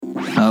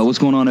What's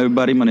going on,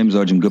 everybody? My name is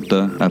Arjun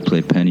Gupta. I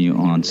play Penny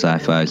on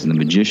Sci-Fi's and the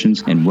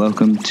Magicians, and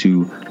welcome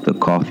to the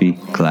Coffee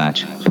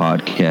Klatch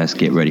Podcast.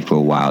 Get ready for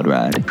a wild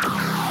ride. The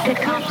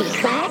Coffee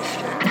Klatch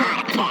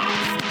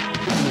Podcast.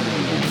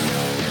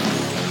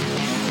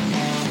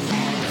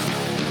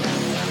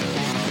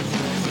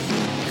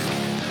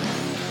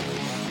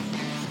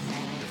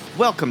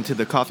 Welcome to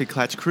the Coffee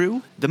Klatch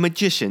Crew, The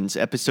Magicians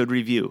episode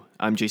review.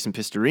 I'm Jason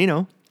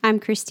Pistorino. I'm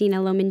Christina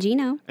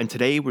Lomangino. And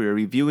today we're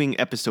reviewing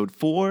episode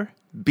 4,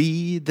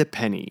 Be the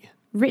Penny.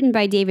 Written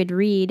by David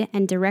Reed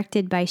and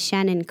directed by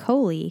Shannon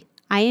Coley,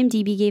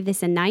 IMDb gave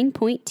this a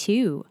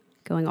 9.2,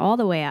 going all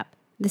the way up.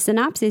 The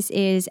synopsis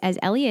is, as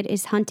Elliot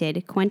is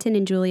hunted, Quentin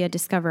and Julia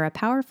discover a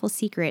powerful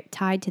secret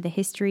tied to the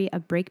history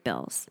of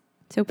Brakebills.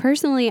 So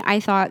personally, I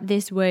thought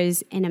this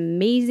was an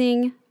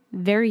amazing,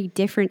 very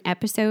different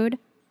episode.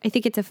 I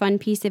think it's a fun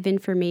piece of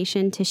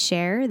information to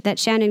share that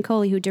Shannon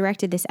Coley, who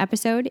directed this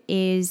episode,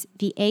 is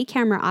the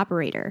A-camera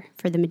operator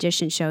for The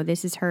Magician Show.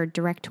 This is her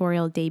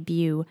directorial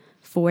debut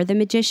for The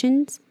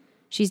Magicians.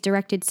 She's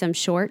directed some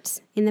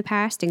shorts in the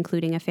past,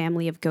 including A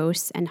Family of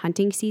Ghosts and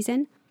Hunting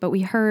Season. But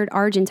we heard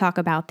Arjun talk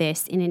about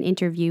this in an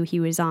interview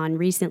he was on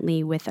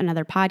recently with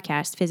another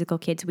podcast, Physical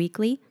Kids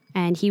Weekly.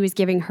 And he was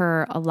giving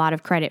her a lot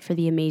of credit for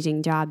the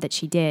amazing job that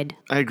she did.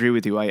 I agree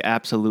with you. I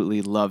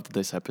absolutely loved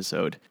this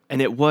episode. And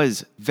it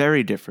was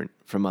very different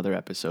from other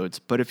episodes.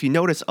 But if you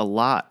notice, a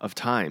lot of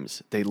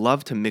times, they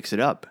love to mix it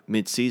up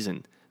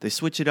mid-season. They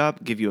switch it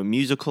up, give you a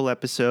musical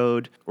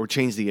episode, or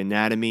change the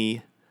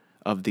anatomy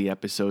of the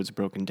episodes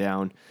broken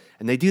down.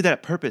 And they do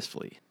that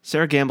purposefully.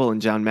 Sarah Gamble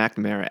and John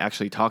McNamara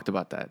actually talked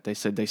about that. They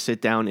said they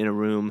sit down in a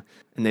room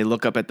and they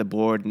look up at the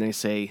board and they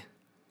say,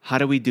 how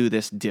do we do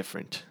this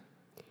different?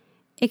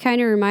 It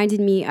kind of reminded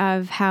me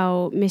of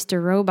how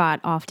Mr. Robot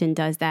often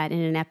does that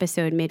in an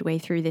episode midway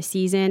through the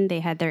season. They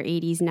had their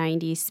 80s,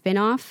 90s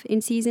spinoff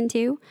in season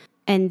 2.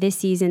 And this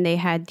season they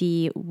had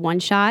the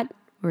one-shot,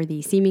 or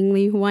the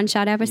seemingly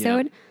one-shot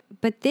episode. Yeah.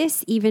 But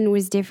this even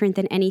was different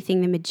than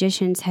anything The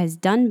Magicians has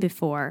done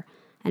before.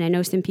 And I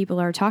know some people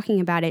are talking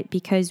about it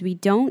because we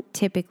don't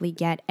typically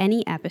get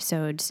any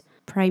episodes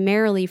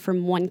primarily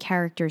from one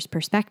character's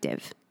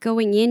perspective.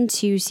 Going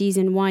into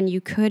season 1, you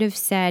could have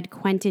said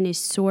Quentin is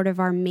sort of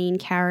our main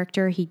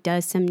character. He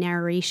does some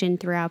narration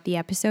throughout the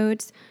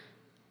episodes,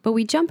 but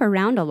we jump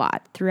around a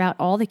lot throughout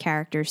all the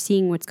characters,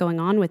 seeing what's going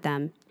on with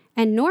them.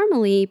 And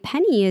normally,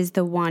 Penny is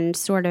the one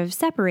sort of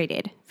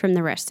separated from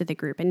the rest of the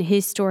group, and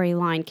his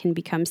storyline can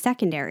become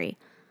secondary.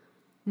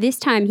 This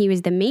time, he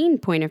was the main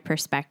point of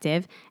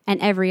perspective, and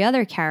every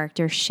other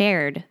character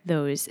shared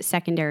those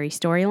secondary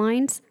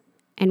storylines.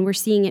 And we're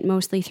seeing it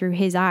mostly through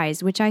his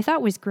eyes, which I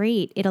thought was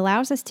great. It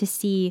allows us to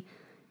see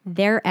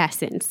their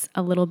essence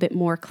a little bit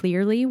more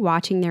clearly,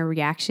 watching their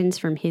reactions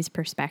from his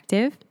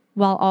perspective,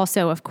 while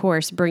also, of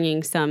course,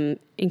 bringing some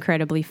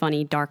incredibly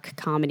funny, dark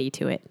comedy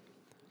to it.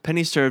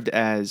 Penny served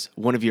as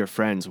one of your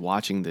friends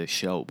watching this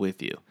show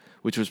with you,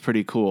 which was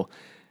pretty cool.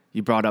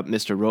 You brought up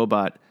Mr.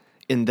 Robot.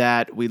 In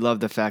that, we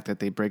love the fact that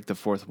they break the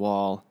fourth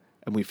wall,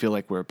 and we feel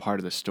like we're a part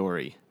of the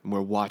story. And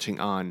we're watching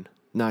on,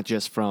 not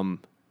just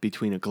from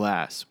between a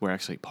glass, we're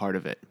actually part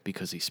of it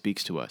because he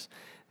speaks to us.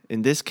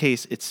 In this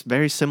case, it's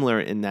very similar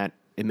in that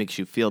it makes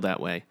you feel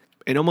that way.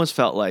 It almost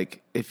felt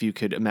like, if you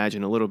could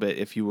imagine a little bit,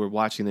 if you were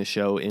watching the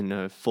show in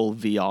a full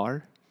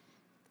VR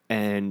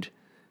and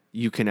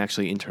you can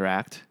actually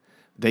interact.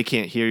 They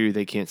can't hear you,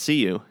 they can't see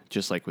you,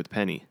 just like with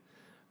Penny.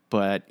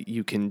 But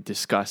you can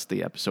discuss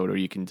the episode or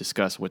you can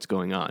discuss what's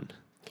going on.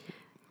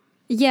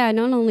 Yeah,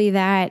 not only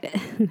that,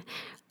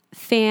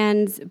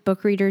 fans,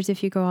 book readers,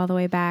 if you go all the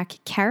way back,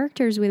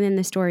 characters within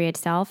the story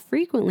itself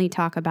frequently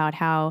talk about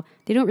how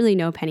they don't really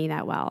know Penny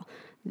that well.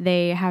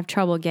 They have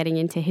trouble getting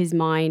into his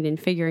mind and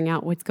figuring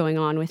out what's going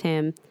on with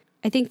him.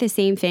 I think the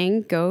same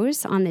thing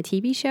goes on the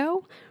TV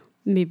show.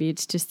 Maybe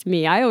it's just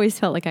me. I always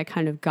felt like I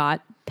kind of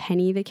got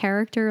Penny the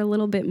character a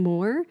little bit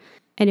more.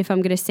 And if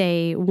I'm going to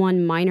say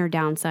one minor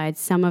downside,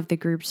 some of the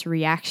group's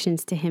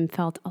reactions to him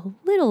felt a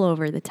little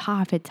over the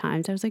top at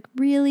times. I was like,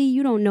 really?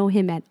 You don't know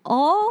him at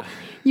all?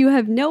 You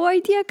have no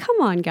idea?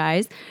 Come on,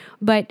 guys.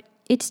 But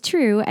it's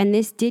true, and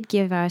this did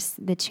give us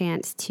the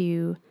chance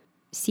to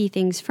see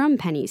things from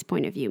Penny's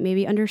point of view,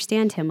 maybe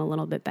understand him a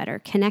little bit better,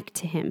 connect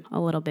to him a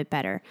little bit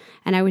better.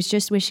 And I was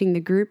just wishing the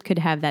group could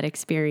have that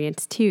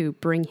experience too,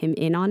 bring him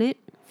in on it.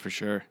 For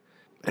sure.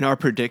 And our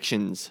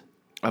predictions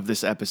of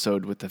this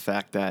episode with the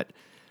fact that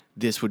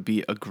this would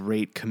be a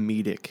great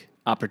comedic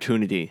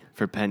opportunity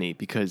for Penny,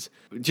 because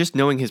just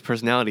knowing his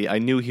personality, I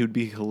knew he would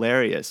be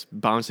hilarious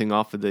bouncing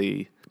off of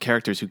the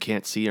characters who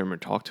can't see him or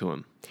talk to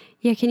him.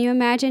 Yeah, can you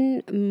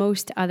imagine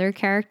most other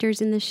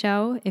characters in the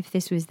show, if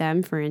this was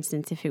them, for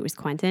instance, if it was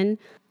Quentin?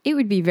 It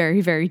would be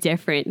very, very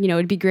different. You know,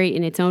 it'd be great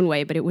in its own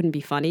way, but it wouldn't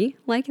be funny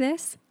like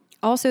this.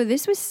 Also,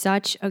 this was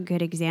such a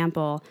good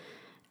example.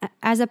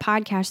 As a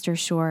podcaster,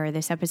 sure,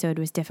 this episode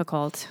was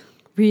difficult.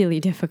 Really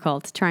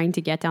difficult trying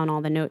to get down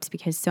all the notes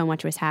because so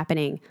much was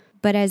happening.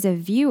 But as a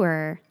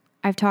viewer,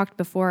 I've talked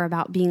before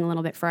about being a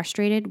little bit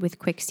frustrated with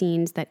quick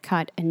scenes that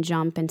cut and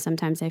jump, and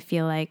sometimes I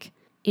feel like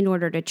in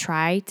order to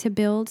try to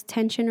build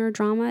tension or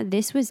drama.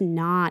 This was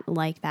not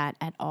like that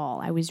at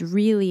all. I was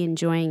really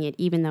enjoying it,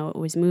 even though it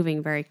was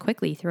moving very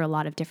quickly through a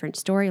lot of different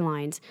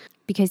storylines,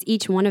 because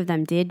each one of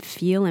them did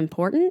feel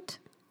important.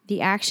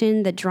 The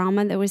action, the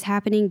drama that was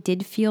happening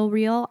did feel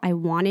real. I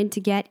wanted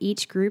to get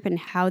each group and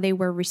how they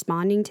were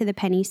responding to the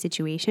Penny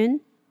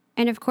situation.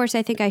 And of course,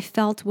 I think I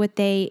felt what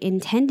they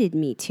intended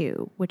me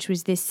to, which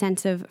was this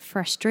sense of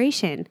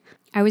frustration.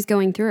 I was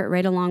going through it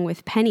right along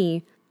with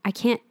Penny. I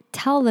can't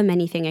tell them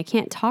anything. I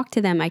can't talk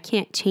to them. I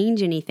can't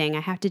change anything.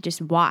 I have to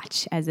just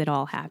watch as it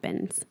all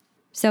happens.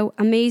 So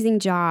amazing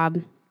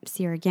job,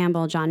 Sierra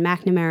Gamble, John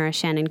McNamara,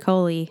 Shannon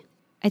Coley.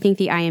 I think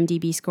the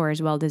IMDb score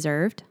is well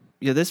deserved.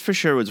 Yeah, this for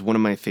sure was one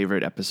of my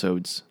favorite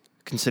episodes,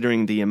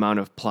 considering the amount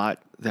of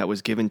plot that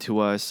was given to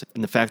us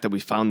and the fact that we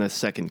found the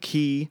second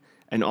key.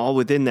 And all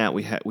within that,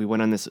 we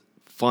went on this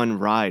fun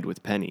ride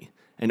with Penny.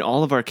 And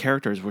all of our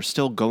characters were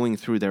still going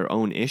through their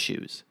own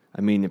issues. I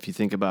mean, if you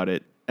think about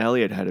it,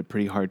 Elliot had a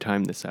pretty hard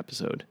time this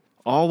episode,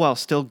 all while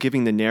still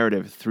giving the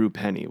narrative through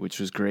Penny, which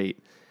was great.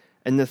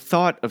 And the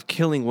thought of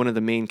killing one of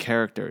the main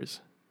characters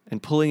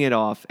and pulling it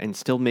off and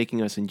still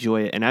making us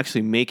enjoy it and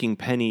actually making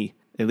Penny,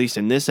 at least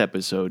in this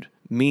episode,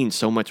 mean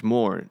so much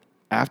more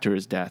after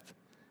his death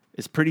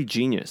is pretty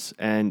genius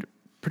and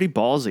pretty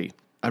ballsy.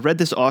 I read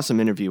this awesome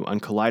interview on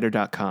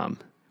Collider.com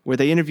where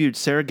they interviewed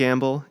Sierra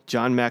Gamble,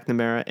 John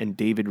McNamara, and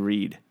David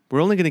Reed.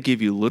 We're only going to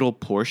give you little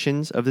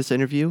portions of this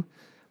interview,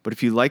 but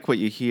if you like what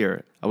you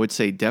hear, I would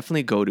say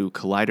definitely go to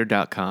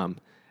Collider.com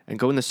and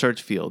go in the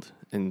search field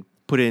and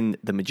put in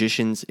the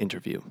Magician's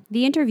interview.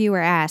 The interviewer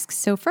asks,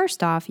 so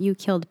first off, you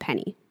killed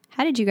Penny.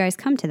 How did you guys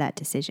come to that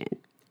decision?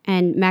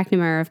 And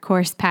McNamara, of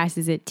course,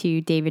 passes it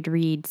to David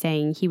Reed,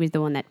 saying he was the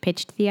one that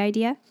pitched the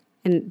idea.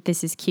 And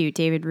this is cute.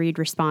 David Reed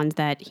responds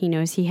that he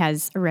knows he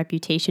has a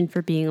reputation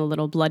for being a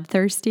little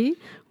bloodthirsty,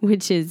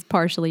 which is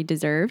partially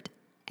deserved.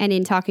 And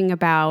in talking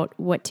about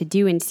what to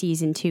do in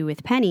season 2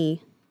 with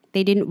Penny,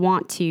 they didn't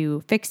want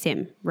to fix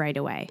him right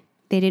away.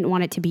 They didn't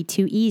want it to be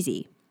too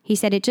easy. He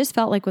said it just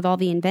felt like with all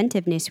the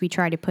inventiveness we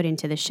try to put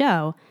into the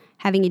show,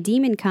 having a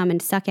demon come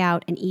and suck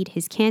out and eat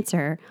his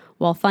cancer,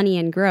 while funny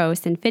and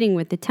gross and fitting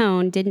with the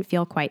tone, didn't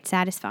feel quite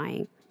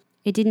satisfying.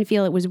 It didn't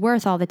feel it was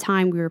worth all the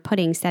time we were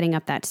putting setting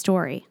up that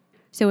story.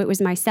 So it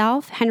was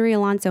myself, Henry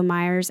Alonso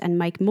Myers, and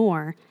Mike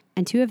Moore,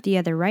 and 2 of the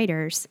other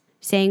writers,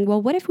 saying,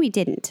 well, what if we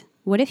didn't?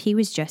 What if he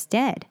was just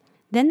dead?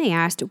 Then they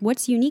asked,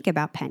 what's unique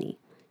about Penny?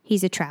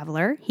 He's a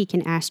traveler. He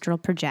can astral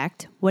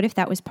project. What if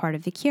that was part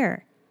of the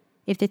cure?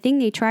 If the thing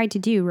they tried to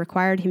do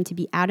required him to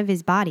be out of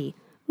his body,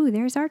 ooh,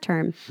 there's our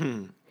term.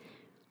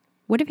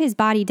 What if his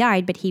body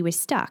died, but he was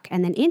stuck,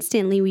 and then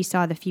instantly we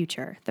saw the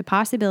future, the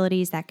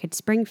possibilities that could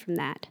spring from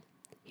that?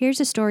 Here's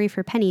a story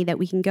for Penny that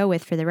we can go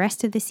with for the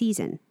rest of the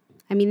season.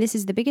 I mean, this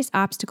is the biggest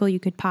obstacle you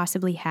could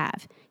possibly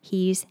have.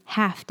 He's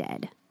half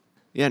dead.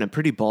 Yeah, and a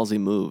pretty ballsy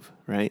move,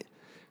 right?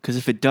 Because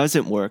if it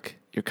doesn't work,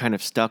 you're kind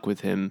of stuck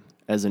with him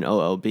as an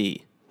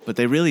OLB. But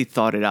they really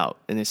thought it out,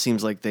 and it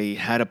seems like they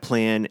had a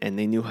plan and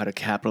they knew how to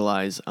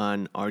capitalize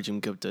on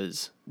Arjun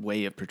Gupta's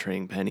way of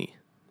portraying Penny.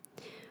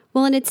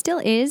 Well, and it still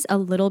is a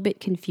little bit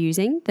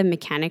confusing, the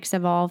mechanics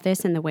of all of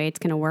this and the way it's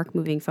going to work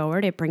moving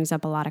forward. It brings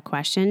up a lot of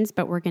questions,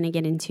 but we're going to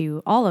get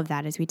into all of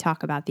that as we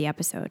talk about the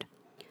episode.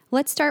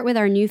 Let's start with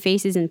our new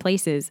faces and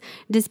places.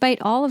 Despite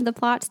all of the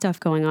plot stuff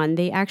going on,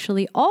 they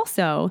actually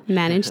also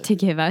managed to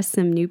give us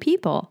some new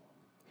people.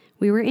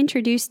 We were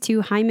introduced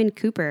to Hyman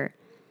Cooper,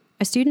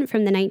 a student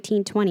from the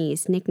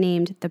 1920s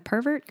nicknamed the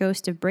Pervert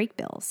Ghost of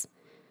Brakebills,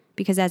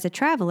 because as a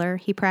traveler,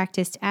 he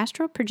practiced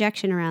astral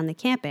projection around the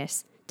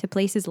campus to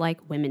places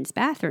like women's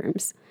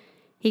bathrooms.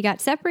 He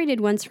got separated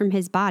once from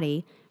his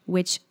body,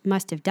 which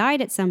must have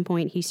died at some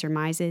point, he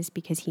surmises,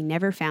 because he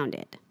never found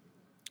it.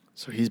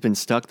 So he's been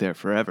stuck there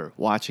forever,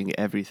 watching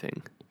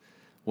everything.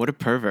 What a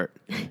pervert.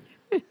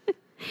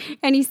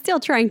 And he's still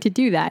trying to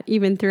do that,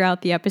 even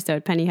throughout the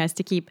episode. Penny has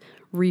to keep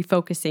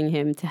refocusing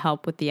him to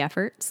help with the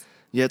efforts.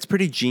 Yeah, it's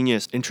pretty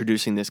genius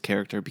introducing this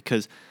character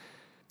because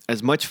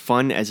as much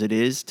fun as it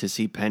is to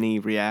see Penny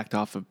react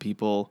off of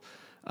people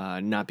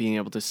not being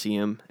able to see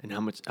him and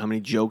how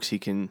many jokes he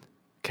can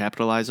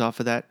capitalize off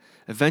of that,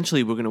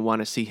 eventually we're going to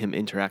want to see him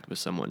interact with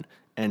someone.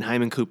 And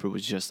Hyman Cooper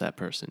was just that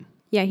person.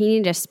 Yeah, he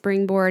needed a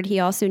springboard. He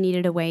also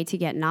needed a way to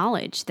get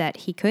knowledge that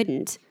he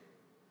couldn't.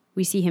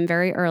 We see him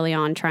very early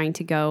on trying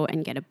to go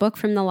and get a book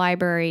from the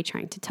library,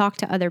 trying to talk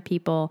to other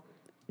people.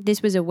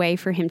 This was a way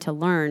for him to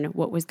learn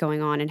what was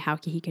going on and how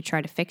he could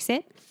try to fix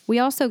it. We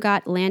also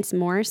got Lance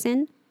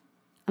Morrison,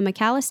 a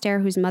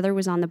McAllister whose mother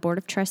was on the board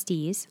of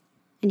trustees,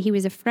 and he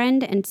was a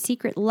friend and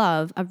secret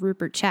love of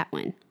Rupert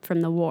Chatwin from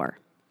the war.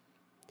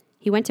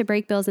 He went to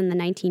Brakebills in the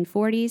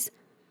 1940s,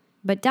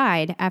 but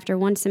died after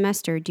one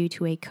semester due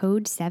to a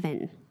Code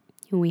 7.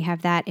 And we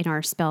have that in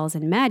our Spells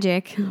and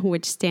Magic,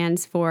 which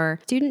stands for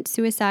Student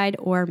Suicide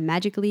or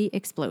Magically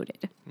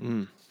Exploded.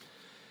 A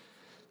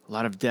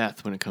lot of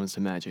death when it comes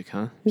to magic,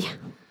 huh? Yeah.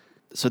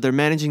 So they're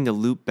managing to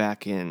loop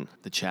back in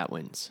the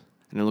Chatwins,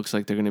 and it looks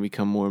like they're going to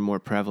become more and more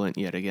prevalent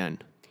yet again.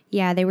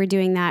 Yeah, they were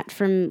doing that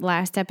from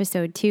last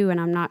episode too, and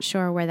I'm not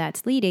sure where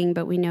that's leading,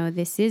 but we know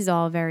this is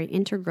all very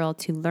integral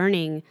to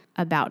learning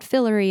about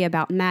Fillory,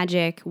 about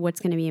magic,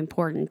 what's going to be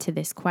important to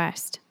this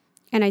quest.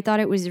 And I thought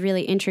it was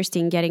really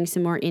interesting getting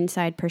some more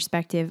inside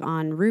perspective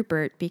on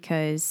Rupert,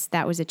 because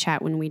that was a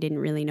chat when we didn't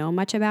really know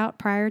much about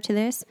prior to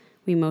this.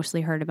 We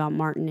mostly heard about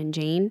Martin and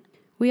Jane.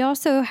 We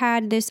also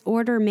had this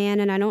Order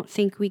man, and I don't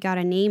think we got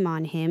a name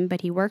on him,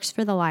 but he works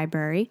for the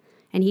library.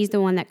 And he's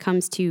the one that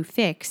comes to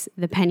fix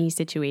the Penny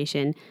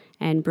situation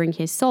and bring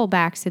his soul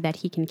back so that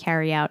he can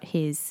carry out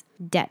his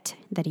debt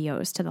that he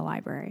owes to the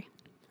library.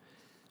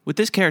 With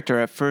this character,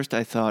 at first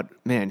I thought,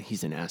 man,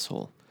 he's an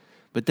asshole.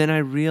 But then I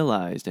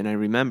realized and I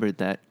remembered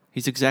that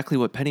he's exactly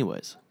what Penny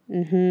was.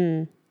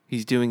 Mm-hmm.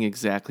 He's doing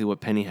exactly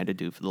what Penny had to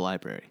do for the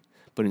library.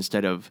 But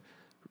instead of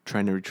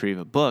trying to retrieve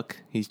a book,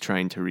 he's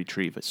trying to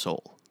retrieve a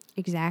soul.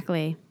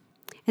 Exactly.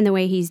 And the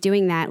way he's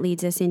doing that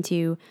leads us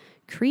into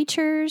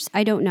creatures.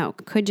 I don't know.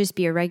 Could just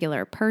be a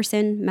regular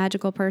person,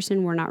 magical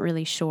person. We're not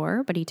really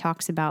sure. But he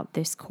talks about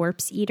this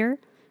corpse eater,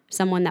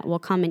 someone that will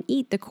come and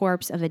eat the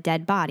corpse of a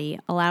dead body,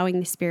 allowing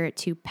the spirit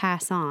to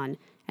pass on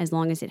as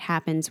long as it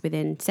happens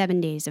within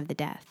 7 days of the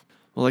death.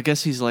 Well, I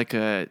guess he's like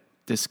a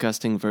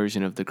disgusting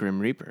version of the Grim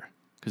Reaper,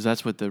 because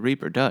that's what the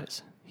Reaper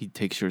does. He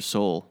takes your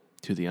soul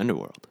to the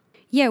underworld.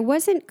 Yeah, it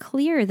wasn't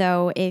clear,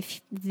 though,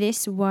 if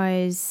this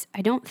was...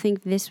 I don't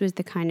think this was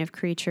the kind of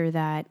creature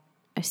that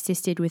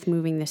assisted with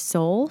moving the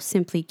soul,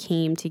 simply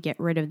came to get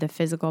rid of the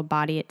physical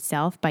body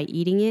itself by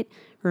eating it.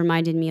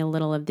 Reminded me a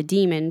little of the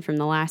demon from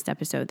the last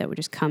episode that would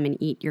just come and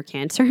eat your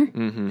cancer.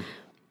 Mm-hmm.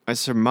 I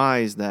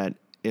surmise that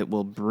it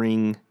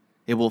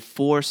will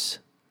force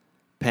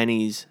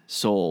Penny's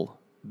soul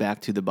back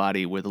to the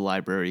body where the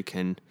library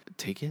can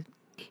take it.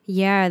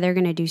 Yeah, they're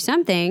going to do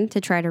something to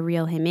try to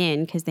reel him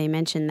in, because they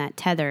mentioned that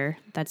tether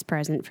that's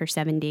present for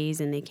 7 days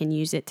and they can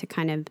use it to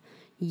kind of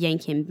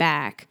yank him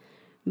back.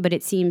 But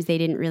it seems they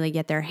didn't really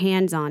get their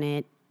hands on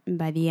it.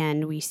 By the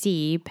end, we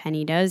see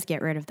Penny does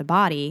get rid of the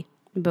body,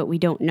 but we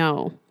don't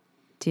know.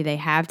 Do they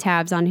have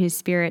tabs on his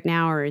spirit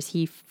now, or is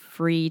he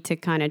free to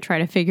kind of try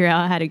to figure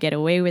out how to get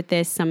away with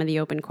this? Some of the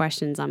open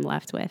questions I'm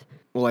left with.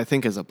 Well, I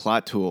think as a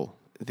plot tool,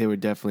 they would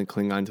definitely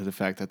cling on to the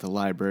fact that the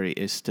library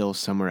is still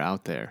somewhere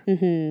out there,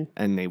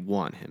 and they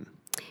want him.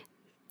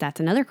 That's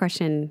another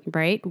question,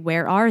 right?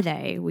 Where are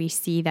they? We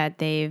see that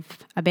they've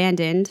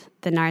abandoned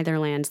the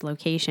Netherlands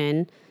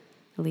location,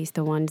 at least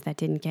the ones that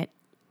didn't get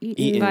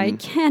eaten by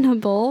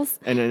cannibals.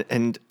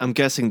 And I'm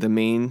guessing the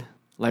main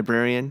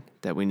librarian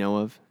that we know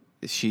of,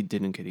 she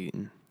didn't get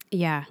eaten.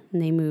 Yeah,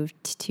 and they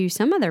moved to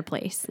some other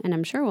place, and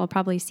I'm sure we'll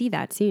probably see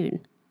that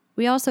soon.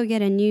 We also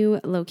get a new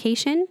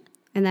location,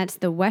 and that's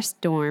the West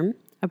Dorm,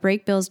 a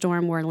Brakebills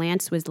dorm where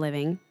Lance was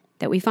living,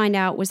 that we find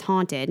out was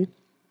haunted.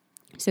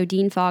 So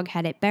Dean Fogg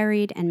had it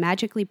buried and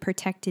magically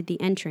protected the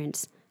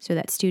entrance so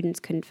that students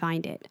couldn't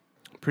find it.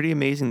 Pretty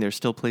amazing. There's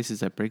still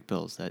places at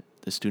Brakebills that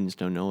the students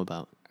don't know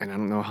about. And I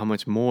don't know how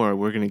much more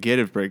we're going to get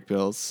of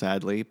Brakebills,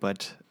 sadly,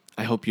 but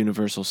I hope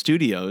Universal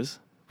Studios,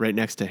 right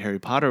next to Harry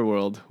Potter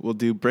World, will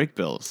do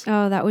Brakebills.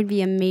 Oh, that would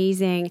be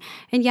amazing.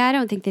 And yeah, I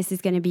don't think this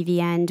is going to be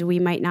the end. We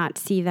might not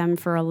see them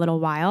for a little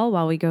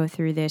while we go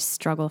through this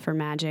struggle for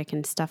magic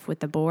and stuff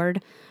with the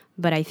board.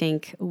 But I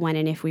think when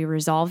and if we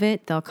resolve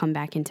it, they'll come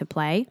back into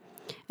play.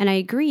 And I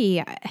agree.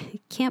 I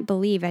can't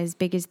believe, as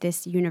big as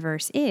this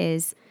universe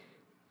is,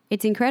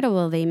 it's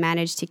incredible they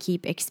managed to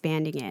keep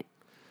expanding it.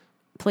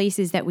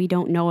 Places that we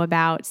don't know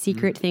about,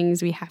 secret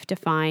things we have to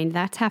find.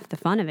 That's half the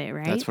fun of it,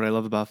 right? That's what I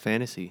love about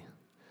fantasy.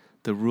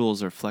 The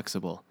rules are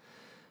flexible.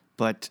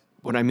 But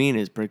what I mean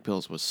is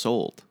Brakebills was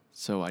sold,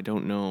 so I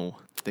don't know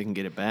if they can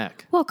get it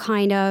back. Well,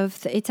 kind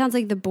of. It sounds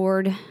like the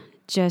board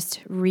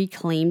just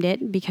reclaimed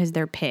it because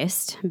they're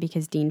pissed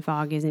because Dean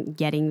Fogg isn't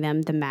getting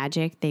them the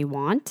magic they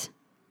want.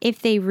 If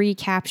they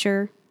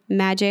recapture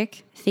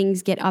magic,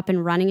 things get up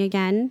and running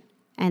again,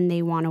 and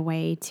they want a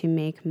way to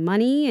make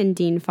money, and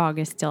Dean Fogg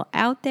is still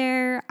out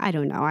there. I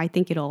don't know. I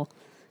think it'll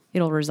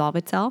resolve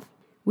itself.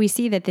 We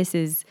see that this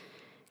is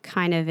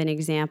kind of an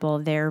example,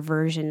 their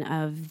version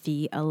of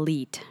the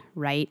elite,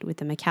 right? With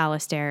the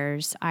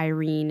McAllisters.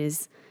 Irene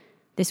is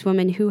this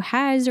woman who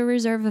has a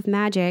reserve of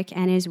magic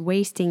and is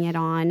wasting it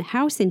on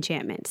house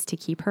enchantments to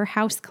keep her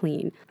house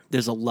clean.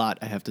 There's a lot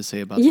I have to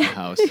say about the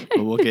house,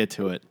 but we'll get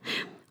to it.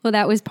 Well,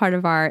 that was part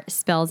of our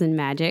spells and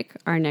magic,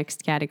 our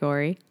next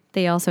category.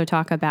 They also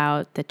talk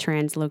about the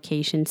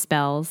translocation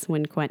spells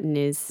when Quentin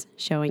is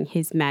showing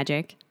his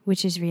magic,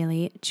 which is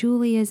really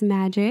Julia's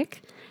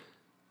magic.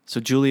 So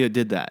Julia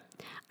did that?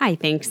 I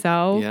think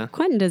so. Yeah.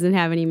 Quentin doesn't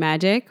have any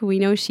magic. We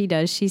know she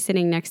does. She's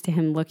sitting next to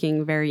him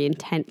looking very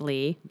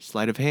intently.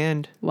 Sleight of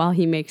hand. While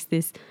he makes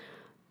this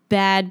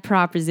bad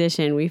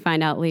proposition. We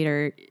find out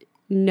later,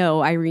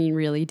 no, Irene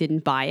really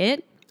didn't buy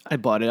it. I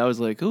bought it. I was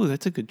like, oh,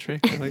 that's a good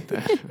trick. I like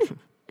that.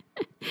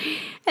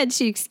 And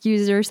she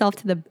excuses herself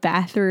to the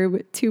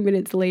bathroom 2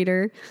 minutes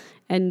later.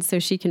 And so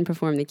she can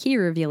perform the key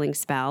revealing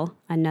spell,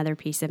 another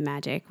piece of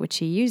magic, which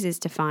she uses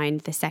to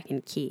find the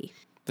second key.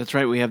 That's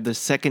right. We have the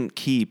second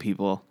key,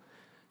 people.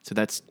 So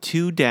that's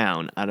 2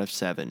 down out of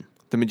 7.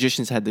 The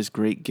magicians had this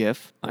great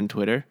GIF on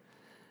Twitter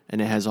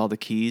and it has all the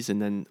keys,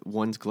 and then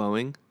one's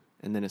glowing,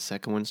 and then a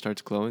second one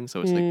starts glowing.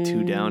 So it's like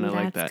 2 down. I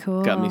like that's that.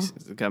 cool.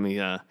 Got me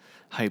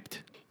hyped.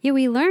 Yeah,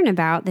 we learn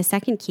about the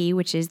second key,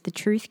 which is the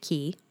truth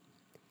key.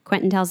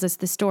 Quentin tells us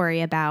the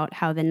story about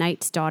how the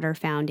knight's daughter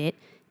found it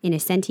in a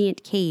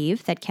sentient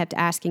cave that kept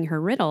asking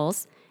her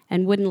riddles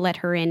and wouldn't let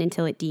her in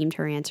until it deemed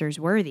her answers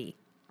worthy.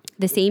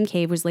 The same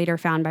cave was later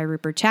found by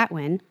Rupert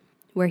Chatwin,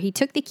 where he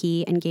took the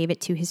key and gave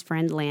it to his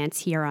friend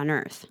Lance here on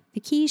Earth. The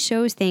key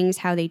shows things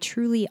how they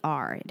truly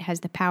are. It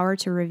has the power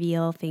to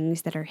reveal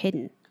things that are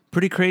hidden.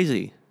 Pretty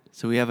crazy.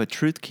 So we have a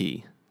truth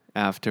key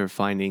after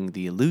finding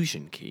the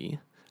illusion key.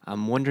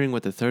 I'm wondering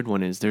what the third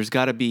one is. There's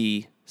got to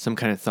be some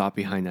kind of thought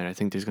behind that. I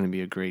think there's going to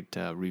be a great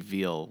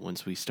reveal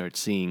once we start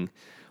seeing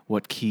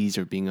what keys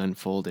are being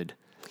unfolded.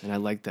 And I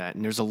like that.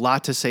 And there's a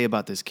lot to say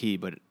about this key,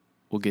 but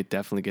we'll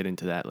definitely get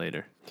into that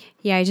later.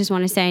 Yeah, I just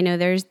want to say, I know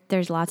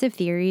there's lots of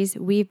theories.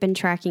 We've been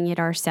tracking it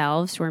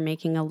ourselves. We're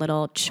making a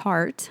little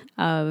chart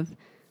of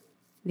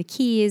the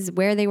keys,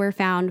 where they were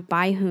found,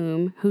 by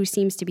whom, who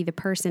seems to be the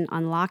person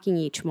unlocking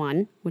each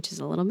one, which is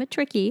a little bit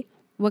tricky.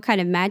 What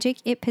kind of magic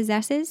it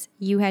possesses.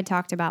 You had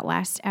talked about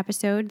last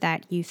episode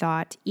that you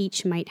thought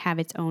each might have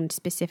its own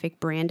specific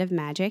brand of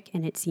magic,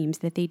 and it seems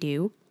that they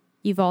do.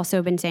 You've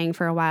also been saying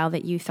for a while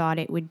that you thought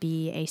it would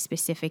be a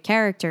specific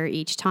character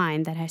each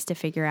time that has to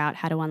figure out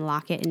how to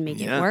unlock it and make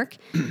it work.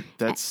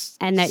 That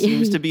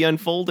seems to be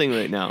unfolding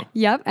right now.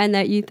 Yep, and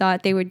that you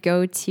thought they would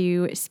go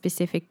to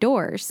specific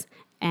doors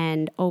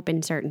and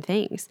open certain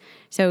things.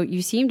 So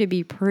you seem to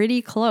be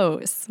pretty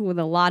close with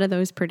a lot of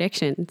those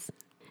predictions.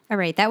 All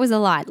right, that was a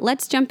lot.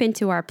 Let's jump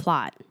into our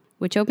plot,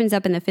 which opens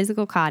up in the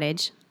physical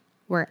cottage,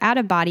 where out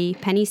of body,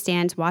 Penny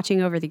stands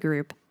watching over the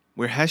group.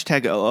 We're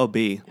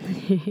 #OOB.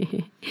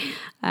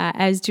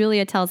 As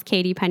Julia tells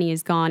Katie Penny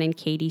is gone and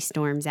Katie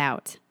storms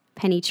out.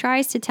 Penny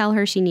tries to tell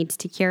her she needs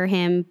to cure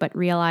him, but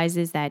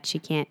realizes that she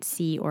can't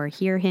see or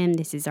hear him.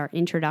 This is our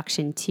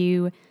introduction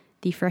to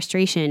the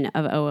frustration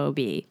of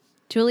OOB.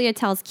 Julia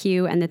tells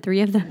Q, and the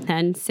three of them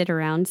then sit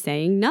around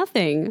saying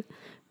nothing.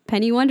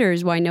 Penny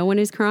wonders why no one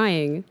is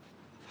crying.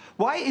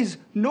 Why is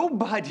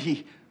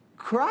nobody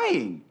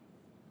crying?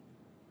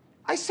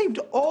 I saved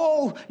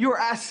all your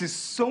asses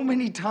so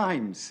many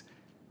times.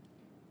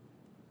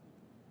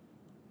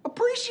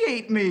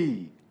 Appreciate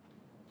me.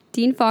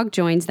 Dean Fogg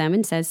joins them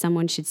and says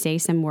someone should say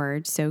some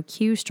words, so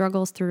Q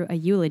struggles through a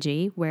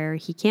eulogy where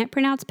he can't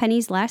pronounce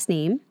Penny's last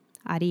name,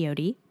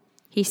 Adioti.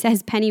 He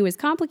says Penny was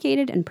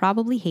complicated and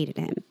probably hated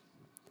him.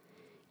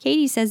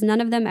 Katie says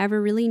none of them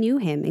ever really knew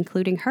him,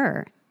 including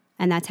her,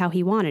 and that's how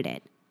he wanted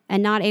it.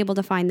 And not able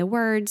to find the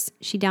words,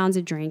 she downs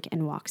a drink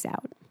and walks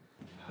out.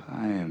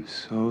 I am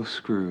so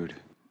screwed.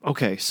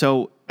 Okay,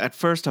 so at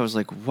first I was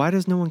like, why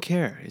does no one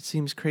care? It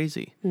seems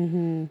crazy.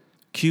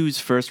 Q's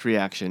first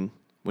reaction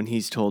when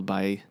he's told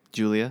by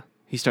Julia,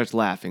 he starts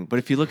laughing. But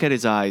if you look at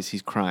his eyes,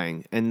 he's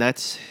crying. And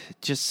that's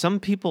just some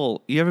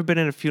people. You ever been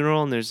at a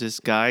funeral and there's this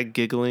guy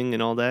giggling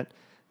and all that?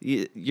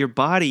 Your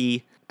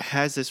body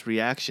has this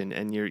reaction,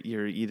 and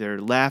you're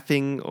either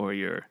laughing or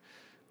you're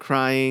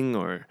crying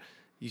or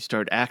you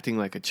start acting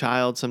like a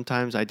child.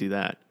 Sometimes I do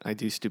that. I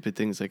do stupid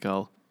things like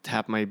I'll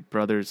tap my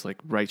brother's like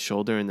right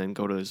shoulder and then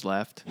go to his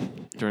left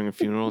during a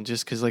funeral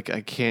just because like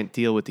I can't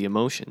deal with the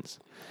emotions.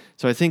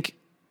 So I think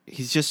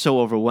he's just so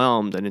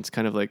overwhelmed, and it's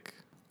kind of like...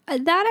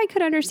 That I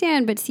could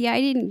understand, but see, I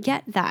didn't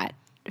get that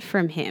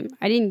from him.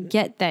 I didn't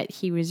get that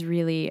he was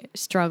really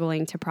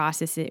struggling to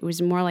process it. It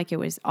was more like it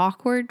was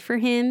awkward for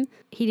him.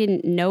 He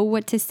didn't know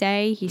what to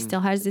say. He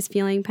still has this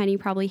feeling Penny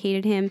probably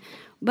hated him.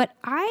 But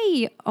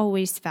I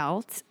always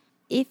felt,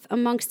 if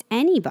amongst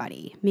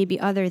anybody, maybe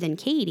other than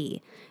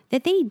Katie,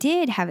 that they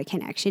did have a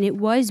connection. It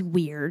was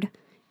weird.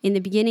 In the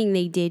beginning,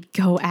 they did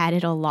go at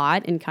it a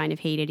lot and kind of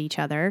hated each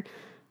other.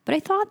 But I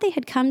thought they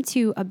had come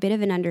to a bit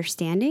of an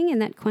understanding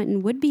and that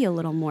Quentin would be a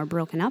little more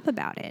broken up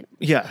about it.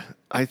 Yeah,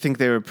 I think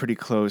they were pretty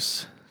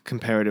close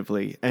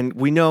comparatively. And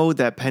we know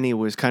that Penny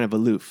was kind of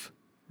aloof,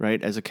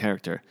 right, as a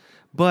character.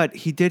 But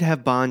he did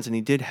have bonds and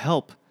he did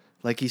help,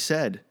 like he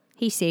said.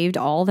 He saved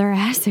all their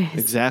asses.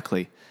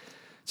 Exactly.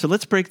 So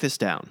let's break this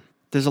down.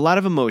 There's a lot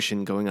of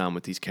emotion going on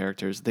with these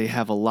characters. They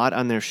have a lot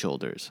on their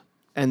shoulders.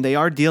 And they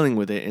are dealing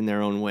with it in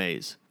their own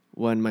ways.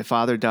 When my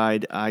father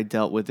died, I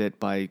dealt with it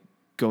by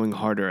going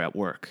harder at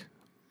work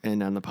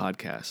and on the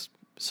podcast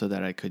so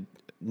that I could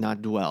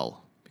not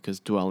dwell, because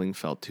dwelling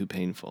felt too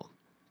painful.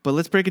 But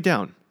let's break it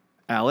down.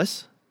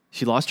 Alice,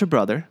 she lost her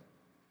brother,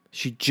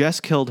 she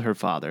just killed her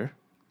father,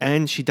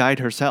 and she died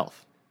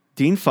herself.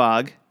 Dean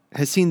Fogg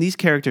has seen these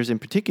characters in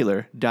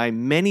particular die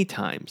many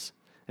times.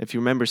 If you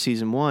remember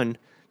season 1,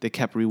 they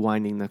kept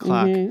rewinding the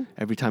clock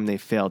every time they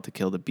failed to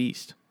kill the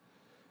beast.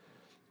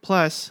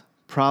 Plus,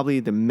 probably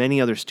the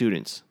many other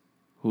students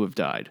who have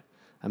died.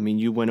 I mean,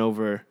 you went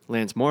over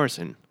Lance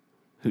Morrison,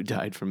 who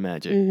died from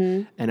magic.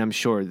 And I'm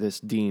sure this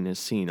Dean has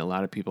seen a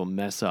lot of people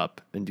mess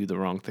up and do the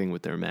wrong thing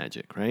with their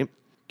magic, right?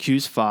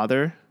 Q's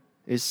father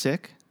is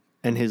sick,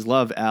 and his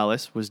love,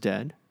 Alice, was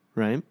dead,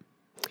 right?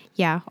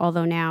 Yeah,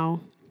 although now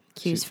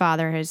Q's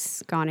father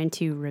has gone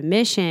into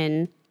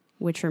remission,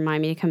 which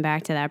remind me to come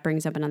back to that,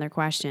 brings up another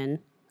question.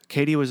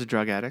 Katie was a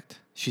drug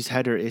addict. She's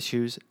had her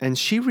issues, and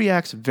she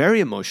reacts very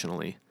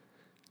emotionally,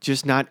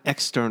 just not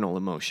external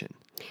emotion.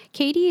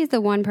 Katie is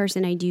the one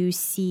person I do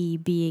see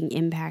being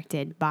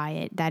impacted by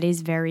it. That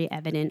is very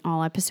evident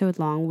all episode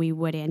long. We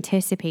would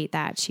anticipate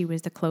that she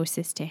was the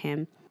closest to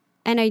him.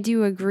 And I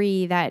do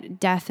agree that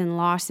death and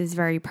loss is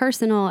very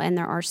personal and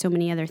there are so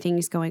many other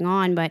things going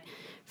on. But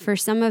for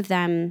some of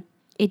them,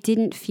 it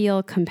didn't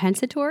feel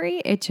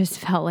compensatory. It just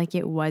felt like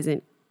it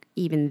wasn't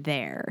even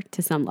there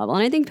to some level.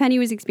 And I think Penny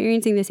was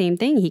experiencing the same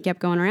thing. He kept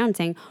going around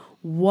saying,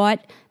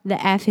 what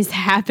the F is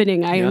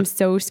happening? I am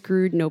so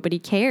screwed. Nobody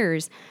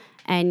cares.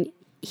 And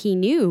he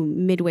knew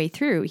midway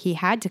through he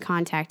had to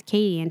contact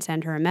Katie and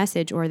send her a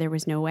message or there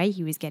was no way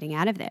he was getting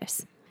out of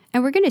this.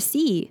 And we're going to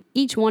see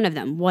each one of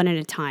them one at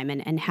a time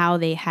and how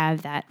they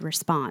have that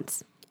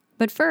response.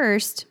 But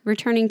first,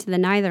 returning to the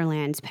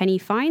Netherlands, Penny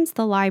finds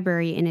the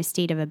library in a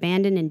state of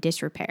abandon and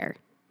disrepair.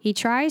 He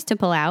tries to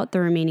pull out the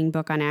remaining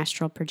book on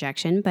astral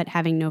projection, but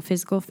having no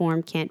physical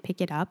form can't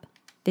pick it up.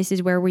 This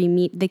is where we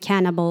meet the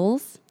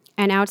cannibals.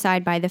 And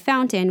outside by the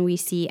fountain, we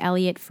see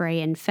Elliot, Frey,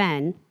 and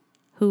Fen,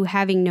 who,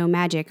 having no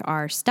magic,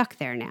 are stuck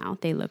there now.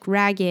 They look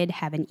ragged,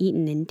 haven't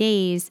eaten in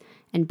days,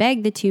 and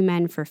beg the two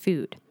men for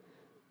food.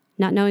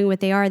 Not knowing what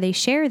they are, they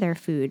share their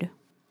food,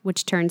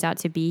 which turns out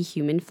to be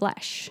human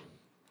flesh.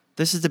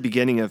 This is the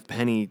beginning of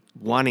Penny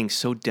wanting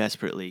so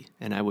desperately,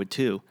 and I would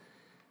too,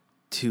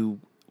 to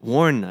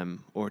warn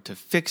them or to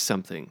fix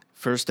something.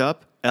 First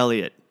up,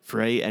 Elliot,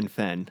 Frey, and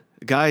Fen.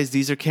 Guys,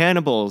 these are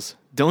cannibals.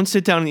 Don't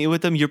sit down and eat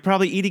with them. You're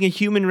probably eating a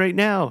human right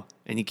now,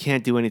 and you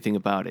can't do anything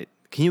about it.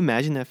 Can you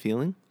imagine that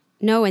feeling?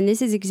 No, and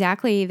this is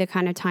exactly the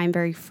kind of time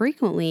very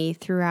frequently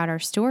throughout our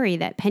story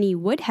that Penny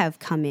would have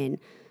come in.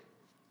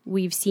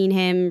 We've seen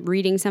him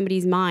reading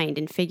somebody's mind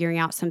and figuring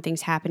out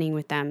something's happening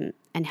with them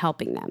and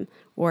helping them,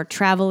 or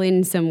travel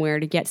in somewhere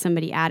to get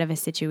somebody out of a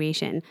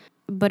situation.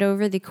 But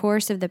over the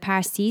course of the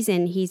past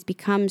season, he's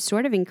become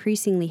sort of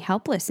increasingly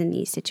helpless in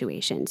these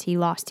situations. He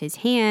lost his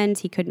hands.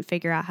 He couldn't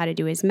figure out how to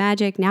do his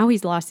magic. Now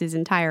he's lost his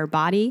entire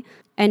body.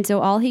 And so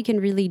all he can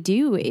really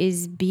do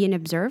is be an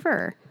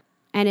observer.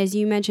 And as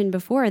you mentioned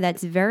before,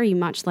 that's very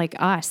much like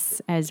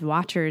us as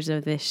watchers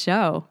of this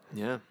show.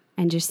 Yeah.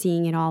 And just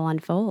seeing it all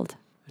unfold.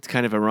 It's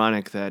kind of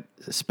ironic that,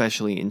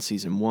 especially in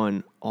season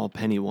 1, all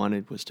Penny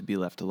wanted was to be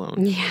left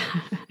alone.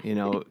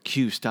 Yeah.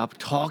 Q, stop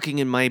talking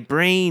in my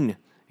brain.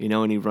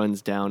 And he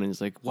runs down and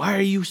is like, why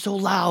are you so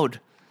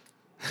loud?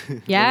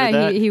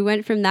 Yeah, he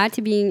went from that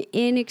to being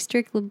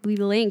inextricably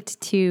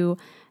linked to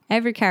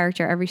every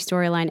character, every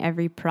storyline,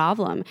 every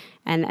problem.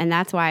 And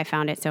that's why I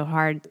found it so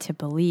hard to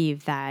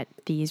believe that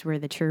these were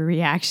the true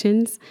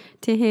reactions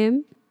to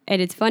him.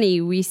 And it's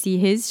funny, we see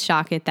his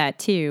shock at that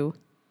too.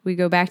 We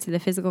go back to the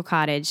physical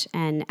cottage,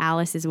 and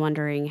Alice is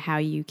wondering how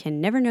you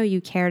can never know you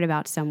cared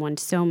about someone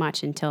so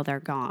much until they're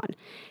gone.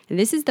 And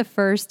this is the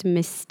first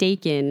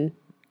mistaken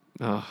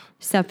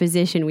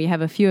supposition. We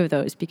have a few of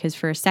those because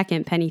for a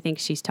second, Penny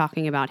thinks she's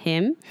talking about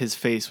him. His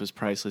face was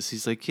priceless.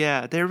 He's like,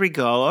 yeah, there we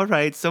go. All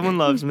right, someone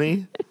loves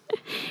me.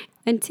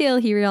 Until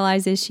he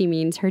realizes she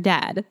means her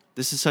dad.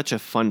 This is such a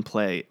fun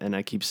play, and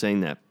I keep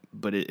saying that,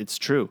 but it's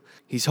true.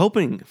 He's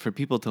hoping for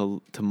people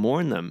to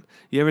mourn them.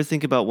 You ever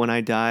think about when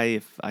I die,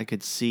 if I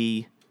could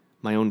see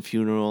my own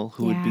funeral,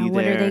 who would be there?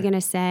 What are they going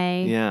to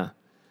say? Yeah.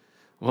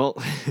 Well,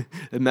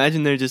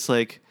 imagine they're just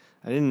like,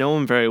 I didn't know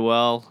him very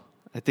well.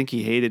 I think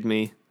he hated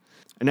me.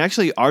 And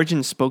actually,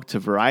 Arjun spoke to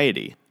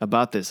Variety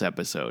about this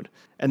episode,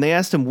 and they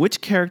asked him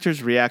which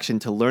character's reaction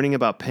to learning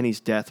about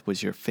Penny's death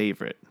was your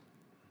favorite.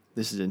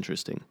 This is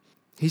interesting.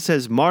 He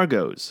says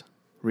Margot's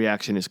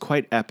reaction is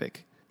quite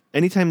epic.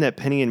 Anytime that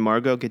Penny and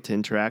Margot get to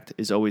interact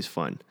is always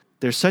fun.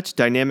 They're such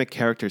dynamic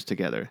characters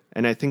together,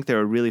 and I think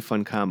they're a really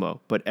fun combo,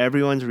 but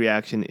everyone's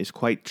reaction is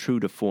quite true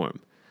to form.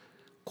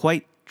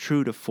 Quite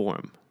true to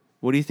form.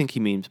 What do you think he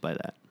means by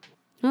that?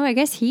 Oh, I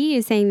guess he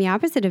is saying the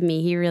opposite of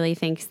me. He really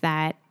thinks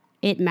that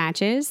it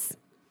matches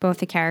both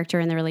the character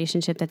and the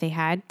relationship that they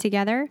had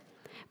together.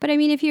 But I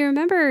mean, if you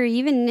remember,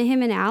 even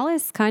him and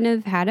Alice kind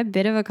of had a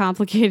bit of a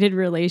complicated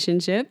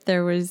relationship.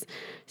 There was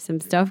some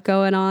stuff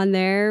going on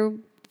there,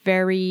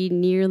 very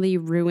nearly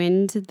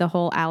ruined the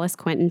whole Alice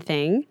Quentin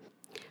thing.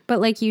 But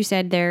like you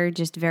said, they're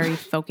just very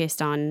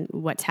focused on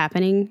what's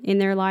happening in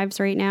their lives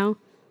right now.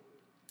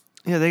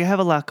 Yeah, they have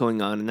a lot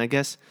going on. And I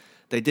guess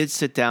they did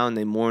sit down,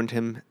 they mourned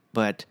him.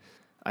 But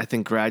I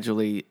think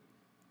gradually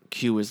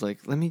Q was like,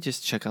 let me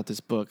just check out this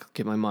book,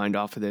 get my mind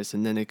off of this.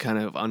 And then it kind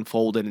of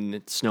unfolded and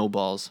it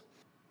snowballs.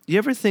 You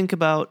ever think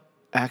about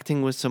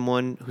acting with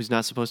someone who's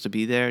not supposed to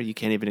be there? You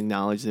can't even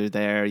acknowledge they're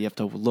there. You have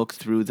to look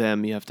through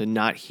them. You have to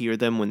not hear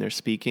them when they're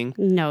speaking.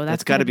 No,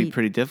 that's got to be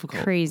pretty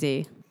difficult.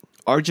 Crazy.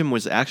 Arjun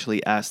was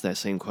actually asked that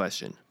same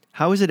question.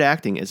 How is it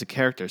acting as a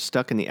character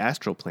stuck in the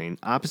astral plane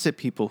opposite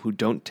people who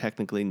don't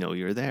technically know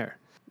you're there?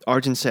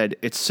 Arjun said,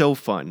 it's so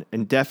fun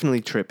and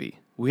definitely trippy.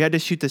 We had to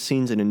shoot the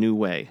scenes in a new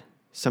way.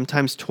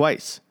 Sometimes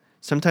twice.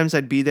 Sometimes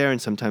I'd be there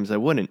and sometimes I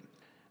wouldn't.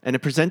 And it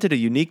presented a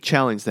unique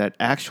challenge that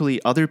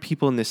actually other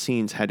people in the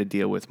scenes had to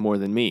deal with more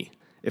than me.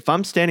 If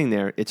I'm standing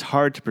there, it's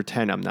hard to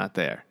pretend I'm not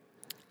there.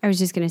 I was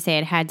just going to say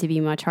it had to be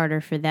much harder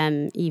for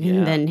them even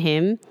Yeah. than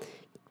him,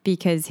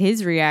 because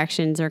his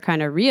reactions are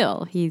kind of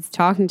real. He's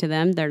talking to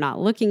them. They're not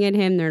looking at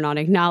him. They're not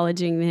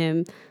acknowledging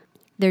him.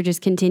 They're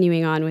just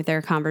continuing on with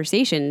their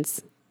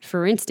conversations.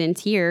 For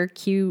instance, here,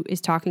 Q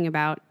is talking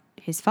about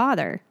his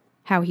father,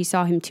 how he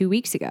saw him 2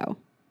 weeks ago.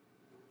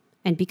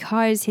 And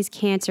because his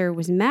cancer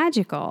was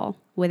magical,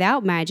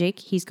 without magic,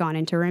 he's gone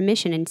into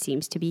remission and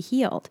seems to be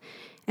healed.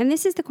 And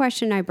this is the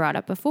question I brought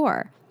up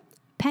before.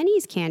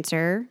 Penny's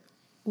cancer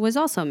was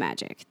also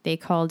magic. They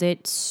called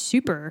it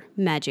super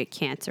magic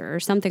cancer or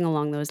something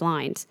along those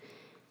lines.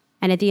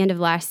 And at the end of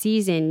last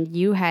season,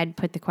 you had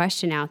put the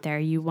question out there.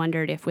 You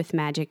wondered if with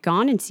magic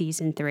gone in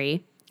season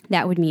 3,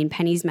 that would mean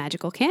Penny's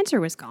magical cancer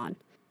was gone.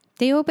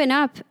 They open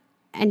up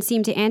and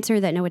seem to answer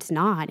that no, it's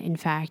not. In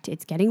fact,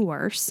 it's getting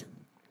worse.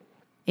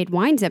 It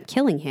winds up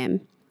killing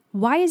him.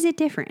 Why is it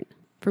different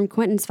from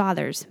Quentin's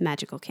father's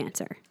magical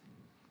cancer?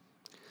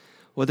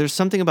 Well, there's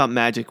something about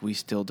magic we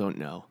still don't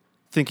know.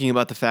 Thinking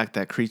about the fact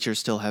that creatures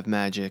still have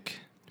magic,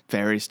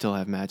 fairies still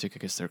have magic, I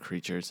guess they're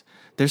creatures.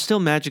 There's still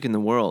magic in the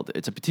world.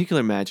 It's a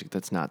particular magic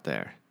that's not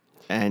there.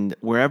 And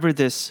wherever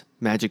this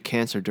magic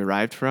cancer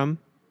derived from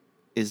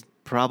is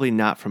probably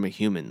not from a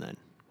human then.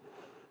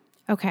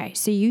 Okay,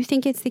 so you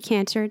think it's the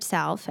cancer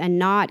itself and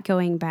not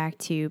going back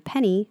to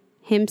Penny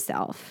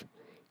himself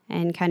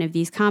and kind of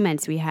these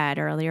comments we had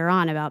earlier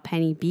on about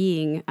Penny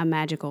being a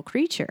magical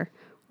creature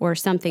or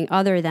something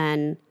other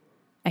than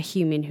a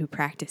human who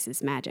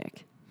practices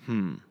magic.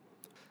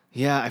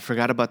 Yeah, I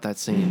forgot about that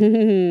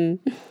scene.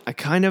 I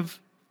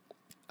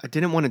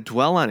didn't want to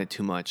dwell on it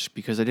too much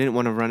because I didn't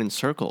want to run in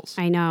circles.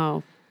 I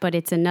know, but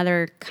it's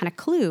another kind of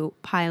clue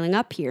piling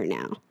up here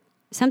now.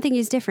 Something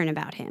is different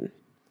about him.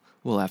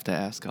 We'll have to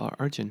ask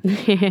Arjun.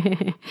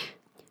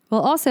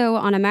 Well, also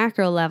on a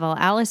macro level,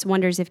 Alice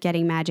wonders if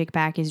getting magic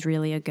back is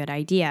really a good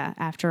idea.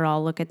 After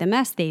all, look at the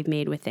mess they've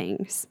made with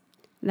things.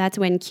 That's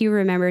when Q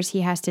remembers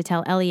he has to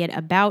tell Elliot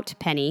about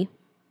Penny.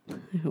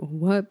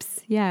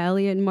 Whoops. Yeah,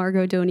 Elliot and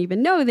Margot don't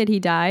even know that he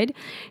died.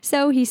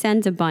 So he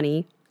sends a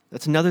bunny.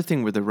 That's another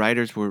thing where the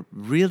writers were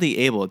really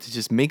able to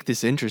just make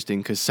this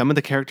interesting because some of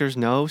the characters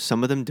know,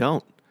 some of them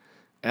don't.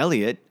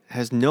 Elliot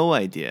has no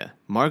idea.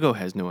 Margot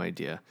has no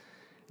idea.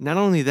 Not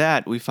only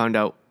that, we found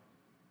out,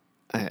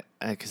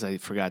 because I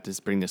forgot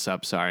to bring this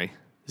up, sorry.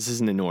 This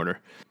isn't in order.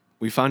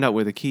 We found out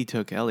where the key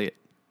took Elliot.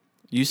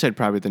 You said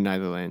probably the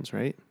Netherlands,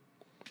 right?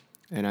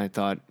 And I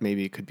thought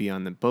maybe it could be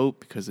on the boat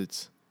because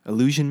it's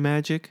illusion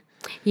magic.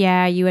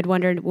 Yeah, you had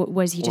wondered,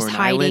 was he Or just an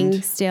hiding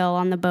island. still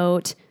on the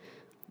boat?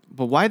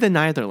 But why the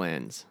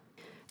Netherlands?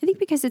 I think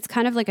because it's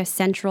kind of like a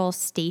central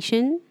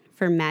station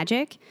for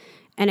magic.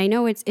 And I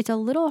know it's a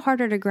little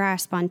harder to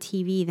grasp on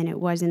TV than it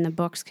was in the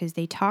books because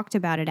they talked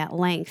about it at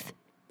length.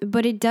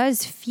 But it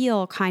does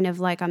feel kind of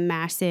like a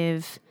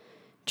massive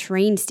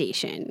train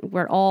station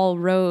where all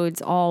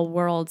roads, all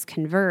worlds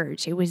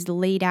converge. It was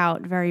laid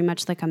out very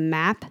much like a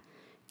map.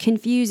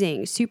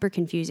 Confusing, super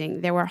confusing.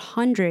 There were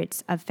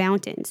hundreds of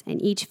fountains,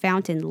 and each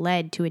fountain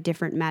led to a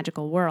different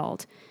magical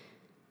world.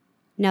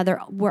 Now, there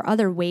were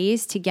other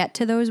ways to get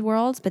to those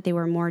worlds, but they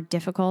were more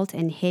difficult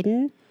and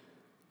hidden.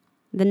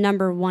 The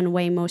number one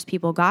way most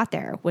people got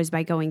there was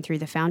by going through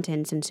the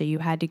fountains, and so you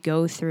had to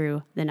go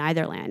through the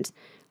Netherlands.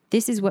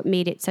 This is what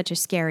made it such a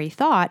scary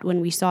thought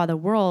when we saw the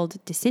world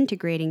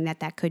disintegrating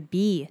that could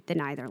be the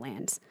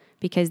Netherlands.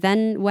 Because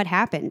then what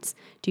happens?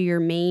 Do your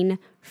main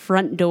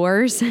front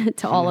doors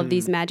to all of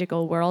these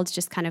magical worlds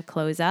just kind of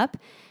close up?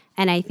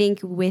 And I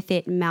think with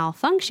it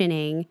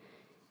malfunctioning,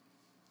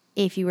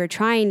 if you were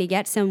trying to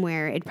get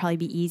somewhere, it'd probably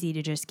be easy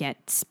to just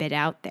get spit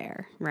out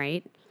there,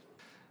 right?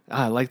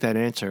 I like that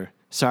answer.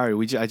 Sorry,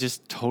 I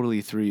just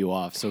totally threw you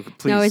off. So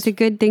please. No, it's a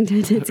good thing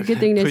to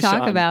Push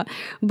talk on. about.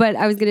 But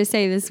I was going to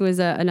say this was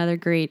another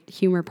great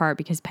humor part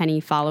because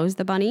Penny follows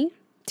the bunny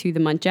to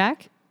the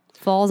muntjac,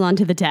 falls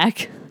onto the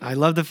deck. I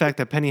love the fact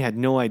that Penny had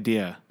no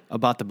idea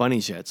about the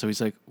bunnies yet. So he's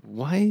like,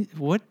 why?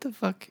 What the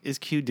fuck is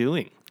Q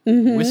doing?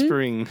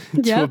 Whispering to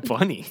a Yep.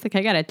 bunny. It's like,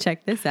 I got to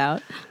check this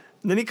out.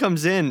 And then he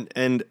comes in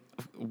and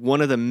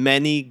one of the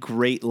many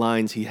great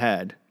lines he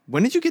had,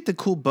 when did you get the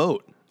cool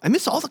boat? I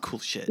miss all the cool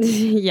shit.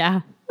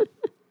 Yeah.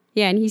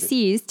 Yeah, and he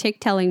sees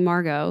Tick telling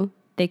Margot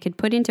they could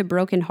put into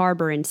Broken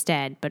Harbor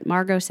instead, but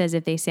Margot says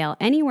if they sail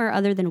anywhere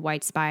other than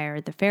White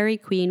Spire, the Fairy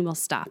Queen will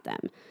stop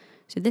them.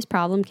 So this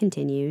problem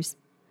continues.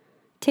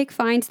 Tick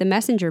finds the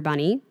messenger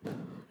bunny.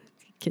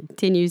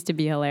 Continues to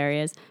be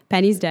hilarious.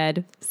 Penny's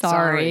dead.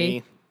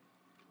 Sorry.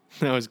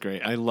 That was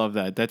great. I love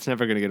that. That's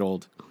never going to get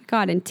old. Oh my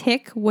God, and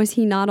Tick, was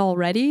he not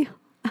already?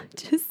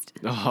 Just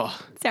Oh,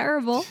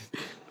 terrible.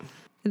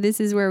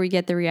 This is where we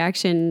get the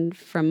reaction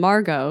from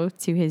Margot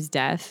to his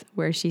death,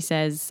 where she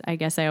says, I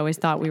guess I always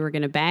thought we were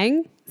going to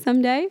bang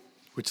someday.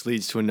 which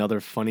leads to another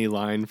funny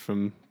line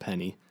from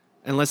Penny.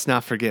 And let's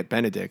not forget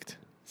Benedict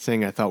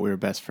saying, I thought we were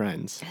best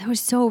friends. That was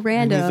so And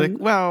random. he's like,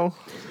 well.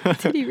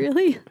 Did he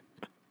really?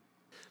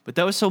 But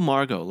that was so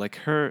Margot. Like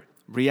her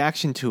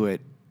reaction to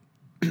it,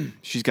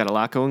 she's got a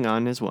lot going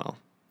on as well.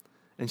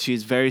 And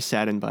she's very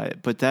saddened by it.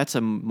 But that's a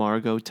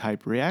Margot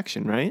type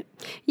reaction, right?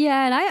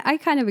 Yeah, and I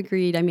kind of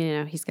agreed. I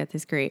mean, he's got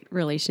this great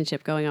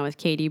relationship going on with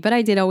Katie, but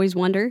I did always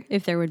wonder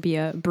if there would be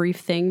a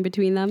brief thing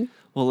between them.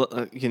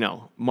 Well,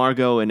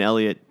 Margot and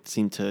Elliot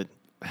seem to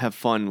have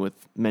fun with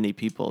many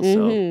people.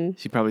 So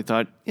she probably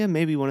thought, yeah,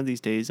 maybe one of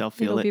these days I'll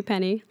feel It'll be it.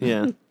 Penny.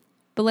 Yeah.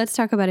 But let's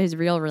talk about his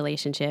real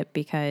relationship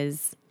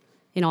because,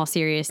 in all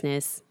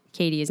seriousness,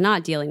 Katie is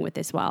not dealing with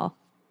this well.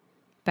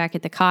 Back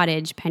at the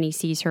cottage, Penny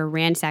sees her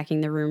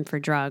ransacking the room for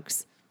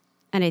drugs.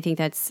 And I think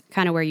that's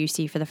kind of where you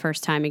see for the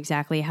first time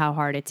exactly how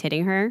hard it's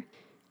hitting her.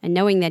 And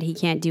knowing that he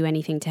can't do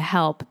anything to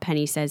help,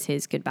 Penny says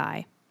his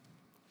goodbye.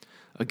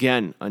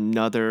 Again,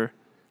 another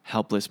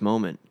helpless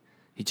moment.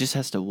 He just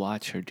has to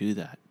watch her do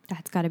that.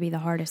 That's got to be the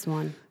hardest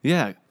one.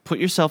 Yeah, put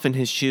yourself in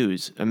his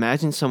shoes.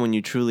 Imagine someone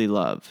you truly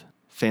love,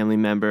 family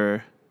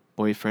member,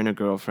 boyfriend or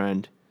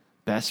girlfriend,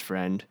 best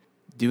friend,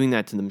 doing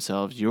that to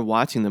themselves. You're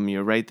watching them,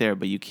 you're right there,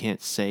 but you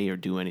can't say or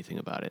do anything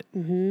about it.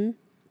 Mm-hmm.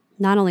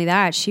 Not only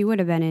that, she would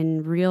have been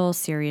in real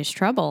serious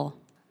trouble.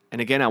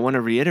 And again, I want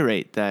to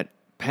reiterate that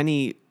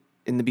Penny,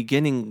 in the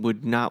beginning,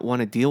 would not want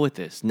to deal with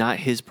this, not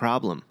his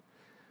problem.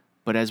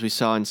 But as we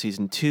saw in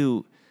season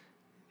 2,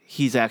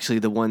 he's actually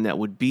the one that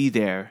would be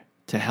there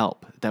to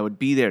help, that would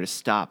be there to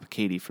stop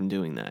Katie from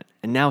doing that.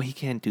 And now he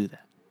can't do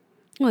that.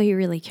 Well, he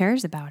really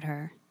cares about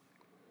her.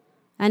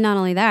 And not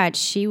only that,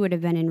 she would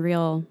have been in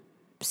real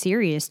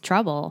serious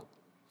trouble.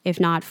 If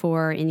not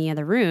for in the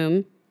other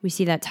room, we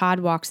see that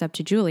Todd walks up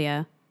to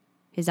Julia.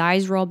 His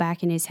eyes roll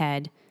back in his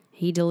head.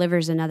 He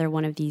delivers another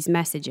one of these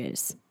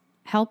messages.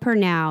 Help her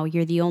now,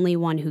 you're the only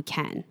one who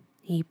can.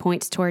 He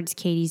points towards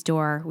Katie's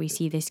door. We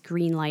see this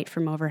green light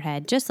from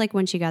overhead, just like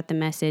when she got the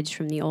message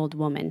from the old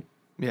woman.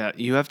 Yeah,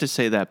 you have to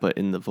say that, but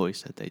in the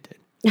voice that they did.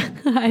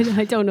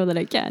 I don't know that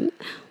I can.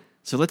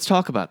 So let's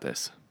talk about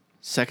this.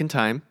 Second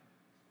time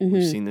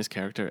we've seen this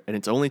character, and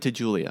it's only to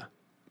Julia.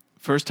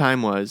 First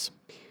time was...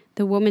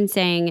 the woman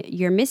saying,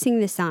 you're missing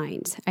the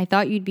signs. I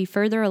thought you'd be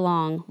further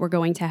along. We're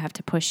going to have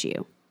to push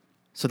you.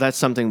 So that's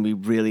something we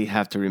really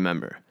have to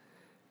remember.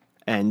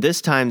 And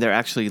this time they're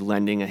actually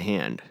lending a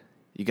hand.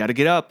 You got to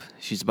get up.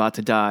 She's about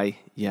to die.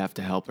 You have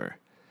to help her.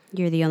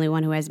 You're the only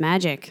one who has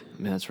magic.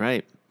 That's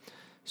right.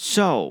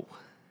 So,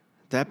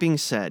 that being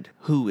said,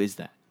 who is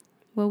that?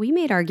 Well, we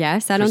made our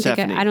guess. I don't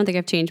think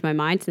I've changed my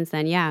mind since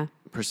then. Yeah.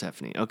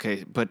 Persephone.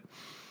 Okay, but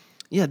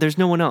yeah, there's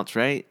no one else,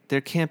 right?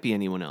 There can't be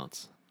anyone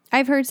else.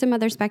 I've heard some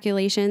other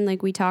speculation,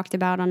 like we talked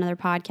about on other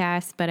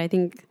podcasts, but I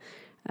think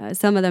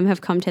some of them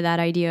have come to that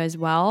idea as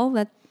well,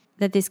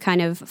 that this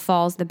kind of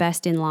falls the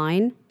best in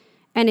line.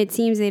 And it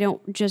seems they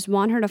don't just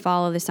want her to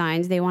follow the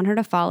signs. They want her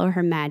to follow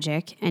her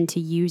magic and to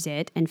use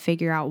it and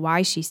figure out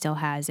why she still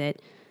has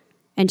it.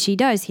 And she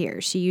does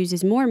here. She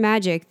uses more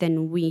magic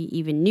than we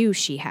even knew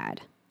she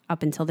had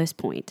up until this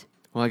point.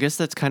 Well, I guess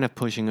that's kind of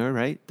pushing her,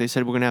 right? They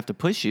said, we're going to have to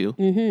push you.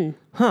 Mm-hmm.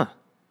 Huh.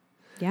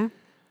 Yeah.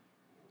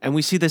 And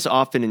we see this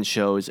often in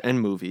shows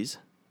and movies.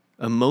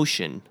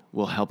 Emotion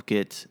will help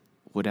get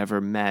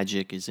whatever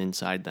magic is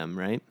inside them,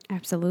 right?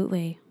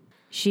 Absolutely.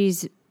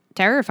 She's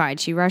terrified.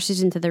 She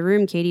rushes into the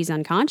room. Katie's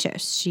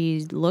unconscious.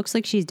 She looks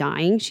like she's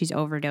dying. She's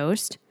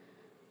overdosed.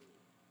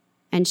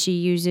 And she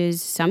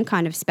uses some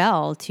kind of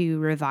spell to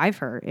revive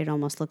her. It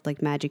almost looked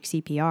like magic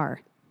CPR.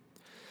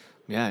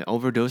 Yeah,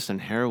 overdosed on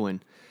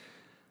heroin.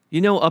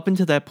 You know, up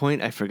until that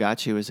point, I forgot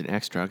she was an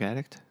ex-drug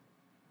addict.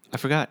 I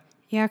forgot.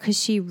 Yeah,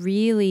 because she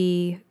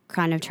really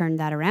kind of turned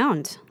that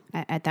around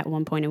at that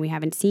one point, and we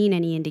haven't seen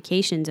any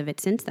indications of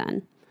it since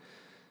then.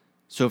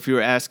 So if you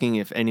were asking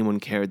if anyone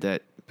cared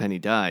that Penny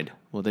died,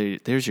 well,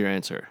 there's your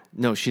answer.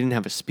 No, she didn't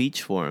have a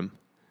speech for him.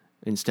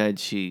 Instead,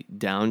 she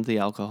downed the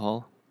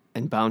alcohol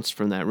and bounced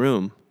from that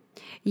room.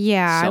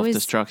 Yeah,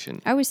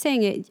 self-destruction. I was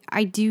saying it.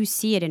 I do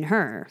see it in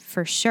her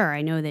for sure.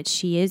 I know that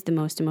she is the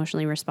most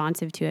emotionally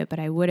responsive to it, but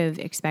I would have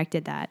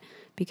expected that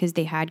because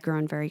they had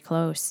grown very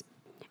close.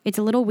 It's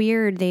a little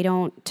weird. They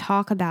don't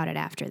talk about it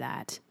after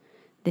that.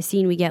 The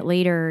scene we get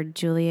later,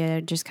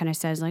 Julia just kind of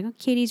says like, "Oh,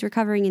 Katie's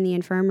recovering in the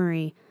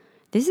infirmary."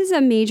 This is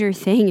a major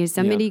thing. Is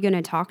somebody going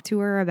to talk to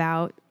her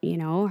about,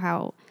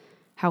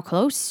 how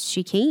close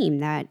she came,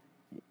 that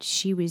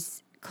she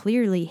was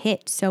clearly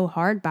hit so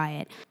hard by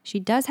it. She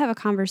does have a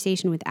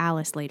conversation with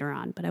Alice later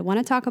on, but I want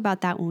to talk about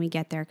that when we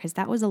get there because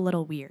that was a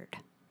little weird.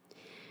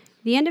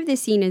 The end of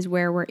this scene is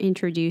where we're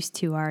introduced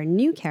to our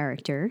new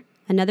character,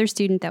 another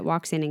student that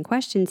walks in and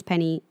questions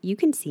Penny, "You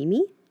can see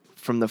me?"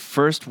 From the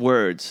first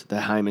words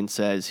that Hyman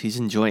says, he's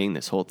enjoying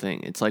this whole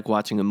thing. It's like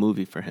watching a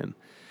movie for him.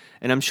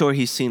 And I'm sure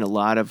he's seen a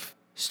lot of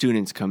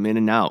students come in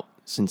and out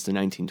since the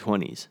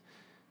 1920s.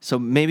 So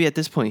maybe at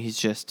this point he's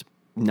just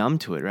numb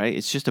to it, right?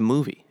 It's just a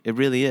movie. It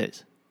really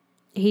is.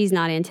 He's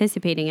not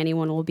anticipating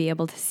anyone will be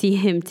able to see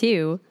him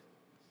too.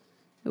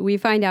 We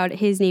find out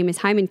his name is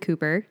Hyman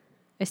Cooper,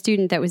 a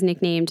student that was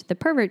nicknamed the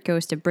pervert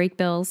ghost of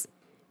Brakebills.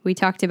 We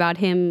talked about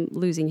him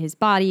losing his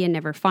body and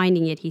never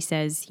finding it. He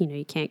says,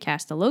 you can't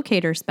cast a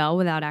locator spell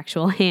without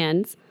actual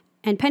hands.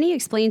 And Penny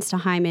explains to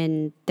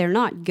Hyman they're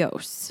not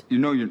ghosts. You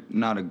know you're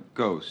not a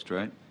ghost,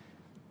 right?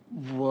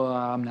 Well,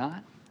 I'm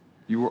not.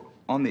 You were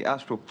on the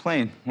astral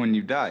plane when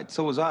you died.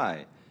 So was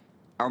I.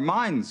 Our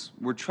minds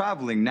were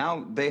traveling.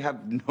 Now they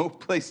have no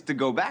place to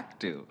go back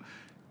to.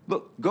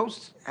 Look,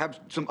 ghosts have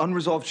some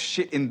unresolved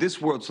shit in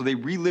this world, so they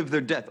relive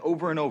their death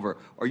over and over.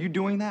 Are you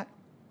doing that?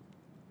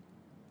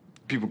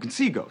 People can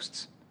see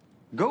ghosts.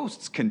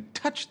 Ghosts can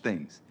touch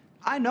things.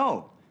 I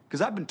know,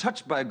 because I've been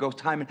touched by a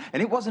ghost, Hyman,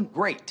 and it wasn't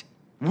great.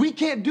 We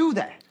can't do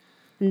that.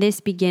 And this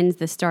begins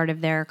the start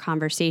of their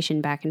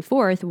conversation back and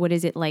forth. What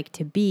is it like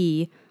to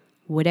be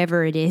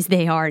whatever it is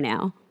they are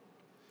now?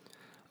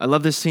 I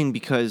love this scene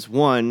because,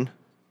 one,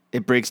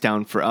 it breaks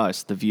down for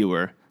us, the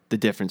viewer, the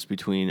difference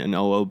between an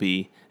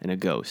OOB and a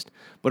ghost.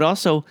 But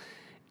also,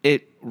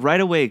 it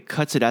right away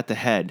cuts it at the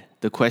head,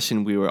 the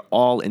question we were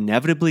all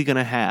inevitably going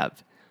to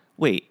have.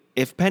 Wait,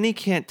 if Penny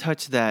can't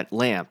touch that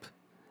lamp,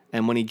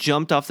 and when he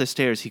jumped off the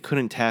stairs, he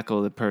couldn't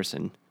tackle the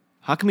person,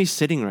 how come he's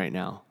sitting right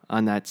now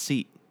on that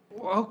seat?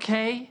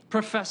 Okay,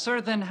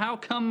 Professor, then how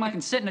come I can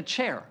sit in a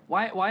chair?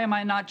 Why am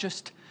I not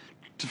just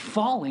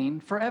falling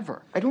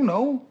forever? I don't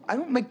know. I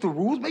don't make the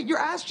rules. Mate, your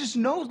ass just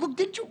knows. Look,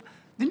 didn't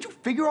you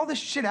figure all this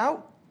shit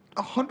out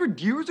 100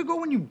 years ago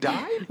when you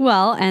died?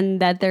 Well, and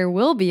that there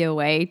will be a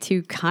way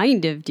to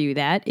kind of do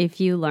that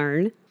if you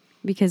learn,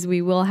 because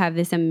we will have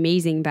this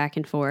amazing back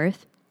and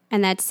forth.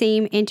 And that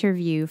same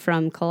interview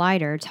from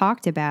Collider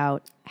talked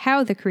about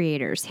how the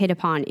creators hit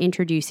upon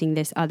introducing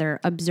this other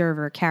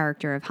observer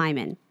character of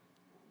Hyman.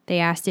 They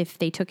asked if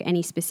they took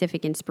any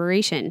specific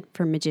inspiration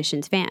from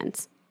Magician's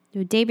fans.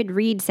 David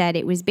Reed said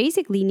it was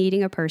basically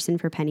needing a person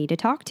for Penny to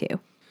talk to.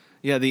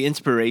 Yeah, the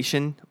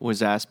inspiration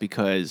was asked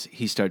because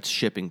he starts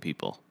shipping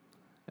people.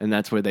 And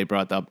that's where they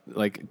brought up,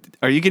 like,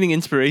 are you getting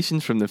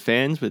inspirations from the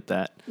fans with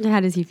that?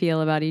 How does he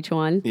feel about each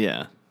one?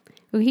 Yeah.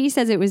 Well, he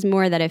says it was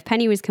more that if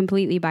Penny was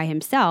completely by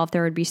himself,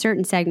 there would be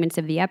certain segments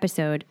of the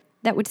episode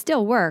that would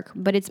still work,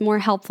 but it's more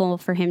helpful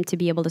for him to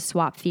be able to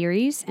swap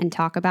theories and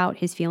talk about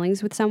his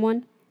feelings with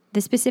someone. The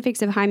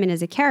specifics of Hyman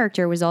as a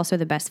character was also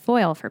the best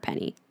foil for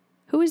Penny.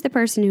 Who is the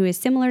person who is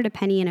similar to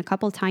Penny in a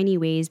couple tiny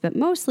ways, but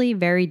mostly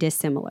very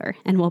dissimilar,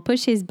 and will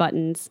push his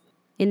buttons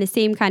in the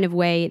same kind of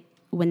way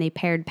when they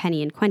paired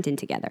Penny and Quentin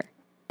together.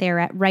 They are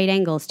at right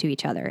angles to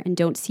each other and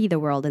don't see the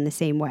world in the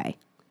same way.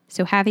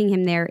 So having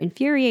him there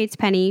infuriates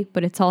Penny,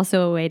 but it's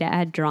also a way to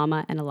add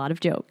drama and a lot of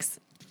jokes.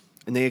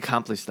 And they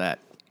accomplished that.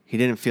 He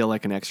didn't feel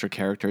like an extra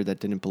character that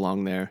didn't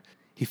belong there.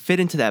 He fit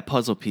into that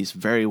puzzle piece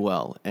very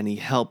well, and he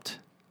helped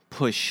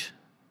push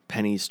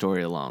Penny's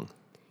story along.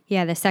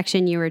 Yeah, the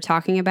section you were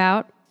talking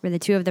about, where the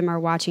two of them are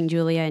watching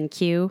Julia and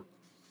Q,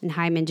 and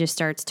Hyman just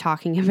starts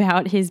talking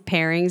about his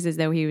pairings as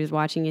though he was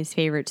watching his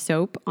favorite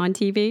soap on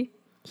TV.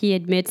 He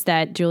admits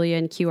that Julia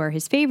and Q are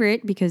his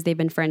favorite because they've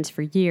been friends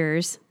for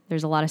years.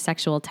 There's a lot of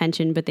sexual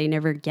tension, but they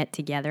never get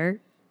together.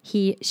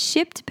 He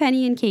shipped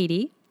Penny and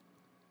Katie.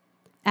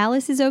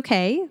 Alice is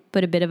okay,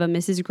 but a bit of a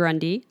Mrs.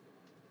 Grundy.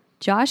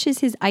 Josh is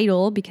his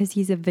idol because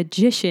he's a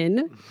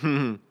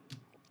magician.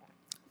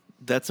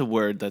 That's a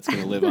word that's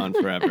going to live on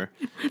forever.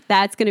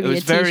 That's going to be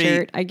a very-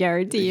 t-shirt, I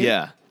guarantee you.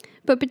 Yeah.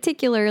 But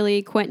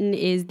particularly, Quentin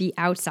is the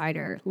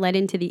outsider, led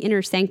into the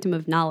inner sanctum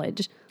of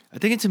knowledge. I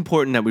think it's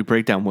important that we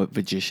break down what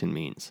magician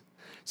means.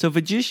 So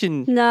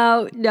magician...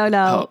 No.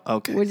 Oh,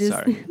 okay, We're just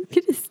sorry.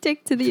 going to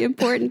stick to the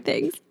important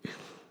things.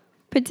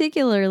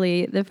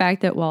 Particularly the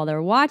fact that while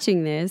they're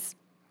watching this,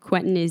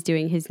 Quentin is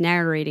doing his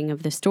narrating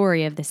of the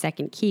story of the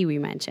second key we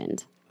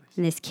mentioned.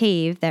 In this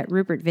cave that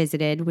Rupert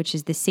visited, which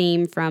is the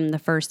same from the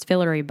first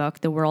Fillory book,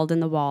 The World in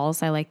the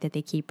Walls. I like that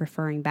they keep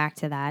referring back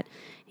to that.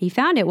 He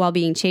found it while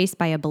being chased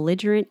by a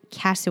belligerent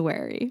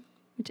cassowary.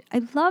 Which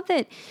I love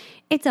that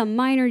it's a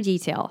minor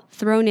detail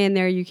thrown in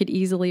there. You could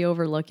easily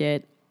overlook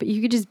it. But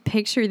you could just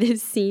picture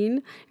this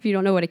scene. If you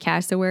don't know what a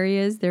cassowary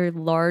is, they're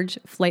large,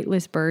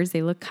 flightless birds.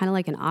 They look kind of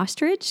like an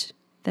ostrich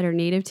that are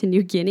native to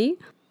New Guinea.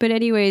 But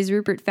anyways,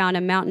 Rupert found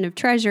a mountain of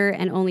treasure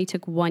and only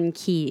took one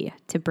key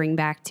to bring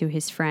back to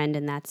his friend,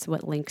 and that's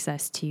what links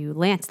us to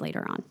Lance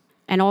later on.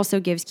 And also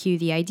gives Q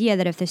the idea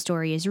that if the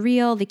story is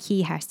real, the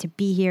key has to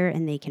be here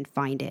and they can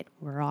find it.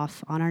 We're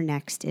off on our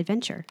next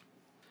adventure.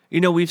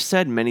 You know, we've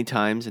said many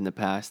times in the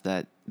past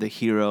that the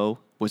hero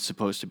was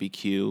supposed to be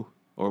Q,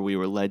 or we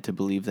were led to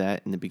believe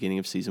that in the beginning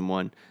of season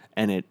 1,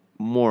 and it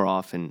more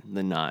often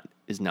than not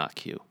is not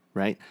Q,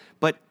 right?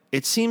 But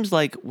it seems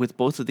like with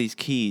both of these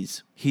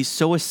keys, he's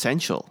so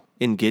essential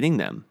in getting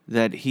them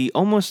that he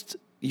almost,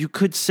 you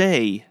could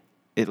say,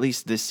 at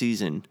least this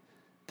season,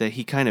 that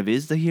he kind of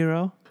is the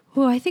hero.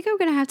 Well, I think I'm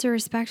going to have to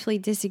respectfully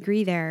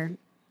disagree there.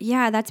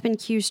 Yeah, that's been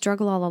Q's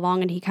struggle all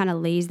along, and he kind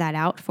of lays that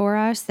out for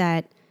us,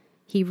 that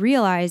he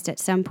realized at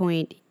some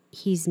point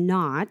he's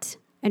not.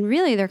 And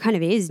really, there kind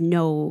of is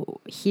no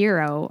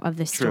hero of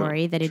the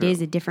story, that it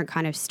is a different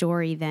kind of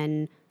story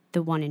than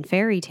the one in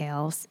fairy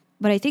tales.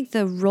 But I think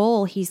the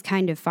role he's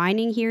kind of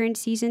finding here in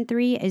season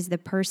 3 is the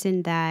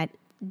person that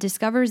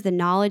discovers the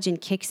knowledge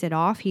and kicks it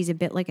off. He's a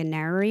bit like a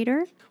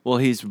narrator. Well,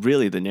 he's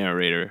really the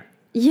narrator.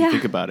 Yeah.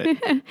 Think about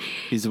it.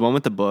 He's the one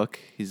with the book.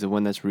 He's the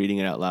one that's reading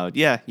it out loud.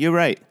 Yeah, you're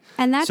right.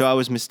 And that's, so I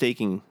was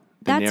mistaking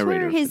the that's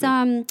narrator.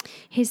 where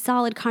his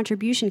solid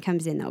contribution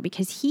comes in, though,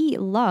 because he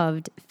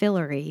loved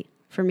Fillory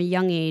from a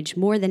young age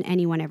more than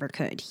anyone ever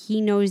could.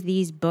 He knows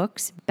these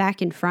books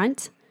back and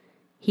front.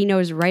 He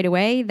knows right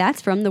away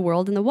that's from The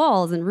World in the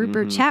Walls, and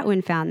Rupert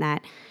Chatwin found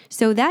that.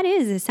 So that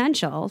is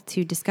essential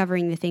to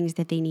discovering the things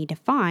that they need to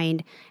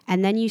find,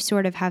 and then you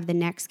sort of have the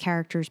next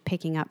characters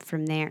picking up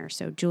from there.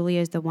 So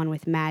Julia's the one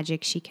with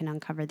magic. She can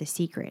uncover the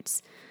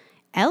secrets.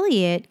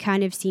 Elliot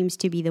kind of seems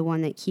to be the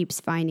one that keeps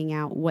finding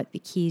out what the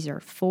keys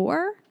are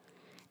for,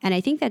 and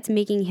I think that's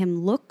making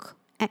him look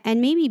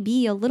and maybe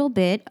be a little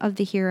bit of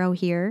the hero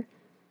here.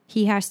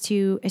 He has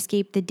to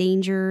escape the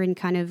danger and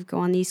kind of go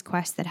on these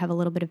quests that have a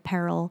little bit of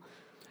peril.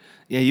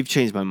 Yeah, you've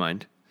changed my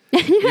mind.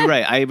 You're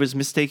right. I was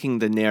mistaking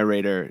the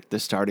narrator, the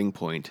starting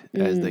point,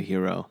 as the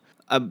hero.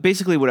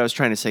 Basically, what I was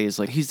trying to say is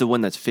like he's the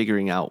one that's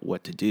figuring out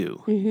what to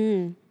do.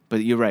 Mm-hmm.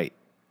 But you're right.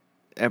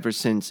 Ever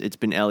since it's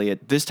been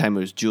Elliot, this time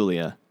it was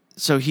Julia.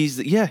 So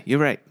you're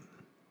right.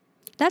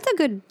 That's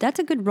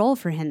a good role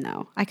for him,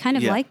 though. I kind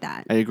of like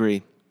that. I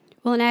agree.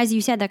 Well, and as you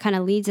said, that kind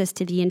of leads us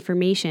to the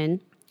information,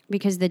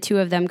 because the two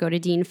of them go to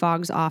Dean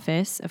Fogg's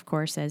office, of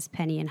course, as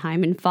Penny and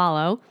Hyman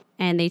follow,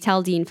 and they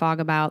tell Dean Fogg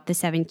about the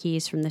 7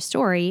 keys from the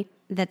story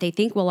that they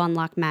think will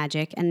unlock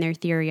magic and their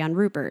theory on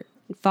Rupert.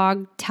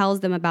 Fogg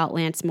tells them about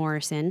Lance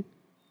Morrison,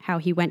 how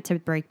he went to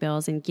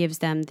Brakebills, and gives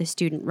them the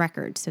student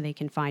records so they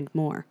can find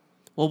more.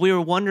 Well, we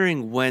were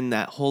wondering when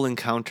that whole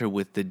encounter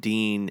with the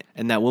dean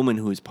and that woman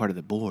who was part of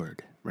the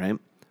board, right?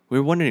 We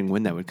were wondering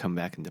when that would come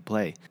back into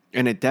play.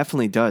 And it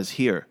definitely does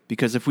here,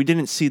 because if we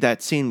didn't see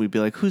that scene, we'd be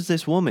like, who's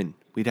this woman?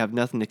 We'd have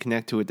nothing to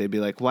connect to it. They'd be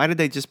like, why did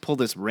they just pull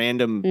this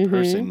random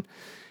person?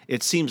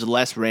 It seems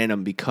less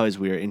random because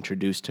we are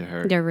introduced to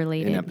her. They're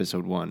related. In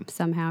episode 1.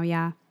 Somehow,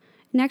 yeah.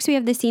 Next, we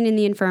have the scene in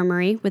the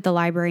infirmary with the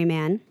library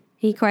man.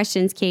 He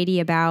questions Katie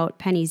about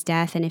Penny's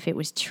death and if it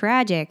was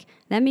tragic.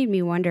 That made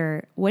me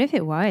wonder, what if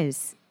it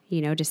was?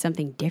 Does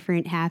something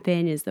different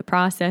happen? Is the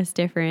process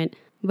different?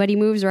 But he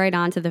moves right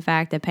on to the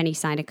fact that Penny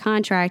signed a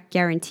contract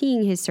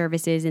guaranteeing his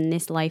services in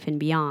this life and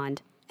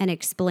beyond, and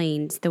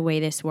explains the way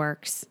this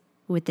works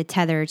with the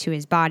tether to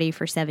his body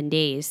for 7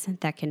 days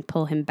that can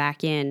pull him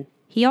back in.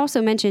 He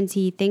also mentions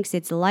he thinks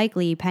it's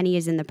likely Penny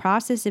is in the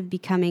process of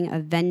becoming a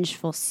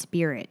vengeful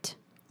spirit.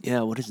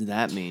 Yeah, what does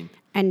that mean?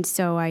 And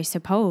so I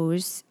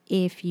suppose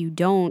if you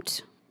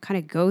don't kind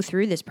of go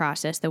through this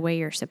process the way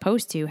you're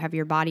supposed to, have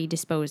your body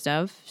disposed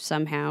of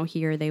somehow,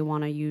 here they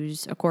want to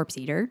use a corpse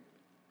eater,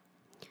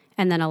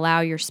 and then allow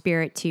your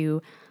spirit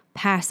to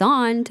pass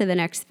on to the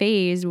next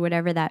phase,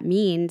 whatever that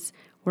means,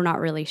 we're not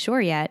really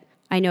sure yet.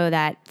 I know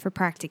that for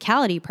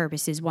practicality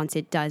purposes, once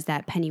it does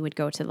that, Penny would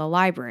go to the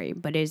library.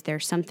 But is there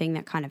something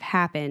that kind of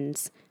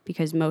happens?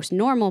 Because most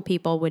normal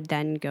people would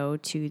then go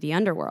to the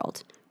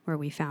underworld, where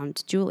we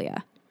found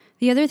Julia.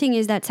 The other thing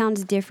is that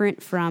sounds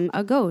different from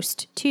a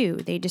ghost, too.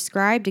 They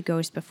described a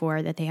ghost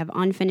before, that they have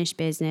unfinished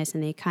business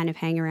and they kind of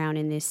hang around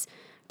in this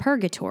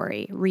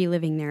purgatory,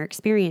 reliving their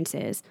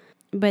experiences.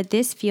 But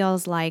this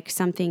feels like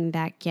something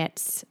that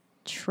gets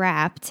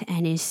trapped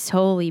and is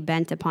solely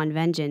bent upon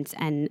vengeance.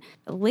 And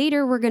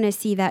later we're going to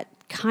see that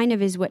kind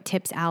of is what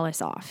tips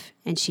Alice off.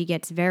 And she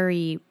gets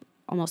very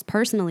almost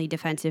personally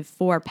defensive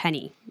for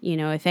Penny.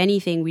 If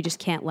anything, we just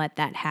can't let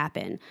that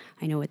happen.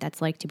 I know what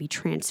that's like to be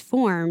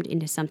transformed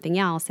into something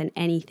else, and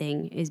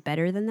anything is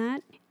better than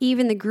that.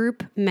 Even the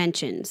group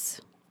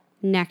mentions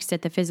next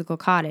at the physical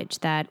cottage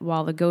that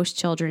while the ghost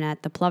children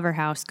at the Plover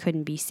House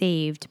couldn't be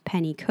saved,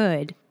 Penny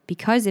could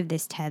because of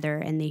this tether,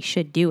 and they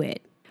should do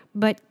it.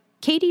 But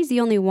Katie's the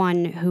only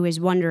one who is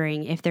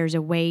wondering if there's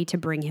a way to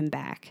bring him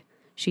back.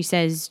 She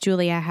says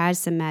Julia has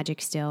some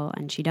magic still,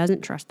 and she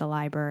doesn't trust the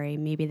library.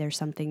 Maybe there's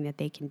something that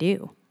they can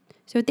do.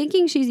 So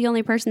thinking she's the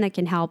only person that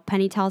can help,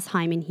 Penny tells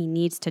Hyman he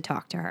needs to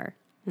talk to her.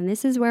 And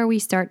this is where we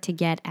start to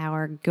get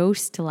our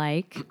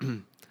ghost-like,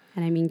 and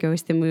I mean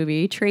Ghost the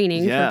movie,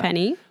 training for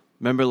Penny.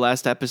 Remember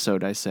last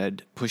episode I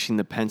said pushing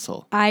the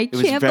pencil? It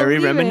was very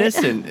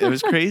reminiscent. It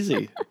was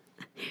crazy.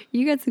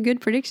 You got some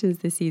good predictions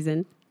this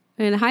season.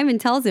 And Hyman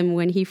tells him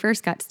when he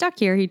first got stuck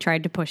here, he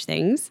tried to push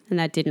things, and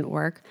that didn't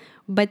work.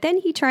 But then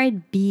he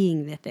tried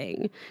being the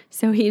thing.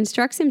 So he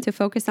instructs him to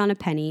focus on a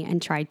penny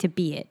and try to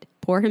be it,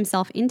 pour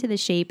himself into the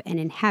shape and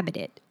inhabit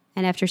it.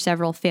 And after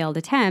several failed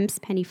attempts,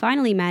 Penny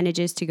finally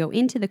manages to go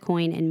into the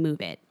coin and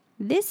move it.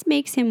 This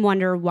makes him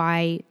wonder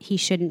why he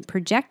shouldn't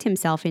project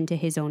himself into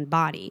his own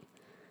body.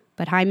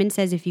 But Hyman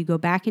says if you go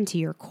back into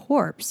your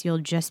corpse, you'll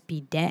just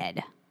be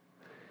dead.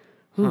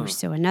 Ooh,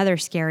 so another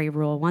scary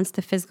rule. Once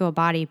the physical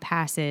body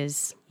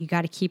passes, you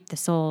got to keep the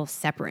soul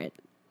separate.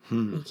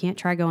 You can't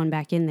try going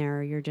back in there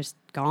or you're just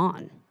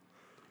gone.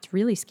 It's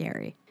really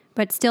scary.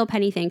 But still,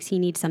 Penny thinks he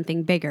needs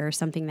something bigger,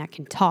 something that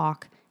can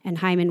talk. And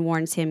Hyman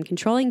warns him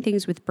controlling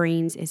things with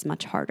brains is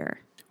much harder.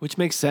 Which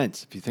makes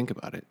sense if you think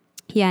about it.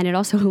 Yeah, and it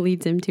also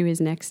leads him to his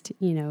next,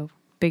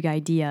 big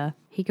idea.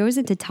 He goes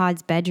into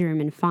Todd's bedroom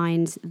and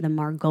finds the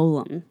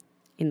Margolem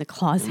in the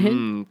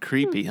closet.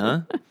 Creepy,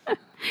 huh?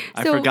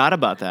 I forgot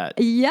about that.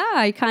 Yeah,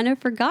 I kind of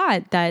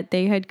forgot that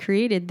they had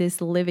created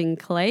this living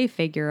clay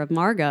figure of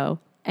Margot.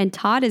 And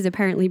Todd has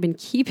apparently been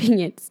keeping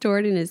it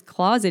stored in his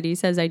closet. He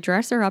says, I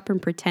dress her up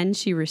and pretend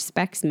she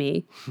respects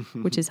me,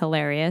 which is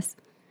hilarious.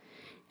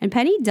 And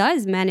Penny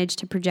does manage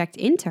to project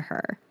into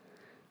her,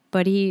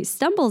 but he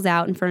stumbles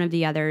out in front of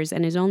the others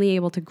and is only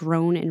able to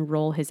groan and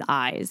roll his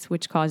eyes,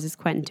 which causes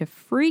Quentin to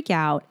freak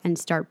out and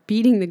start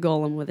beating the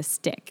golem with a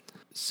stick.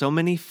 So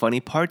many funny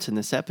parts in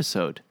this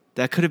episode.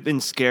 That could have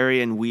been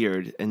scary and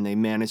weird, and they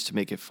managed to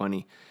make it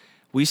funny.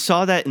 We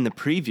saw that in the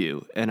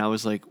preview, and I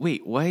was like,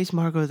 wait, why is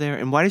Margot there?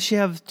 And why does she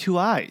have 2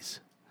 eyes?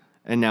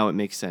 And now it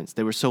makes sense.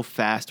 They were so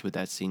fast with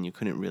that scene, you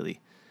couldn't really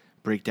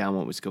break down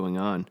what was going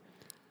on.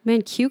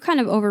 Man, Q kind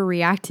of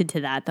overreacted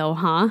to that, though,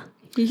 huh?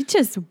 He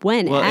just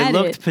went at it. Well, it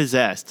looked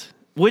possessed,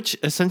 which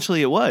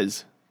essentially it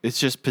was. It's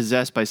just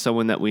possessed by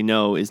someone that we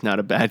know is not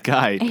a bad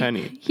guy,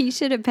 Penny. Penny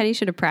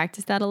should have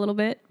practiced that a little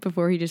bit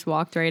before he just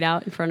walked right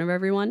out in front of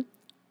everyone.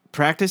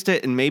 Practiced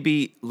it and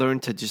maybe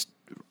learned to just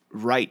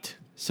write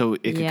so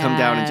it could come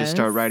down and just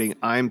start writing,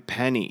 I'm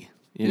Penny,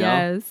 you know?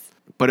 Yes.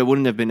 But it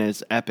wouldn't have been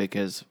as epic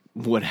as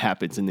what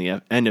happens in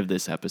the end of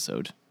this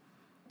episode.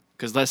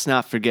 Because let's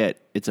not forget,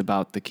 it's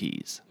about the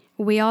keys.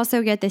 We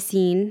also get the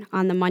scene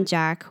on the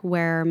Muntjac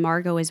where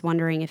Margot is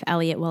wondering if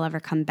Elliot will ever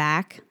come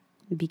back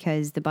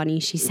because the bunny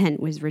she sent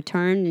was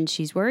returned and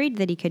she's worried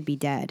that he could be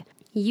dead.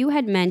 You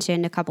had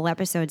mentioned a couple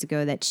episodes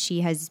ago that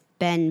she has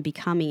been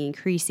becoming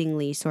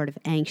increasingly sort of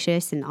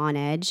anxious and on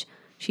edge.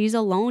 She's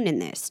alone in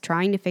this,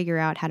 trying to figure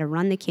out how to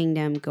run the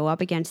kingdom, go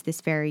up against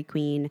this fairy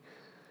queen.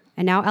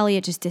 And now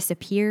Elliot just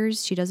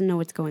disappears. She doesn't know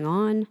what's going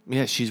on.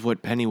 Yeah, she's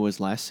what Penny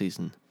was last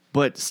season.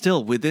 But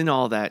still, within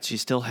all that, she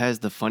still has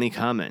the funny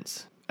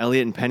comments.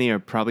 Elliot and Penny are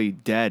probably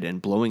dead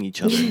and blowing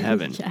each other in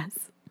heaven.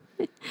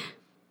 Yes.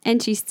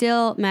 And she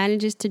still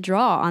manages to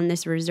draw on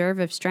this reserve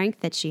of strength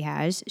that she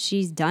has.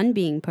 She's done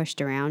being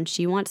pushed around.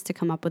 She wants to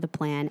come up with a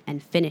plan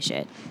and finish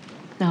it.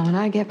 Now, when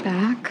I get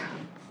back,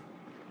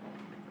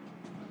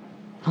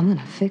 I'm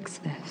gonna fix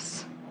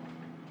this.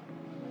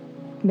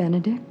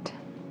 Benedict,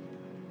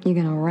 you're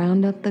gonna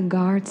round up the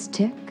guards,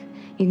 Tick.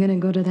 You're gonna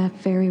go to that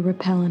fairy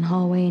repellent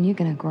hallway and you're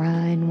gonna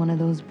grind one of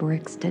those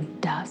bricks to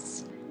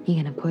dust.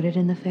 You're gonna put it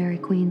in the fairy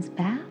queen's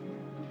bath.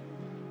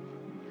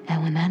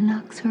 And when that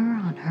knocks her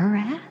on her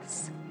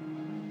ass,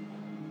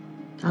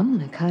 I'm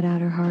gonna cut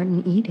out her heart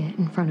and eat it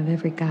in front of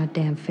every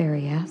goddamn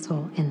fairy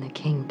asshole in the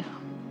kingdom.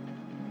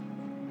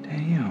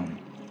 Damn,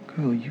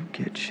 girl, you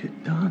get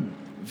shit done.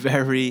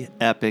 Very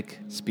epic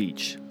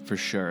speech, for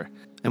sure.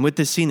 And with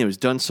this scene, it was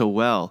done so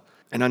well.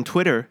 And on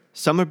Twitter,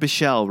 Summer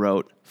Bichelle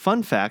wrote,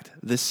 "Fun fact,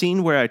 the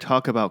scene where I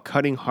talk about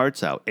cutting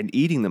hearts out and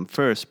eating them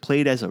first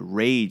played as a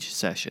rage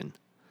session."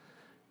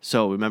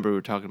 So remember we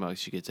were talking about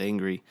she gets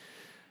angry.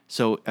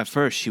 So at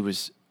first she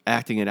was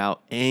acting it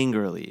out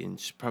angrily and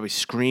she's probably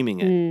screaming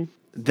it.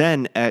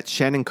 Then at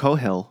Shannon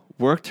Cohill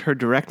worked her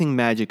directing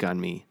magic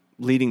on me,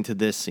 leading to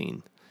this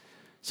scene.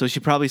 So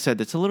she probably said,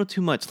 that's a little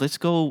too much. Let's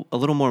go a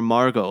little more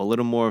Margot, a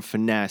little more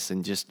finesse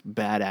and just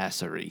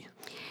badassery.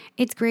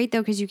 It's great,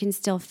 though, because you can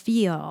still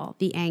feel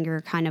the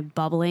anger kind of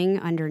bubbling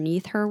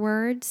underneath her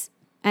words.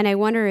 And I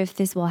wonder if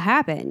this will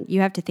happen. You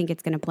have to think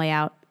it's going to play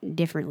out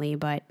differently,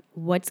 but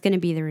what's going to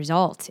be the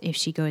result if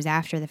she goes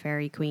after the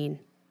fairy queen?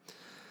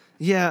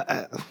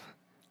 Yeah,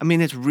 I mean,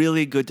 it's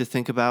really good to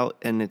think about,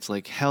 and it's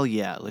like, hell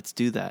yeah, let's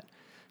do that.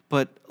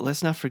 But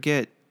let's not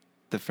forget,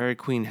 the fairy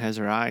queen has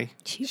her eye.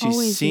 She's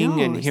always seeing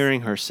knows. and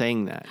hearing her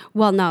saying that.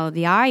 Well, no,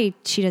 the eye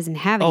she doesn't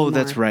have anymore. Oh,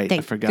 that's right.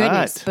 Thank I forgot.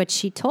 Goodness. But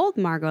she told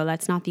Margot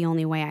that's not the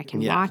only way I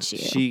can watch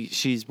you.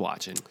 She's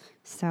watching.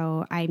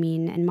 So, I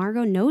mean, and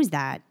Margot knows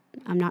that.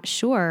 I'm not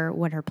sure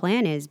what her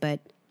plan is,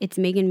 but it's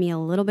making me a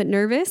little bit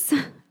nervous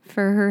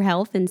for her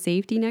health and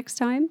safety next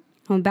time.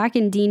 Well, back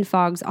in Dean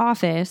Fogg's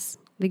office,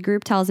 the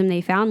group tells him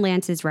they found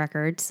Lance's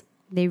records.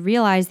 They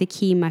realize the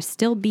key must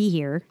still be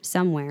here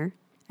somewhere.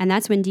 And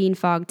that's when Dean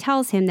Fogg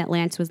tells him that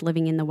Lance was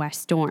living in the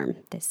West Storm,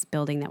 this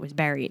building that was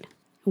buried.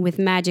 With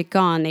magic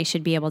gone, they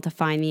should be able to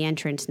find the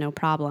entrance, no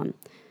problem.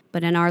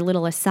 But in our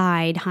little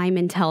aside,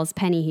 Hyman tells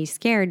Penny he's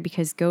scared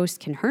because ghosts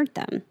can hurt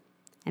them.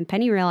 And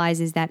Penny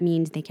realizes that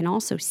means they can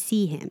also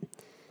see him.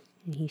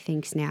 And he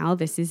thinks now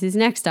this is his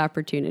next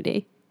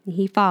opportunity.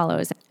 He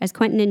follows as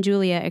Quentin and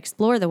Julia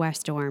explore the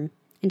West Storm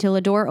until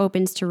a door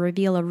opens to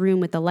reveal a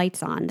room with the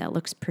lights on that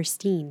looks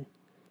pristine,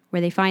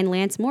 where they find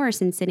Lance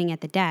Morrison sitting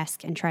at the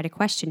desk and try to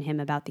question him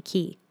about the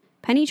key.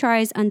 Penny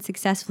tries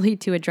unsuccessfully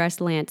to address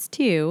Lance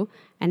too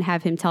and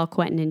have him tell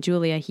Quentin and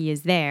Julia he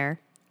is there,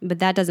 but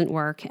that doesn't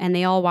work, and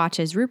they all watch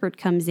as Rupert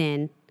comes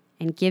in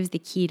and gives the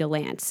key to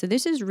Lance. So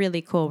this is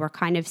really cool. We're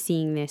kind of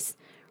seeing this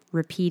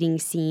repeating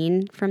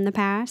scene from the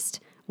past,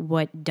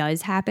 what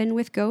does happen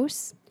with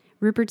ghosts.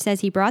 Rupert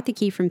says he brought the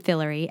key from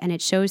Fillory, and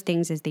it shows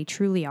things as they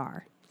truly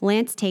are.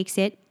 Lance takes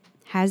it,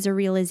 has a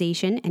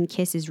realization, and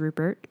kisses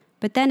Rupert.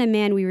 But then a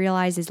man we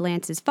realize is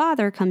Lance's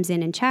father comes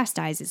in and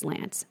chastises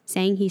Lance,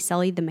 saying he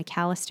sullied the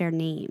McAllister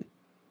name.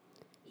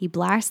 He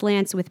blasts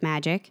Lance with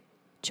magic,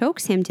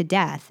 chokes him to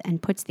death,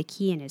 and puts the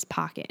key in his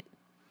pocket.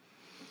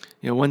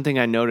 You know, one thing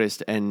I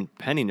noticed, and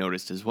Penny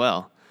noticed as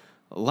well,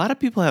 a lot of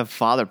people have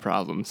father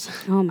problems.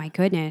 Oh my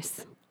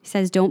goodness. He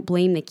says don't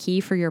blame the key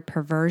for your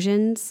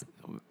perversions.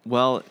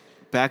 Well,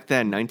 back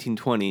then,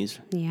 1920s.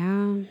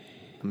 Yeah.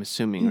 I'm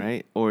assuming,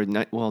 right? Or,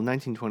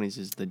 1920s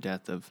is the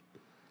death of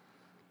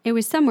It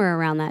was somewhere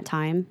around that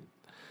time.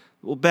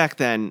 Well, back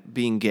then,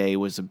 being gay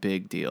was a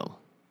big deal.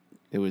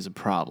 It was a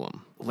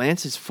problem.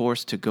 Lance is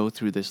forced to go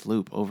through this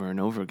loop over and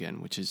over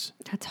again, which is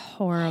That's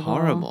horrible.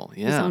 horrible.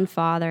 His Yeah. own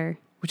father.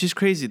 Which is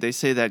crazy. They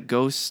say that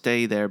ghosts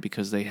stay there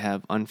because they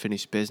have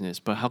unfinished business.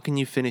 But how can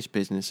you finish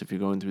business if you're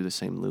going through the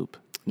same loop?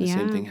 The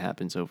same Yeah. thing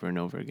happens over and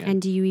over again.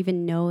 And do you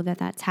even know that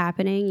that's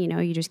happening? You know,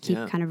 you just keep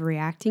Yeah. kind of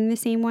reacting the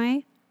same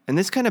way. And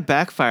this kind of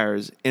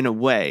backfires in a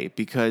way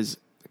because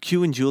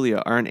Q and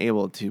Julia aren't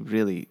able to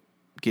really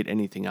get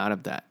anything out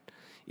of that.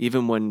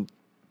 Even when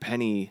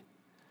Penny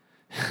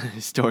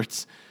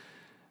starts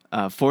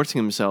forcing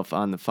himself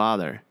on the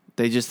father,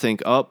 they just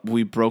think, oh,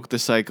 we broke the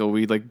cycle.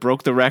 We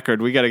broke the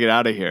record. We got to get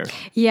out of here.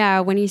 Yeah,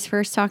 when he's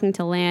first talking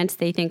to Lance,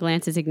 they think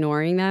Lance is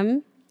ignoring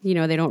them. You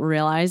know, they don't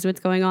realize what's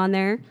going on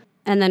there.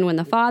 And then when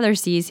the father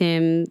sees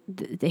him,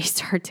 they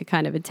start to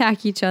kind of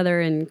attack each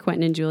other. And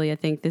Quentin and Julia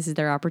think this is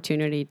their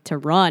opportunity to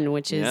run,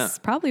 which is Yeah.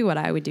 probably what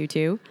I would do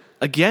too.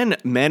 Again,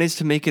 managed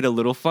to make it a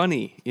little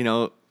funny. You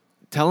know,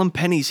 tell him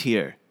Penny's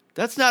here.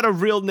 That's not a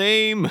real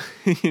name,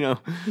 you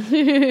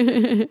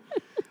know.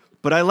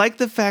 But I like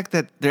the fact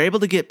that they're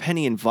able to get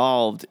Penny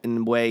involved in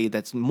a way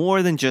that's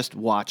more than just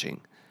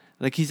watching.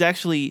 Like he's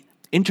actually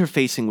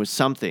interfacing with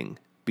something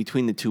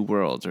between the two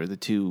worlds or the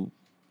two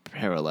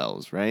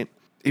parallels, right?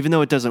 Even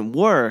though it doesn't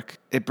work,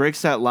 it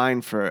breaks that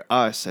line for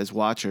us as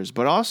watchers,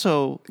 but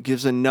also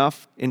gives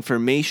enough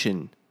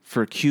information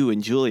for Q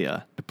and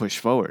Julia to push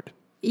forward.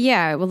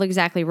 Yeah, well,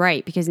 exactly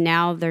right. Because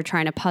now they're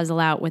trying to puzzle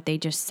out what they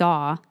just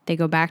saw. They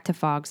go back to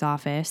Fogg's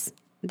office.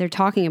 They're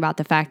talking about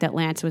the fact that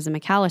Lance was a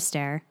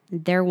McAllister.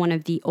 They're one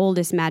of the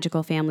oldest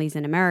magical families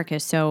in America.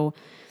 So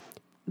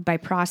by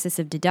process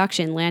of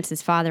deduction,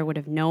 Lance's father would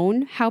have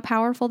known how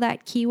powerful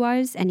that key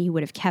was, and he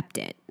would have kept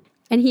it.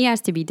 And he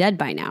has to be dead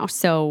by now.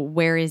 So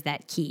where is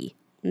that key?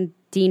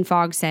 Dean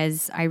Fogg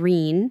says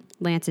Irene,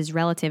 Lance's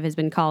relative, has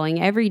been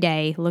calling every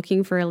day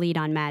looking for a lead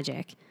on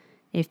magic.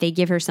 If they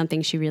give her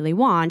something she really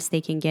wants,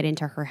 they can get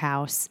into her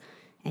house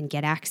and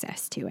get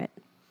access to it.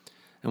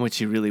 And what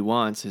she really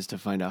wants is to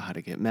find out how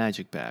to get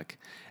magic back.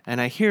 And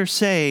I hear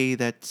say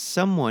that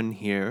someone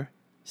here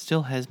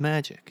still has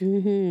magic.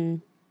 Mm-hmm.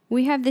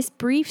 We have this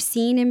brief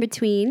scene in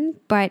between,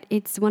 but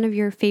it's one of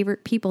your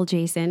favorite people,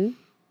 Jason.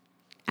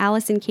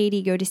 Alice and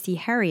Katie go to see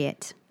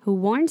Harriet, who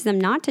warns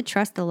them not to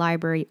trust the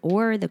library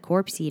or the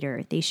corpse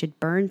eater. They should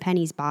burn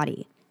Penny's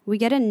body. We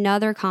get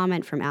another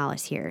comment from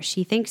Alice here.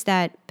 She thinks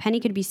that Penny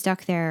could be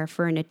stuck there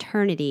for an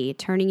eternity,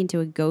 turning into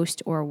a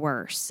ghost or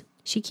worse.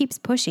 She keeps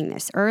pushing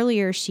this.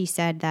 Earlier, she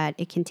said that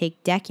it can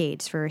take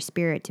decades for a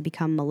spirit to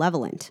become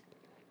malevolent,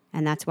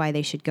 and that's why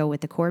they should go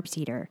with the corpse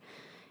eater.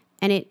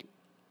 And it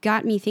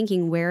got me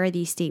thinking, where are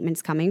these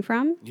statements coming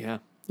from? Yeah.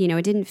 You know,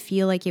 it didn't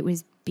feel like it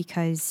was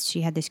because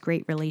she had this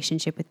great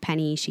relationship with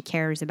Penny. She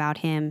cares about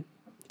him.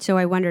 So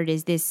I wondered,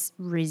 is this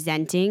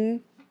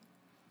resenting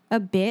a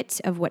bit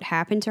of what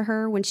happened to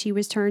her when she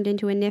was turned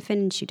into a Niffin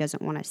and she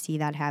doesn't want to see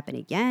that happen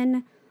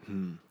again?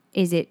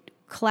 Is it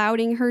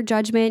clouding her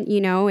judgment? You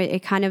know,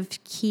 it kind of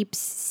keeps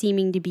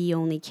seeming to be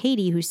only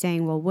Katie who's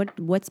saying, well,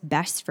 what's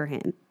best for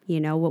him? You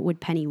know, what would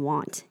Penny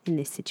want in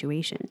this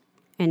situation?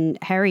 And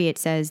Harriet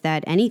says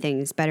that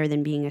anything's better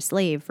than being a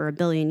slave for 1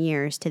 billion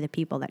years to the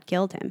people that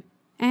killed him.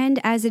 And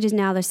as it is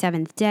now the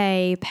 7th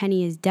day,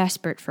 Penny is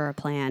desperate for a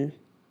plan.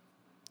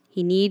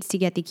 He needs to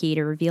get the key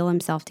to reveal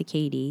himself to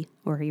Katie,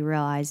 or he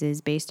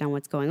realizes, based on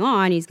what's going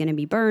on, he's going to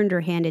be burned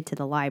or handed to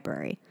the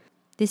library.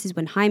 This is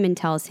when Hyman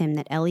tells him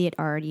that Elliot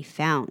already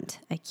found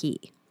a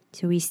key.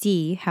 So we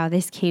see how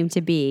this came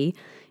to be.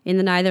 In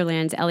the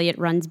Netherlands, Elliot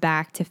runs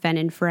back to Fen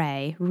and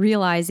Frey,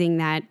 realizing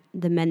that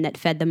the men that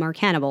fed them are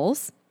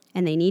cannibals,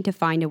 and they need to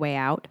find a way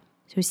out.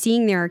 So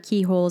seeing there are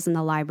keyholes in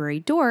the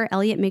library door,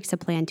 Elliot makes a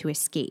plan to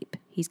escape.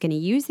 He's going to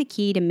use the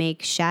key to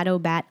make shadow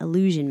bat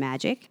illusion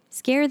magic,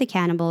 scare the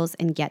cannibals,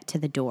 and get to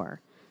the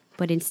door.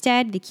 But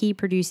instead, the key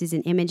produces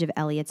an image of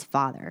Elliot's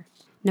father.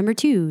 Number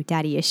 2,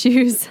 daddy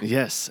issues.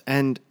 Yes,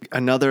 and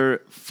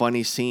another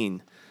funny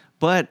scene.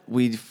 But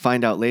we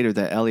find out later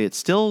that Elliot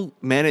still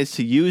managed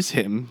to use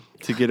him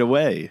to get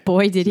away.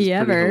 Boy, did Which he is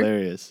pretty ever.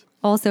 hilarious.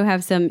 Also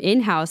have some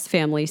in-house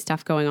family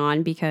stuff going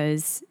on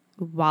because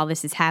while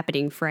this is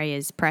happening, Frey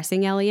is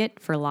pressing Elliot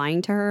for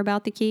lying to her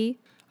about the key.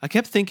 I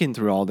kept thinking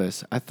through all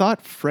this. I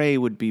thought Frey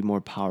would be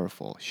more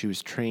powerful. She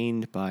was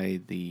trained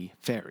by the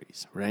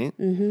fairies, right?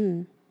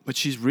 Mm-hmm. But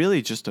she's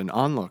really just an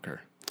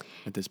onlooker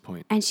at this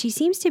point. And she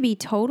seems to be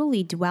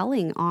totally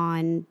dwelling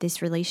on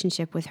this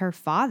relationship with her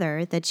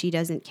father that she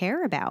doesn't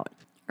care about.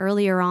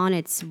 Earlier on,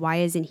 it's why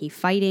isn't he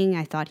fighting?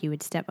 I thought he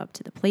would step up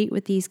to the plate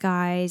with these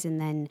guys.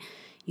 And then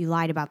you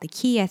lied about the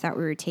key. I thought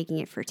we were taking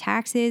it for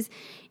taxes.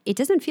 It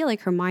doesn't feel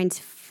like her mind's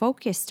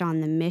focused on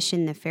the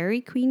mission the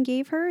Fairy Queen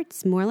gave her.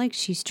 It's more like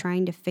she's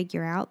trying to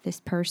figure out this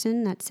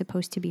person that's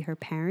supposed to be her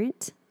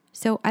parent.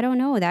 So I don't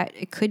know, that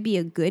it could be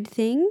a good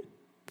thing,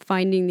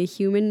 finding the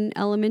human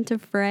element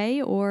of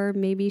Frey, or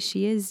maybe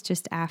she is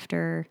just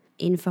after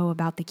info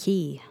about the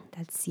key.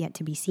 That's yet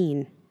to be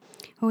seen.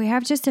 Well, we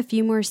have just a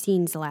few more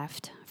scenes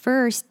left.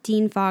 First,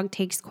 Dean Fogg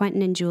takes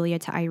Quentin and Julia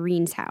to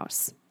Irene's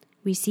house.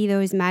 We see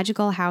those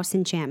magical house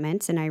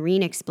enchantments, and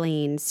Irene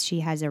explains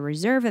she has a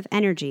reserve of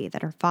energy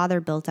that her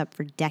father built up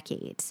for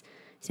decades,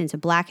 since a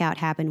blackout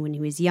happened when he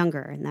was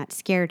younger, and that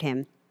scared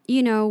him.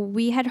 You know,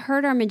 we had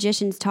heard our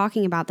magicians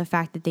talking about the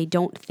fact that they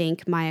don't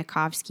think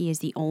Mayakovsky is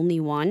the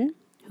only one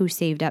who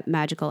saved up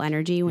magical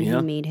energy when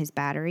he made his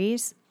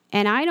batteries.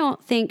 And I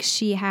don't think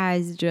she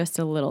has just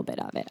a little bit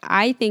of it.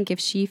 I think if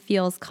she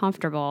feels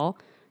comfortable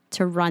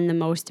to run the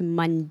most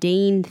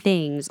mundane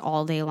things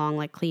all day long,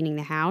 like cleaning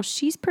the house,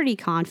 she's pretty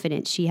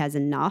confident she has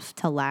enough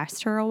to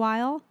last her a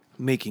while.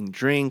 Making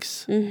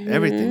drinks,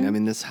 everything. I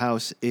mean, this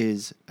house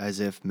is as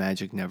if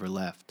magic never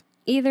left.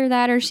 Either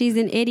that or she's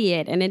an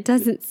idiot, and it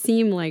doesn't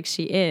seem like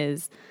she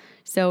is.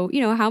 So, you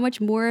know, how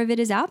much more of it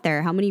is out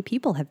there? How many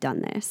people have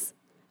done this?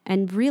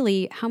 And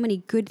really, how many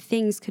good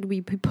things could we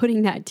be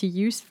putting that to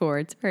use for?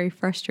 It's very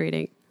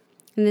frustrating.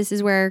 And this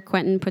is where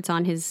Quentin puts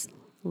on his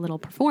little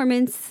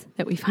performance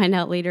that we find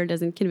out later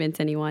doesn't convince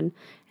anyone.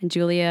 And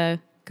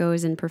Julia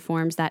goes and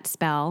performs that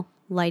spell,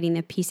 lighting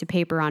the piece of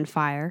paper on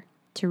fire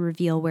to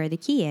reveal where the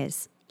key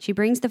is. She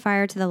brings the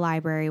fire to the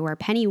library where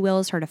Penny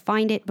wills her to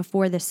find it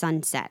before the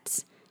sun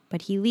sets.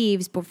 But he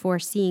leaves before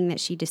seeing that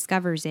she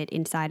discovers it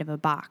inside of a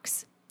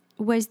box.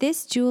 Was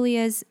this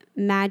Julia's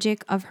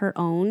magic of her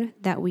own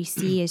that we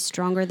see is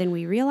stronger than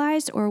we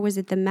realized, or was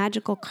it the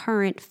magical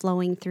current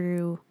flowing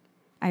through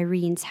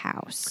Irene's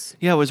house?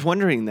 Yeah, I was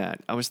wondering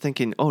that. I was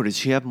thinking, oh, does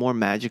she have more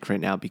magic right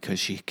now because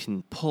she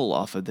can pull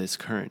off of this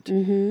current?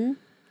 Mm-hmm.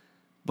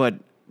 But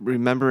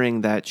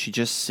remembering that she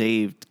just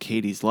saved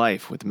Katie's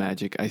life with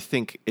magic, I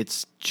think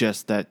it's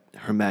just that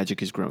her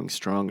magic is growing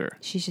stronger.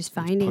 She's just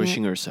finding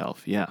pushing it.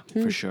 herself. Yeah,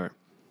 for sure.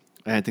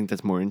 And I think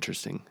that's more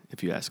interesting,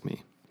 if you ask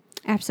me.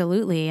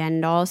 Absolutely.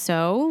 And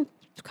also,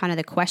 kind of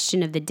the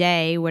question of the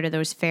day, what are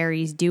those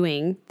fairies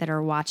doing that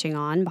are watching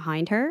on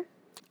behind her?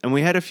 And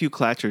we had a few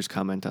Clatchers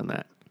comment on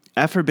that.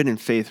 At Forbidden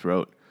Faith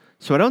wrote,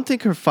 so I don't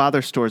think her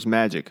father stores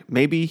magic.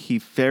 Maybe he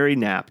fairy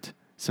napped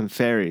some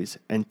fairies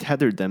and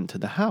tethered them to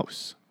the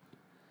house.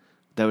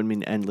 That would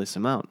mean endless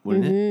amount,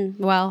 wouldn't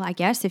it? Well, I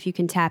guess if you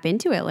can tap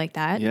into it like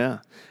that. Yeah.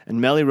 And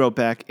Melly wrote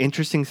back,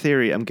 interesting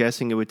theory. I'm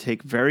guessing it would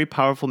take very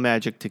powerful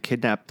magic to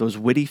kidnap those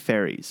witty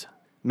fairies.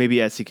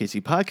 Maybe at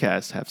CKC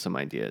Podcast have some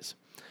ideas.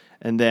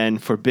 And then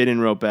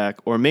Forbidden wrote back,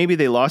 or maybe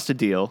they lost a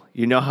deal.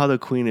 You know how the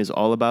queen is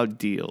all about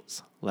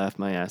deals. Laughed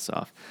my ass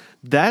off.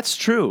 That's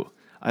true.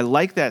 I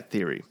like that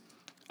theory.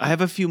 I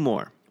have a few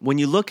more. When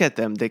you look at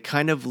them, they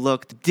kind of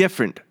looked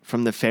different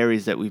from the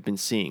fairies that we've been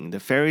seeing. The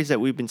fairies that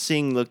we've been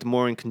seeing looked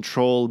more in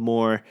control,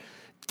 more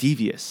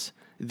devious.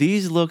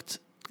 These looked...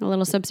 a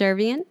little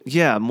subservient?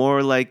 Yeah,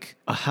 more like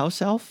a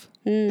house elf,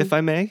 if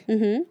I may.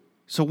 Mm-hmm.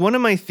 So one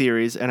of my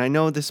theories, and I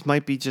know this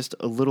might be just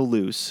a little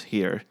loose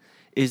here,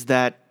 is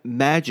that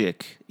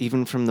magic,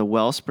 even from the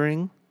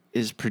wellspring,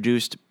 is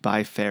produced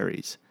by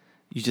fairies.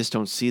 You just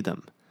don't see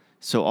them.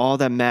 So all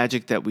that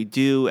magic that we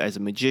do as a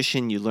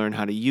magician, you learn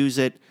how to use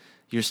it.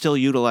 You're still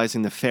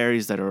utilizing the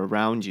fairies that are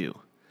around you.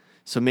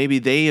 So maybe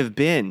they have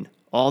been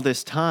all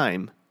this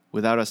time,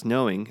 without us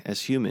knowing,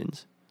 as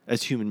humans,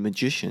 as human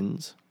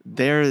magicians,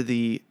 they're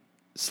the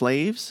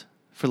slaves,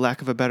 for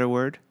lack of a better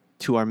word,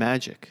 to our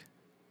magic.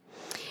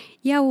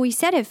 Yeah, well, we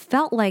said it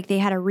felt like they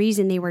had a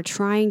reason they were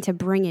trying to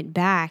bring it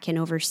back and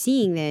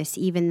overseeing this,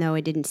 even though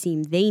it didn't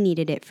seem they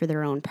needed it for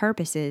their own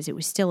purposes. It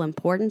was still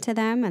important to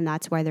them, and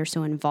that's why they're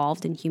so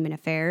involved in human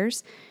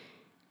affairs.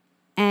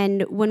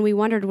 And when we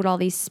wondered what all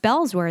these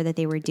spells were that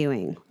they were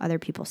doing, other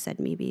people said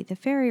maybe the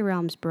fairy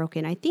realm's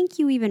broken. I think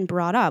you even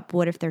brought up,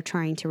 what if they're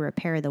trying to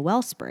repair the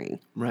wellspring?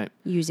 Right.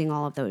 Using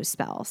all of those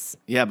spells.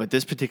 Yeah, but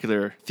this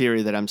particular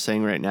theory that I'm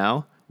saying right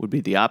now would be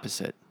the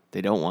opposite.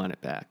 They don't want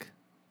it back.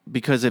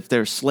 Because if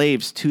they're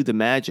slaves to the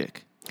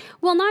magic.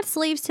 Well, not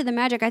slaves to the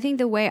magic. I think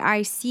the way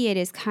I see it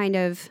is kind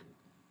of,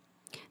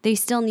 they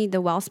still need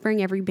the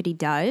wellspring. Everybody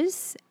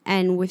does.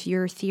 And with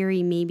your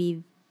theory,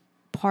 maybe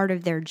part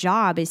of their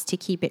job is to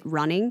keep it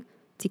running,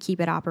 to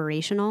keep it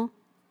operational.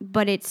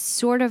 But it's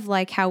sort of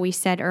like how we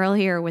said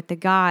earlier with the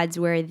gods,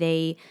 where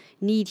they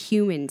need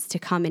humans to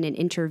come in and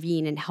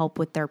intervene and help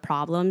with their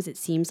problems. It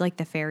seems like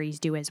the fairies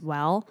do as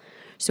well.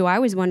 So I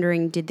was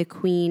wondering, did the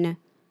queen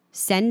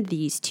send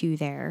these two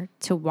there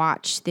to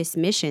watch this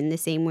mission the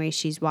same way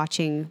she's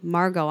watching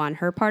Margot on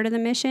her part of the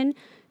mission?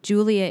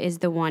 Julia is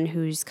the one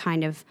who's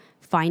kind of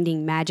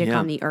finding magic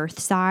on the earth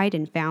side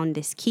and found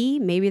this key.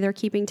 Maybe they're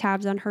keeping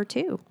tabs on her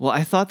too. Well,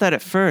 I thought that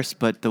at first,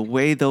 but the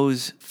way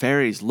those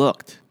fairies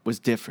looked was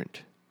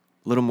different.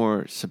 A little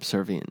more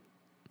subservient.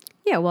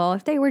 Yeah, well,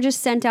 if they were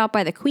just sent out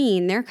by the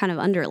queen, they're kind of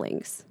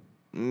underlings.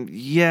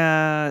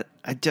 Yeah,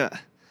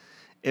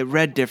 it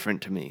read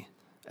different to me.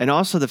 And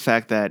also the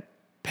fact that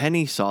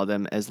Penny saw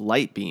them as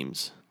light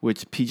beams,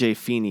 which PJ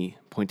Feeney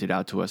pointed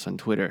out to us on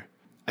Twitter.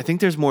 I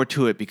think there's more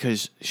to it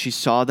because she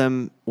saw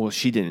them, well,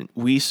 she didn't.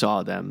 We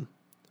saw them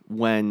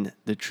when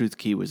the truth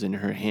key was in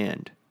her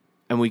hand.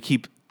 And we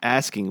keep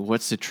asking,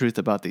 what's the truth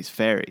about these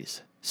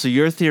fairies? So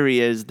your theory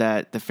is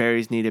that the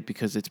fairies need it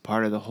because it's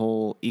part of the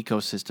whole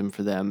ecosystem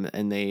for them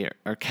and they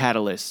are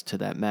catalysts to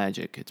that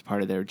magic. It's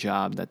part of their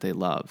job that they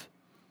love.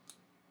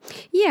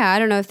 Yeah, I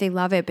don't know if they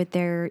love it, but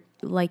they're,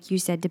 like you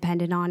said,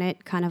 dependent on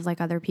it, kind of like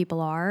other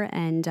people are,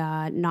 and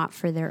not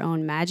for their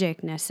own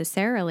magic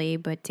necessarily,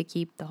 but to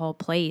keep the whole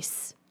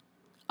place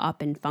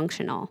up and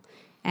functional.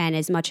 And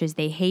as much as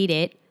they hate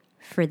it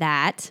for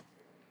that,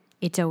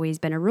 it's always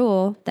been a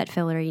rule that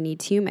Fillory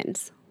needs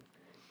humans,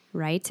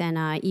 right?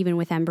 And even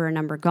with Ember and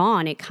Umber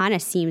gone, it kind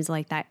of seems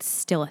like that's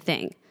still a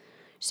thing.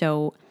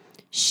 So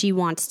she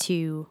wants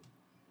to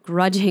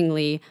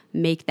grudgingly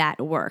make that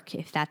work.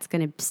 If that's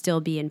going to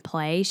still be in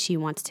play, she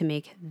wants to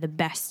make the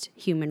best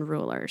human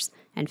rulers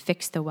and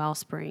fix the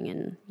wellspring,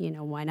 and,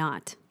 why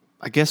not?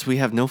 I guess we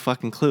have no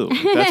fucking clue.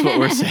 That's what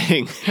we're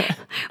saying.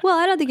 Well,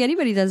 I don't think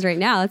anybody does right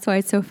now. That's why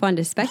it's so fun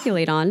to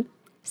speculate on.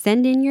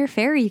 Send in your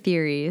fairy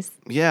theories.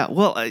 Yeah,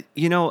 well,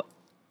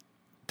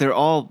 they're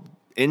all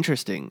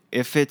interesting.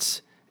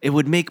 It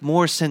would make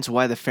more sense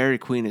why the Fairy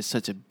Queen is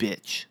such a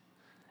bitch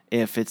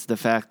if it's the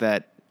fact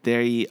that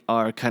they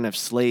are kind of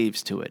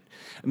slaves to it.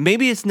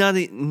 Maybe it's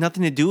nothing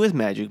to do with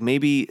magic.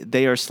 Maybe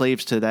they are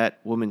slaves to that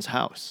woman's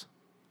house.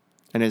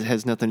 And it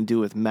has nothing to do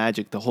with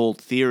magic. The whole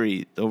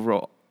theory,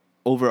 the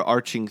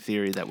overarching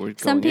theory that we're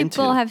Some going into.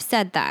 people have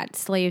said that,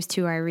 slaves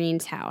to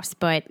Irene's house,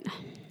 but...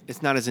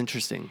 It's not as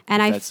interesting.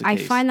 And if that's the I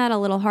case. find that a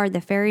little hard.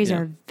 The fairies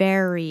are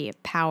very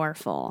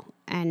powerful.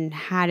 And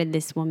how did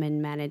this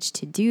woman manage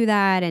to do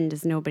that? And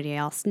does nobody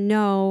else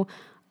know?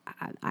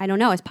 I don't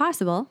know. It's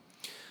possible.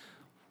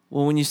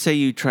 Well, when you say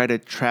you try to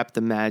trap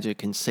the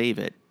magic and save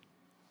it,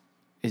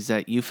 is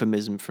that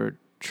euphemism for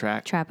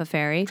Trap a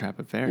fairy. Trap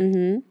a fairy.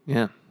 Mm-hmm.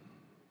 Yeah.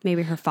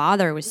 Maybe her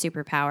father was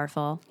super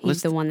powerful.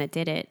 He's the one that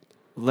did it.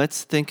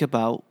 Let's think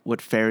about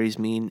what fairies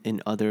mean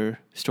in other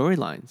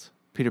storylines.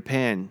 Peter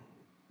Pan,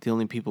 the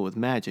only people with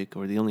magic,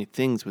 or the only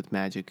things with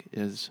magic,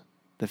 is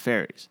the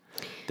fairies.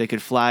 They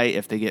could fly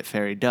if they get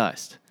fairy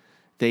dust.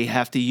 They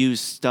have to use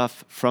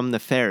stuff from the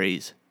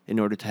fairies in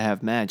order to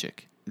have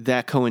magic.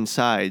 That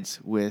coincides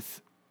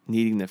with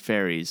needing the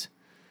fairies.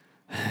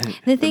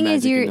 The thing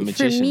is,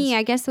 for me,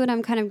 I guess what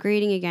I'm kind of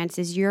grading against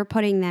is you're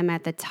putting them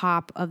at the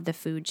top of the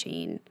food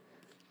chain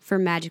for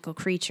magical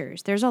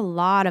creatures. There's a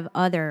lot of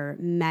other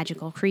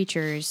magical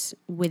creatures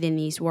within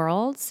these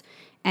worlds,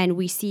 and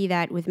we see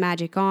that with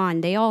Magic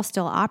On, they all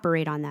still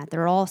operate on that.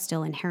 They're all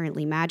still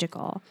inherently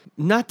magical.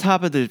 Not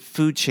top of the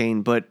food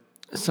chain, but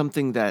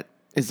something that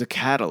is a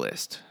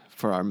catalyst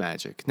for our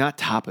magic. Not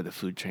top of the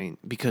food chain,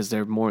 because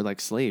they're more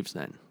like slaves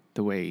then,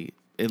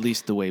 at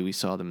least the way we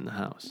saw them in the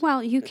house.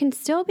 Well, you can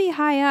still be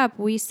high up.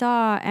 We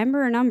saw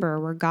Ember and Umber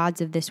were gods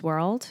of this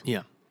world.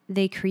 Yeah.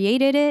 They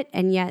created it,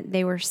 and yet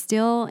they were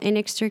still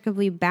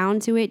inextricably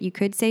bound to it. You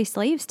could say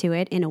slaves to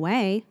it, in a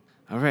way.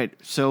 All right.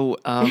 So,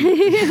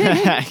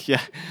 yeah,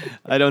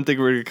 I don't think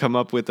we're going to come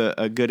up with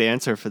a good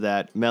answer for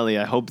that. Melly,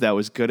 I hope that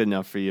was good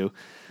enough for you.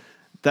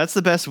 That's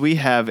the best we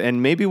have,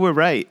 and maybe we're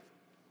right.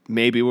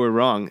 Maybe we're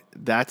wrong.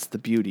 That's the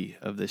beauty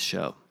of this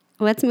show.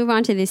 Let's move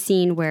on to this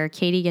scene where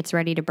Katie gets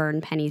ready to burn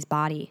Penny's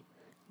body,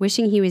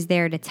 wishing he was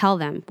there to tell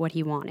them what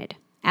he wanted.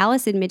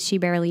 Alice admits she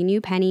barely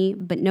knew Penny,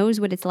 but knows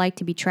what it's like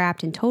to be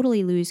trapped and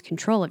totally lose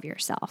control of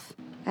yourself.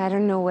 I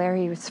don't know where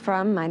he was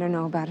from. I don't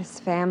know about his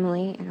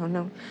family. I don't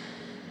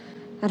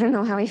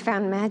know how he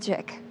found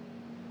magic.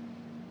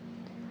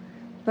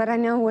 But I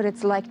know what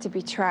it's like to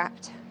be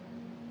trapped.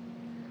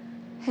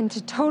 And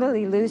to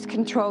totally lose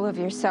control of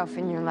yourself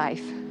in your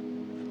life.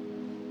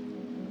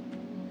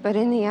 But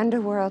in the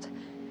underworld,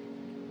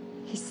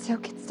 he still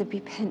gets to be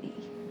Penny.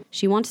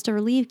 She wants to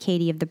relieve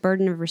Katie of the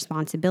burden of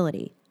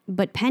responsibility.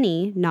 But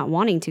Penny, not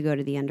wanting to go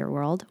to the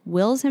underworld,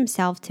 wills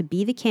himself to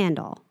be the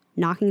candle,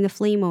 knocking the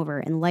flame over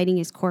and lighting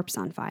his corpse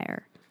on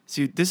fire.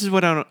 See, this is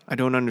what I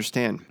don't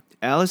understand.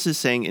 Alice is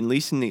saying, at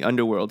least in the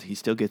underworld, he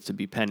still gets to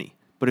be Penny.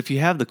 But if you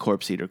have the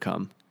corpse eater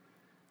come,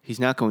 he's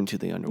not going to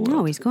the underworld.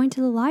 No, he's going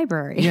to the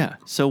library. Yeah.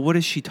 So what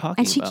is she talking about?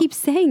 And she keeps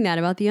saying that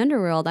about the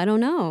underworld. I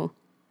don't know.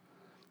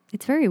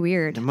 It's very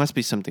weird. There must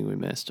be something we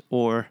missed.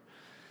 Or,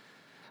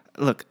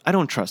 look, I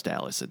don't trust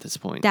Alice at this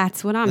point.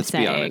 That's what I'm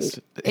saying. Let's be honest.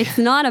 It's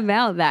not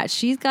about that.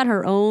 She's got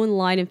her own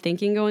line of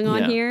thinking going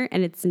on here,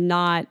 and it's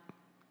not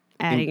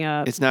adding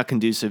up. It's not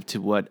conducive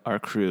to what our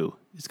crew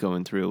is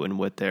going through and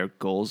what their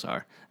goals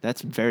are.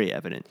 That's very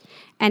evident.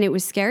 And it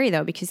was scary,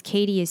 though, because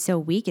Katie is so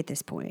weak at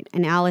this point,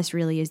 and Alice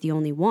really is the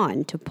only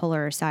one to pull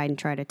her aside and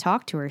try to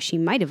talk to her. She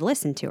might have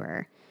listened to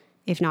her,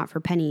 if not for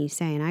Penny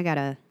saying, I got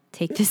to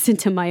take this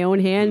into my own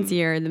hands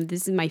here.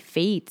 This is my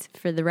fate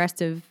for the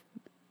rest of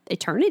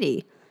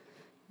eternity,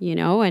 you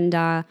know? And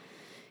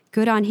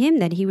good on him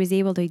that he was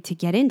able to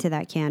get into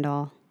that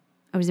candle.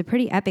 It was a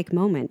pretty epic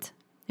moment.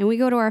 And we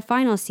go to our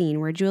final scene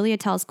where Julia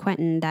tells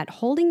Quentin that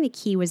holding the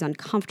key was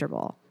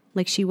uncomfortable,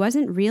 like she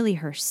wasn't really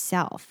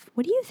herself.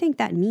 What do you think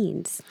that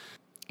means?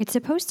 It's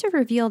supposed to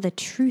reveal the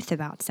truth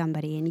about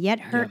somebody, and yet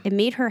it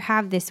made her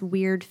have this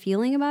weird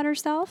feeling about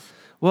herself.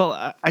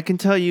 Well, I can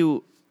tell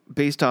you,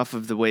 based off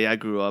of the way I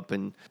grew up,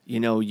 and, you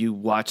know, you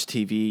watch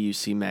TV, you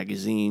see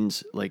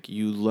magazines, like,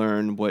 you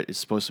learn what is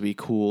supposed to be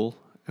cool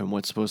and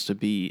what's supposed to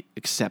be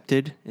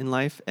accepted in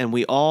life. And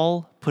we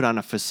all put on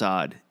a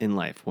facade in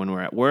life. When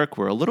we're at work,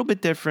 we're a little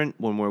bit different.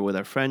 When we're with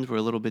our friends, we're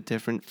a little bit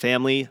different.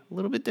 Family, a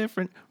little bit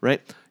different,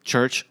 right?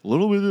 Church, a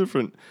little bit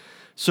different.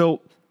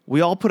 So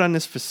we all put on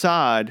this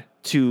facade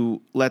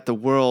to let the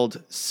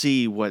world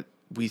see what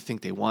we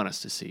think they want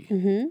us to see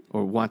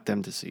or want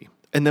them to see.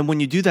 And then when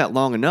you do that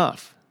long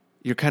enough,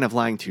 you're kind of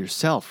lying to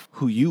yourself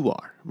who you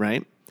are,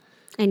 right?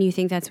 And you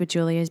think that's what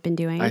Julia's been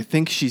doing? I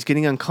think she's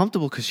getting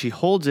uncomfortable because she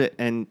holds it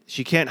and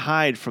she can't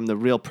hide from the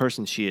real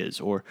person she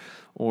is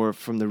or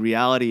from the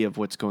reality of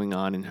what's going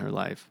on in her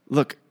life.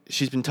 Look,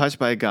 she's been touched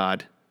by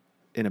God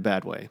in a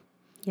bad way.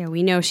 Yeah,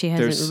 we know she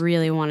hasn't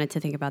really wanted to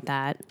think about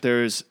that.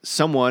 There's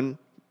someone,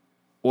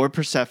 or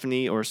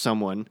Persephone or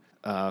someone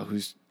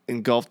who's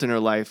engulfed in her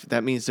life.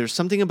 That means there's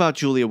something about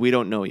Julia we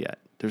don't know yet.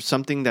 There's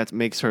something that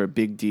makes her a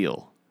big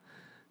deal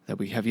that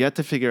we have yet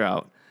to figure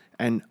out.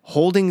 And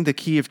holding the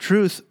key of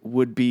truth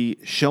would be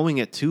showing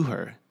it to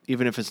her,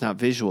 even if it's not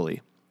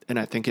visually. And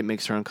I think it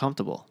makes her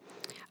uncomfortable.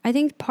 I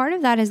think part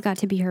of that has got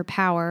to be her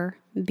power,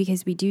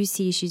 because we do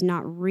see she's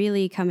not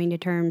really coming to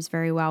terms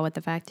very well with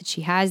the fact that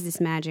she has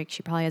this magic.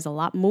 She probably has a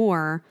lot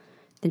more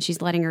than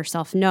she's letting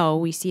herself know.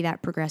 We see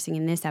that progressing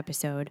in this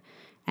episode.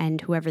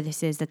 And whoever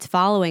this is that's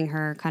following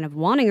her, kind of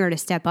wanting her to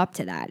step up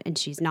to that, and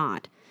she's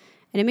not.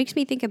 And it makes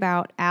me think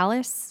about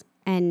Alice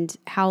and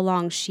how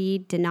long she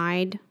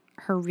denied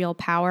her real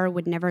power,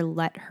 would never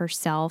let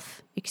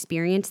herself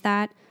experience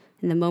that.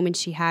 And the moment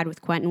she had with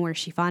Quentin where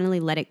she finally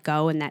let it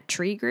go and that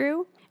tree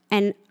grew.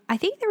 And I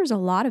think there was a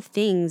lot of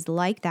things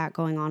like that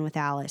going on with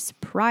Alice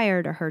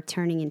prior to her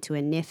turning into a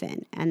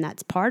Niffin. And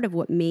that's part of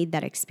what made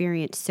that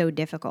experience so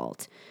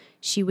difficult.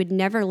 She would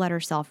never let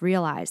herself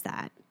realize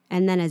that.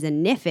 And then as a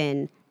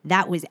Niffin,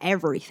 that was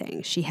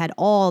everything. She had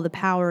all the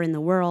power in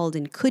the world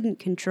and couldn't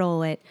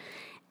control it.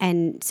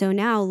 And so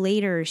now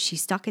later,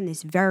 she's stuck in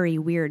this very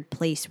weird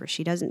place where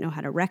she doesn't know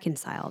how to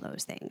reconcile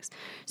those things.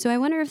 So I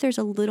wonder if there's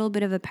a little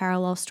bit of a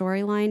parallel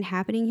storyline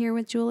happening here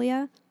with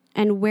Julia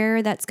and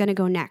where that's going to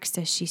go next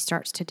as she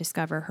starts to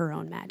discover her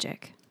own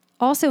magic.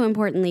 Also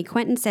importantly,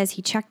 Quentin says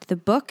he checked the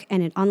book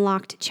and it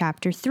unlocked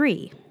chapter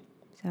 3.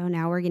 So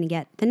now we're going to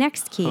get the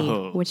next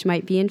key, which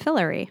might be in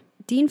Fillory.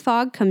 Dean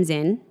Fogg comes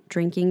in,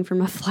 drinking from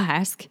a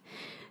flask,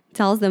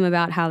 tells them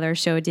about how their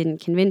show didn't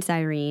convince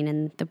Irene,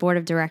 and the board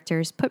of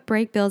directors put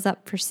break bills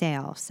up for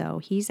sale. So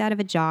he's out of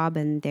a job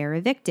and they're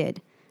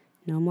evicted.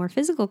 No more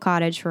physical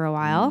cottage for a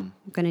while.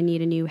 I'm going to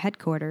need a new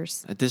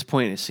headquarters. At this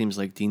point, it seems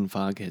like Dean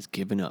Fogg has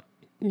given up.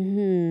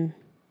 And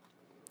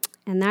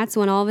that's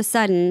when all of a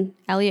sudden,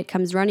 Elliot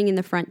comes running in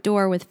the front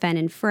door with Fen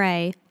and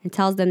Frey and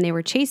tells them they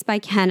were chased by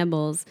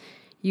cannibals,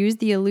 used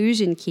the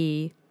illusion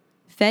key,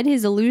 fed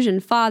his illusion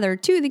father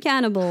to the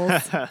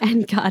cannibals,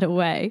 and got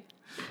away.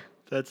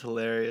 That's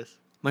hilarious.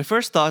 My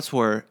first thoughts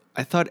were,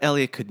 I thought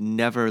Elliot could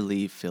never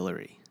leave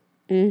Fillory.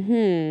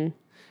 And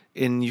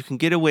you can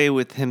get away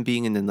with him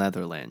being in the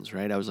Netherlands,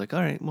 right? I was like,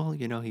 all right, well,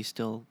 he's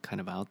still kind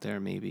of out there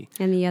maybe.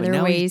 And the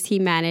other ways he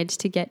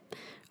managed to get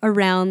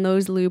around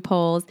those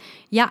loopholes.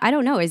 Yeah, I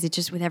don't know. Is it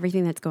just with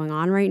everything that's going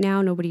on right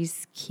now,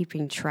 nobody's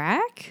keeping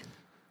track?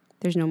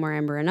 There's no more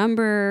Ember and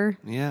Umber.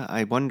 Yeah,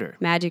 I wonder.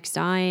 Magic's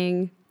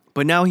dying.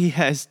 But now he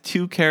has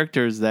two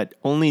characters that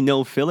only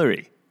know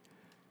Fillory.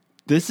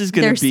 This is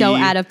going to be... They're so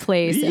out of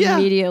place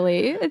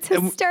immediately. It's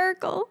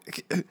hysterical.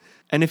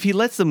 And if he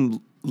lets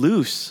them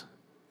loose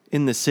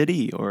in the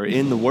city or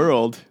in the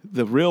world,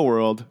 the real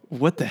world,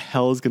 what the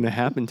hell is going to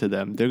happen to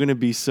them? They're going to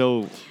be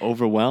so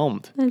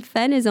overwhelmed. And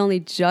Fen is only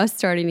just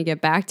starting to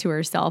get back to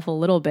herself a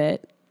little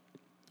bit.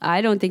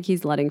 I don't think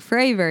he's letting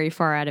Frey very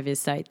far out of his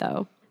sight,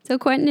 though. So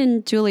Quentin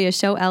and Julia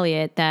show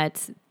Elliot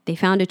that they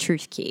found a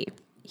truth key.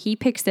 He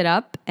picks it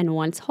up and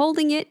once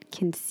holding it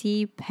can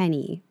see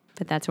Penny.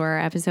 But that's where our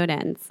episode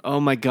ends. Oh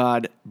my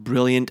God,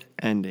 brilliant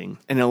ending.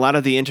 In a lot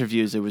of the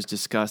interviews, it was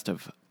discussed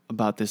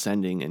about this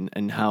ending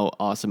and how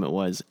awesome it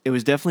was. It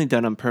was definitely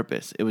done on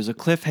purpose. It was a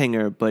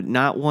cliffhanger, but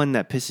not one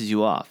that pisses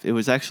you off. It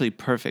was actually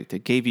perfect.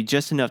 It gave you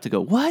just enough to go,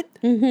 what?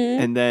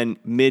 And then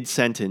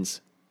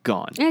mid-sentence,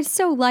 gone. And it's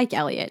so like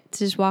Elliot to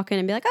just walk in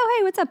and be like, oh,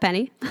 hey, what's up,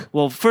 Penny?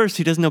 Well, first,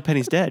 he doesn't know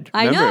Penny's dead.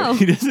 Remember? I know.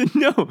 He doesn't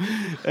know.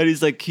 And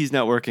he's like, he's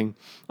not working.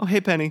 Oh,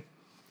 hey, Penny.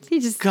 He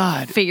just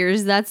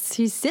figures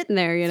he's sitting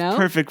there,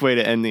 Perfect way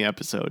to end the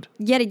episode.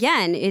 Yet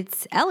again,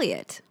 it's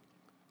Elliot.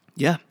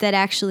 Yeah. That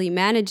actually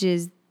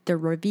manages the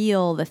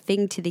reveal, the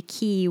thing to the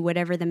key,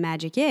 whatever the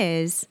magic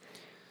is.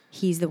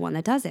 He's the one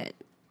that does it.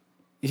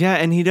 Yeah,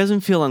 and he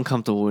doesn't feel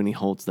uncomfortable when he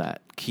holds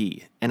that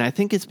key. And I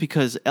think it's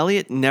because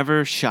Elliot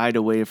never shied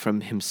away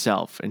from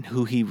himself and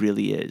who he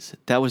really is.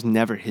 That was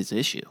never his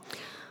issue.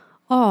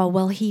 Oh,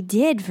 well, he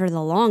did for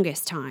the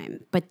longest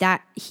time, but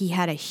that he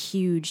had a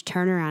huge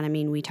turnaround. I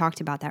mean, we talked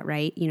about that,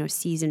 right?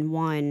 Season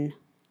 1,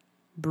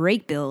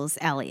 break bills,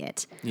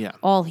 Elliot. Yeah.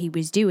 All he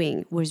was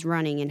doing was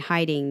running and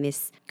hiding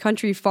this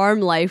country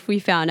farm life we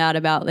found out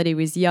about that he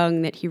was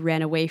young, that he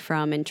ran away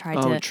from and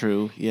tried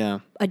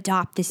to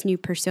adopt this new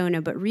persona.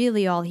 But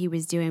really all he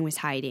was doing was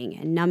hiding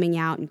and numbing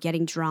out and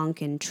getting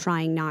drunk and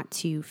trying not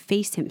to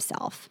face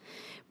himself.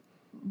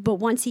 But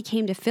once he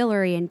came to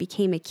Fillory and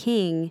became a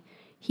king,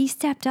 he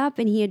stepped up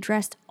and he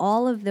addressed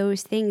all of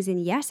those things.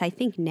 And yes, I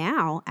think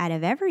now, out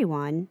of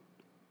everyone,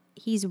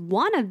 he's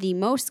one of the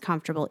most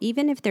comfortable,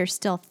 even if there's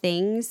still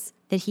things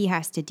that he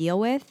has to deal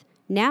with.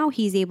 Now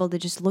he's able to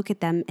just look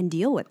at them and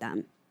deal with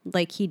them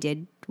like he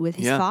did with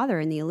his father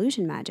in the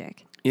illusion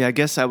magic. Yeah, I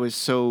guess I was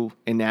so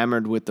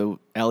enamored with the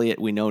Elliot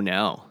we know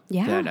now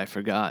that I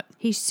forgot.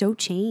 He's so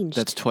changed.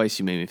 That's twice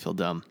you made me feel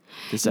dumb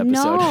this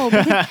episode. No,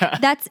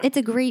 because it's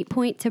a great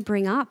point to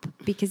bring up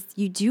because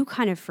you do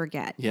kind of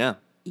forget. Yeah.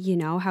 You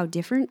know, how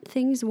different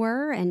things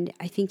were. And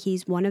I think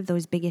he's one of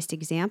those biggest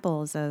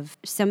examples of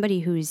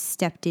somebody who's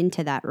stepped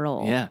into that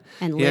role. Yeah.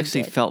 And he lived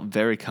actually it. felt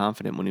very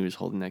confident when he was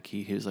holding that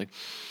key. He was like,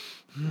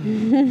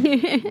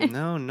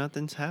 no,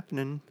 nothing's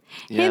happening.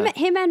 Yeah.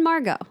 Him and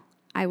Margot,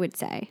 I would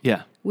say.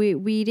 Yeah.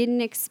 We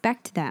didn't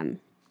expect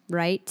them,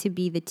 right, to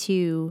be the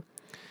two.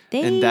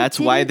 And that's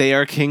why they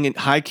are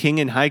high king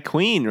and high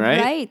queen, right?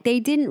 Right. They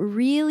didn't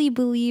really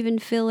believe in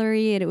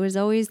Fillory, and it was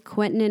always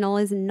Quentin and all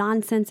his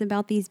nonsense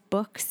about these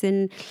books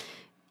and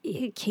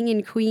king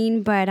and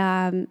queen. But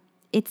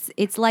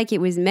it's like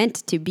it was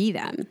meant to be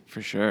them.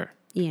 For sure.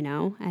 You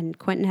know, and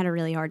Quentin had a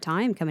really hard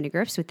time coming to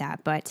grips with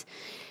that. But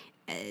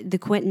the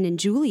Quentin and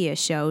Julia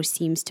show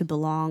seems to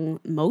belong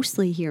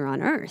mostly here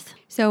on Earth.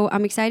 So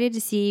I'm excited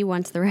to see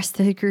once the rest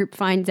of the group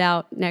finds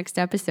out next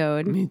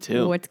episode. Me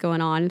too. What's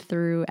going on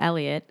through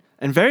Elliot.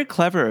 And very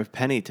clever of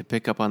Penny to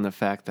pick up on the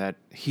fact that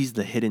he's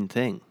the hidden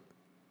thing.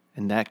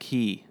 And that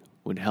key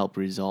would help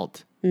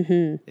result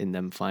in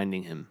them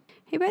finding him.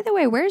 Hey, by the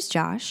way, where's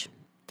Josh?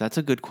 That's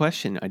a good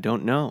question. I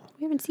don't know.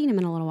 We haven't seen him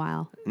in a little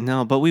while.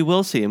 No, but we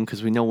will see him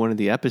because we know one of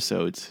the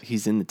episodes,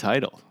 he's in the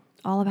title.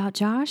 All about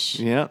Josh?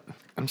 Yeah.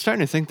 I'm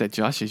starting to think that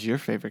Josh is your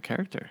favorite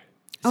character.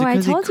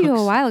 I told you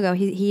a while ago,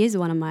 he is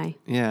one of my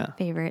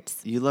favorites.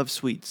 You love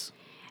sweets.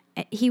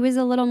 He was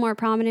a little more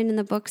prominent in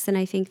the books, and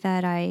I think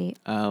that I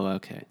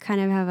kind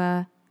of have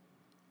a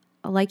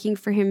liking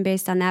for him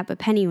based on that, but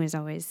Penny was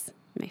always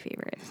my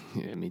favorite.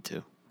 Yeah, me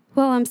too.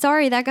 Well, I'm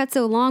sorry that got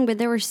so long, but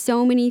there were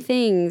so many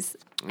things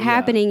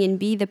happening in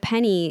Be the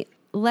Penny.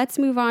 Let's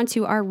move on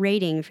to our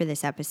rating for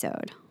this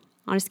episode.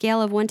 On a scale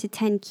of 1 to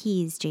 10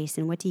 keys,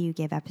 Jason, what do you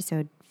give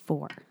episode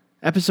 4?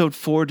 Episode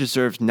 4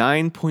 deserves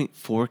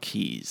 9.4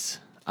 keys.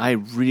 I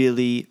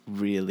really,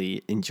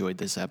 really enjoyed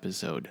this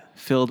episode.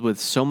 Filled with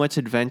so much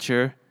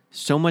adventure,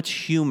 so much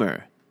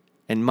humor,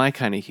 and my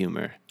kind of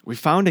humor. We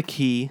found a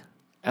key.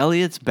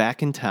 Elliot's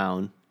back in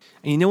town.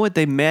 And you know what?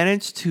 They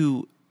managed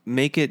to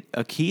make it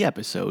a key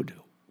episode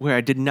where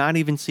I did not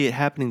even see it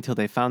happening until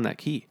they found that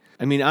key.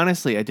 I mean,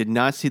 honestly, I did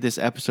not see this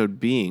episode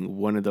being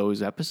one of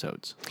those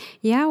episodes.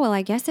 Yeah, well,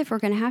 I guess if we're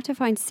going to have to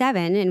find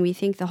 7 and we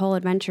think the whole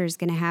adventure is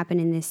going to happen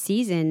in this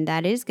season,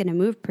 that is going to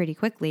move pretty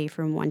quickly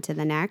from one to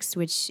the next,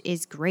 which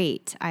is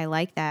great. I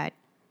like that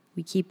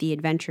we keep the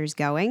adventures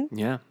going.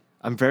 Yeah.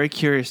 I'm very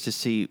curious to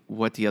see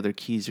what the other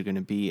keys are going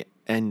to be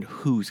and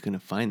who's going to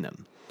find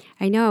them.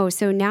 I know.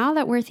 So now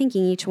that we're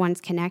thinking each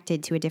one's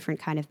connected to a different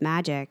kind of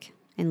magic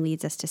and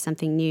leads us to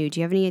something new, do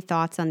you have any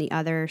thoughts on the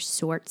other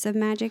sorts of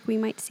magic we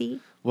might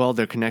see? Well,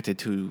 they're connected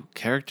to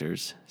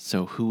characters,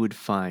 so who would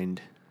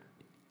find...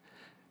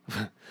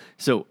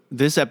 So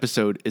this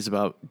episode is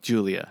about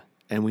Julia,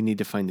 and we need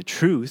to find the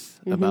truth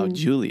about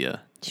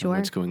Julia and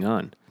what's going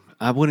on.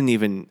 I wouldn't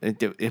even...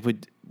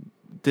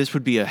 This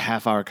would be a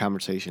half-hour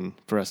conversation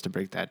for us to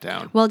break that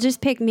down. Well, just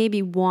pick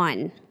maybe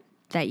one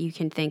that you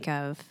can think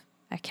of,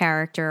 a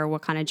character,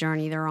 what kind of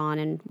journey they're on,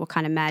 and what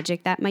kind of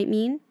magic that might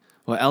mean.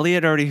 Well,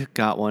 Elliot already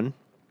got one.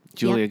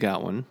 Julia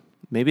got one.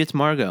 Maybe it's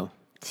Margot.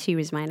 She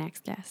was my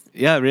next guess.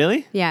 Yeah,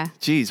 really? Yeah.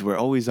 Jeez, we're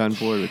always on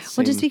board with the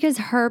same... Well, just because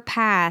her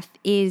path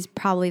is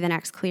probably the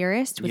next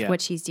clearest with what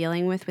she's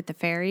dealing with the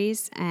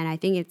fairies, and I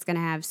think it's going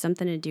to have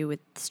something to do with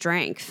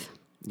strength.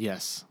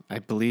 Yes, I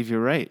believe you're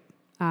right.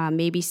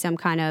 Maybe some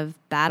kind of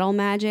battle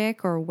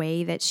magic or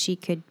way that she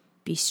could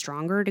be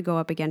stronger to go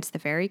up against the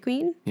Fairy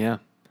Queen. Yeah.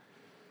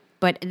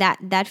 But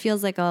that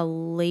feels like a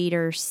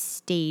later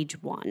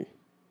stage one.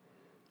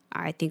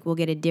 I think we'll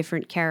get a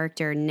different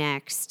character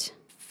next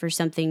for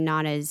something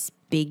not as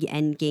big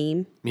end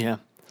game. Yeah.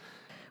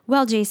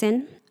 Well,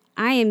 Jason,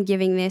 I am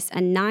giving this a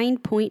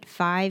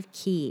 9.5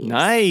 keys.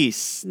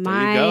 Nice. There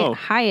My you go.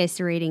 highest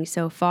rating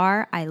so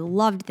far. I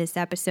loved this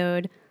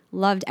episode.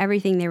 Loved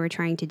everything they were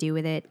trying to do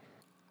with it.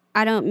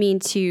 I don't mean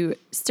to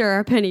stir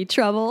up any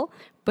trouble,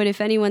 but if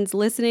anyone's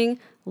listening,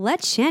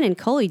 let Shannon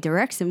Coley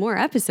direct some more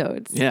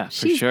episodes. Yeah, for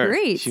She's sure.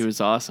 great. She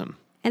was awesome.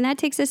 And that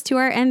takes us to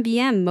our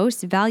MVM,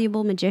 Most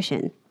Valuable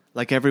Magician.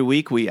 Like every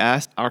week, we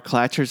asked our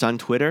Clatchers on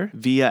Twitter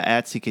via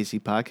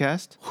 @CKC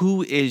Podcast,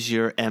 who is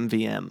your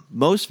MVM,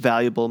 Most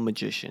Valuable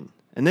Magician?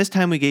 And this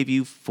time we gave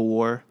you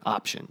 4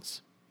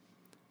 options.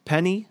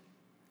 Penny,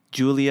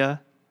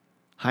 Julia,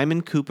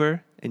 Hyman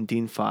Cooper, and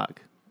Dean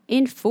Fogg.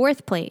 In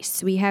 4th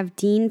place, we have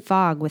Dean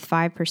Fogg with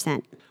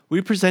 5%.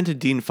 We presented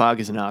Dean Fogg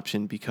as an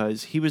option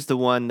because he was the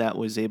one that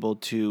was able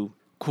to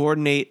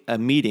coordinate a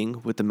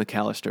meeting with the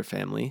McAllister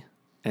family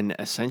and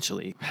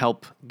essentially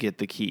help get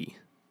the key.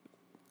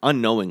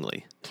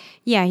 unknowingly.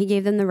 Yeah, he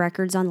gave them the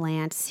records on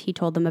Lance. He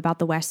told them about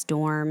the West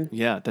Dorm.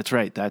 Yeah, that's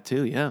right. That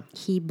too, yeah.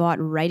 He bought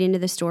right into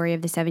the story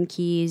of the 7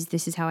 Keys.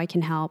 This is how I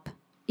can help.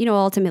 You know,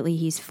 ultimately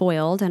he's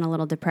foiled and a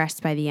little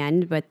depressed by the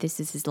end, but this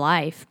is his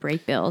life.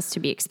 Break bills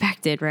to be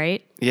expected,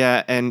 right?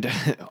 Yeah, and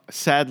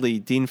sadly,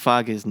 Dean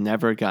Fogg has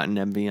never gotten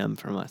MVM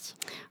from us.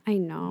 I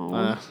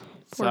know.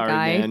 Poor Sorry,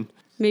 guy. man.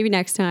 Maybe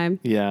next time.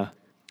 Yeah.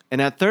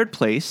 And at third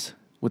place,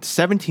 with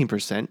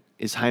 17%,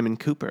 is Hyman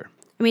Cooper.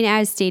 I mean,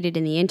 as stated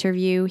in the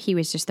interview, he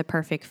was just the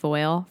perfect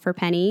foil for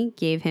Penny,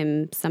 gave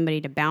him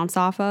somebody to bounce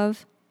off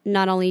of.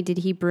 Not only did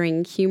he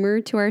bring humor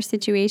to our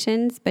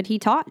situations, but he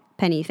taught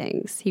Penny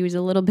things. He was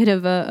a little bit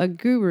of a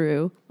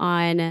guru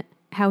on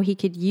how he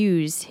could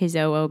use his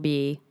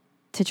OOB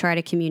to try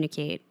to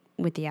communicate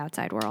with the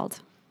outside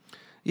world.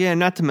 Yeah,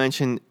 not to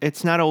mention,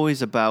 it's not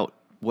always about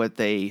what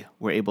they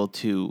were able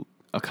to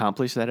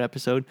accomplish that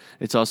episode.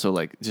 It's also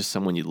like just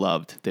someone you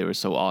loved. They were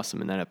so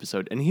awesome in that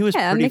episode. And he was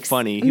pretty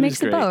funny. He was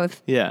great.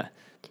 Both. Yeah.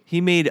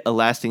 He made a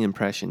lasting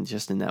impression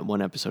just in that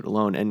one episode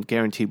alone, and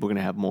guaranteed we're going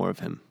to have more of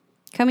him.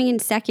 Coming in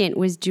second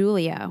was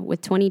Julia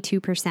with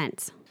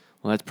 22%.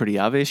 Well, that's pretty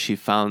obvious. She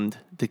found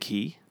the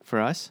key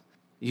for us.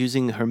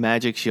 Using her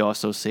magic, she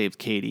also saved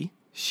Katie.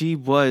 She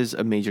was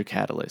a major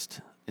catalyst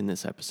in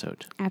this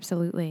episode.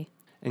 Absolutely.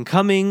 And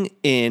coming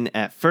in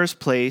at first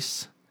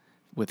place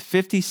with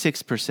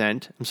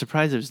 56%, I'm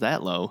surprised it was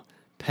that low,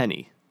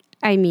 Penny.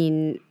 I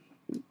mean,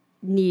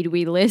 need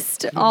we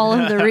list all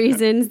of the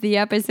reasons the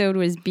episode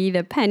was Be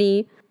the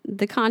Penny?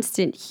 The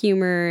constant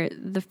humor,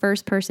 the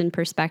first-person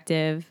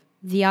perspective,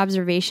 the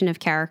observation of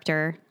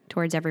character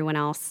towards everyone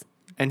else.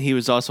 And he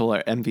was also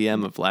our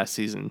MVM of last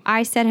season.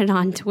 I said it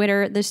on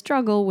Twitter. The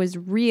struggle was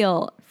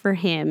real for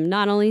him.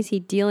 Not only is he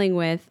dealing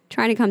with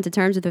trying to come to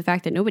terms with the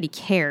fact that nobody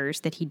cares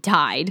that he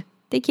died.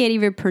 They can't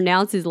even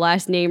pronounce his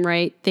last name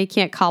right. They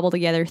can't cobble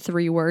together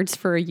 3 words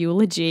for a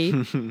eulogy.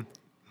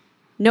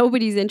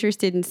 Nobody's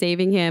interested in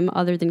saving him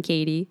other than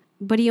Katie.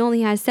 But he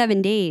only has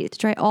 7 days to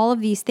try all of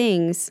these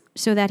things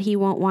so that he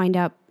won't wind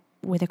up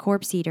with a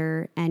corpse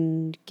eater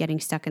and getting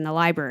stuck in the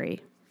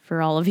library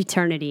for all of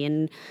eternity.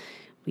 And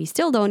we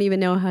still don't even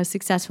know how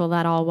successful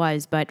that all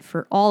was. But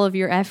for all of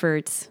your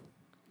efforts,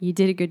 you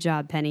did a good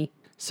job, Penny.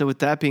 So with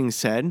that being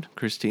said,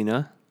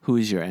 Christina, who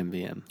is your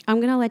MVM? I'm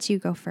going to let you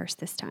go first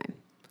this time.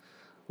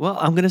 Well,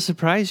 I'm going to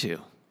surprise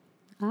you.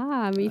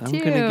 Ah, me too. I'm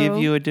going to give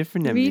you a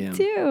different MVM. Me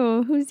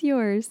too. Who's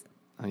yours?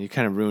 Oh, you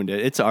kind of ruined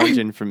it. It's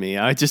Arjun for me.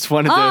 I just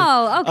wanted to...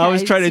 Oh, okay. I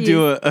was trying to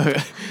do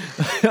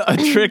a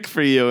trick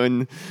for you,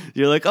 and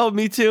you're like, oh,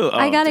 me too. Oh,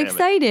 I got damn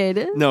excited.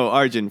 it. No,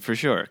 Arjun, for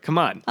sure. Come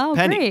on. Oh,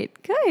 Penny.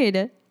 great.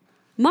 Good.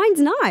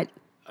 Mine's not.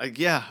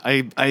 Yeah,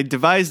 I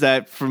devised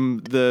that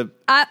from the...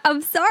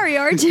 I'm sorry,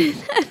 Arjun.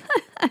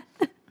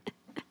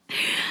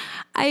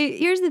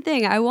 Here's the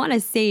thing. I want to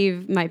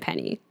save my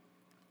Penny.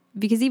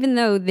 Because even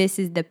though this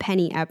is the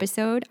Penny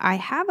episode, I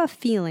have a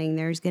feeling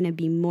there's going to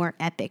be more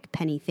epic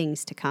Penny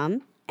things to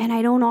come. And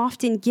I don't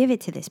often give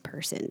it to this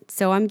person.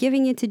 So I'm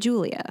giving it to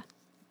Julia.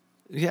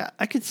 Yeah,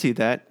 I could see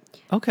that.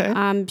 Okay.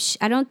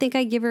 I don't think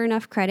I give her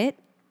enough credit.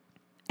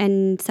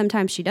 And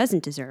sometimes she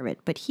doesn't deserve it.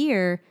 But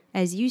here,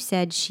 as you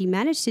said, she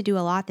managed to do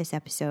a lot this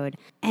episode.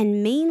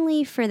 And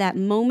mainly for that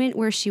moment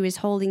where she was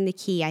holding the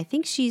key, I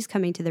think she's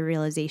coming to the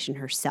realization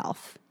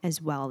herself as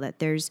well that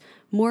there's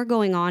more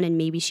going on and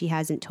maybe she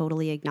hasn't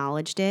totally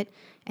acknowledged it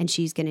and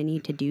she's going to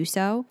need to do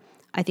so.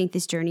 I think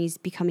this journey is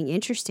becoming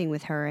interesting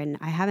with her, and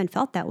I haven't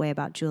felt that way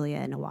about Julia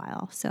in a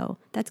while. So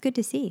that's good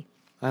to see.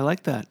 I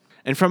like that.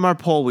 And from our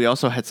poll, we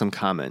also had some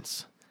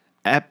comments.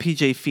 At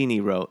PJ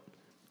Feeney wrote,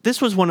 "This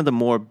was one of the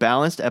more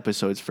balanced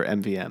episodes for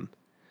MVM.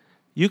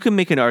 You can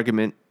make an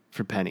argument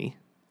for Penny,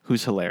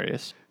 who's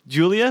hilarious,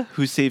 Julia,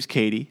 who saves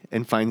Katie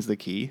and finds the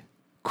key,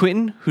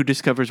 Quentin, who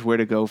discovers where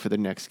to go for the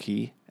next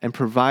key and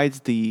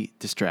provides the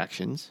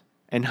distractions,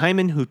 and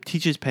Hyman, who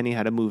teaches Penny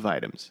how to move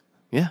items."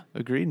 Yeah,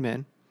 agreed,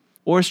 man.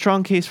 Or a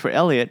strong case for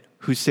Elliot,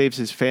 who saves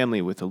his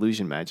family with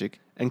illusion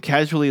magic and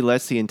casually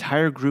lets the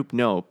entire group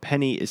know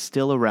Penny is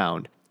still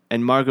around,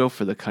 and Margot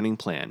for the cunning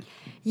plan.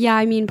 Yeah,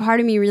 I mean, part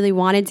of me really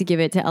wanted to give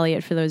it to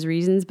Elliot for those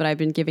reasons, but I've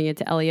been giving it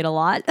to Elliot a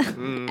lot.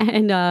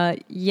 And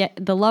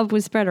the love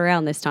was spread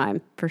around this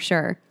time, for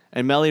sure.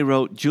 And Melly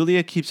wrote,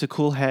 "Julia keeps a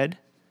cool head.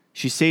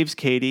 She saves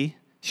Katie.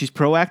 She's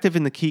proactive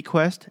in the key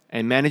quest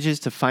and manages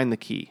to find the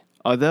key.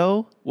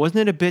 Although,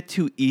 wasn't it a bit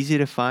too easy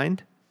to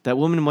find? That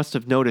woman must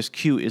have noticed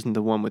Q isn't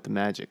the one with the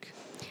magic."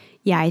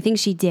 Yeah, I think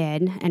she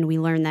did, and we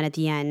learned that at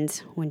the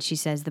end when she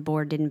says the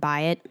board didn't buy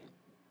it.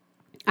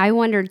 I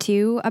wondered,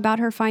 too, about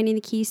her finding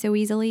the key so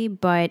easily,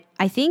 but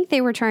I think they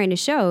were trying to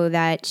show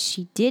that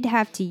she did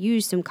have to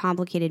use some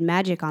complicated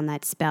magic on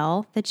that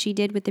spell that she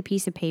did with the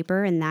piece of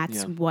paper, and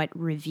that's what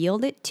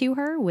revealed it to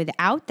her.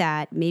 Without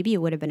that, maybe it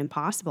would have been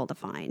impossible to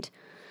find.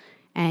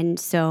 And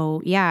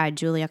so, yeah,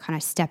 Julia kind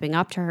of stepping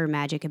up to her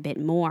magic a bit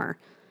more.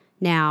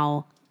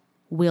 Now,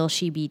 will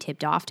she be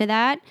tipped off to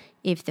that?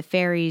 If the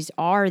fairies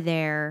are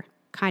there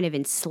kind of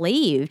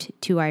enslaved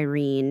to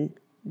Irene,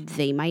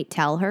 they might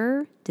tell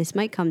her. This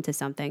might come to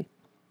something.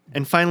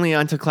 And finally,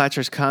 on to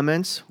Clatcher's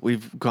comments.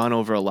 We've gone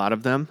over a lot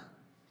of them,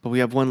 but we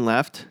have one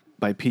left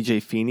by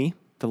PJ Feeney.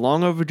 The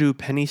long overdue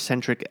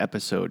Penny-centric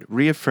episode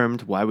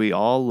reaffirmed why we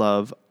all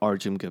love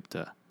Arjun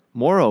Gupta.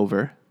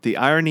 Moreover, the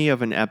irony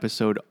of an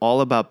episode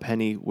all about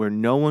Penny where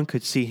no one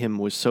could see him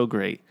was so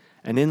great,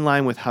 and in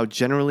line with how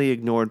generally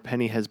ignored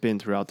Penny has been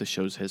throughout the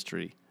show's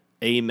history.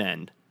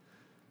 Amen.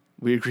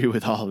 We agree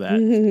with all that.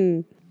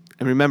 And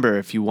remember,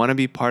 if you want to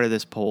be part of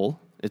this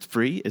poll, it's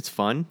free, it's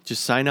fun.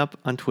 Just sign up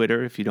on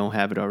Twitter if you don't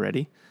have it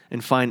already,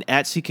 and find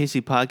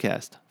 @CKC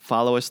Podcast.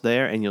 Follow us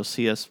there, and you'll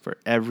see us for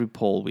every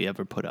poll we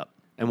ever put up.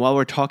 And while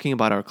we're talking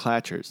about our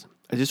Clatchers,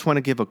 I just want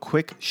to give a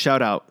quick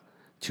shout out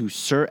to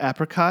Sir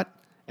Apricot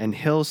and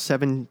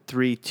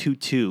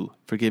Hill7322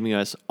 for giving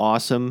us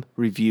awesome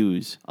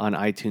reviews on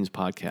iTunes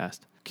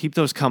Podcast. Keep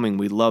those coming.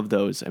 We love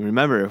those. And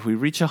remember, if we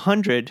reach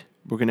 100,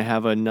 we're going to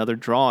have another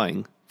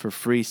drawing for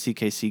free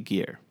CKC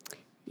gear.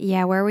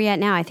 Yeah, where are we at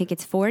now? I think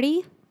it's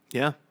 40.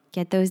 Yeah.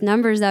 Get those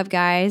numbers up,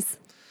 guys.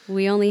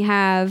 We only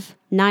have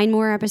 9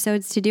 more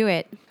episodes to do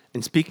it.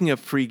 And speaking of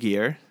free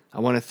gear, I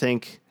want to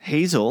thank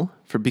Hazel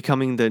for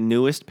becoming the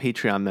newest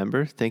Patreon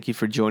member. Thank you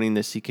for joining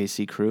the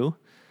CKC crew.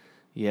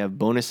 You have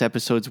bonus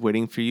episodes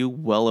waiting for you,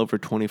 well over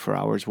 24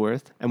 hours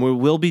worth. And we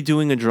will be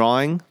doing a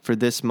drawing for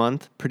this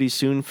month pretty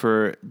soon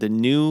for the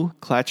new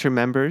Clatcher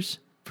members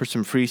for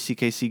some free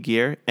CKC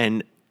gear.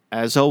 And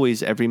as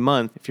always, every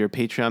month, if you're a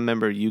Patreon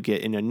member, you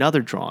get in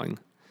another drawing.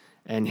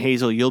 And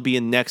Hazel, you'll be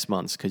in next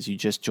month's because you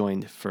just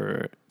joined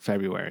for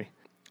February.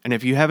 And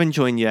if you haven't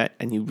joined yet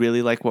and you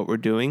really like what we're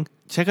doing,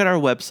 check out our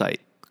website,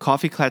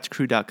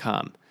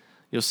 coffeeclatchcrew.com.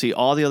 You'll see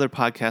all the other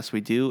podcasts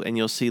we do, and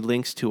you'll see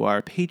links to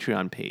our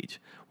Patreon page,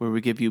 where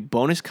we give you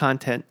bonus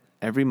content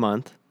every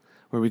month,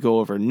 where we go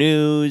over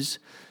news,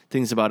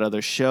 things about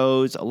other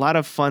shows, a lot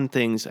of fun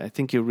things I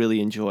think you'll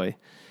really enjoy.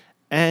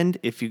 And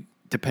if you,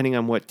 depending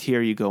on what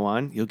tier you go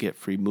on, you'll get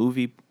free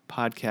movie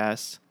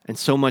podcasts and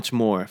so much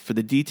more. For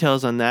the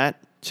details on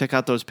that, check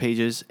out those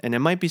pages, and it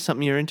might be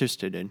something you're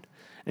interested in.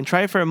 And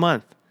try it for a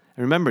month.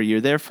 And remember, you're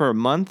there for a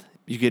month,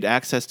 you get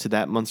access to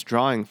that month's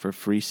drawing for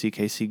free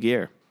CKC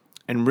gear.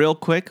 And real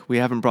quick, we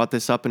haven't brought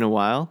this up in a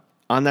while.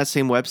 On that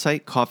same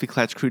website,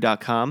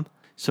 coffeeclatchcrew.com.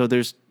 So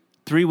there's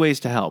 3 ways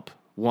to help.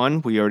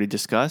 1, we already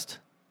discussed,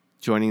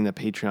 joining the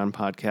Patreon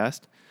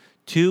podcast.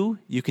 2,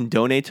 you can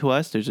donate to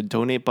us. There's a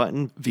donate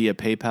button via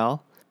PayPal.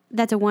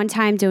 That's a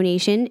one-time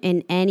donation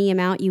in any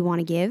amount you want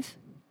to give.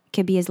 It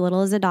could be as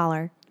little as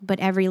 $1, but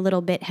every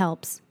little bit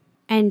helps.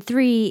 And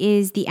 3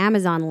 is the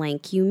Amazon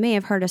link. You may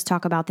have heard us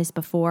talk about this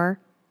before,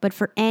 but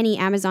for any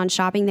Amazon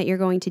shopping that you're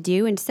going to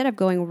do, instead of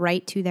going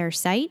right to their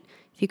site,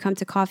 if you come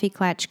to Coffee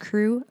Clatch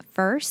Crew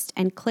first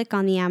and click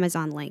on the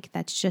Amazon link,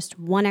 that's just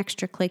one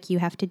extra click you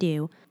have to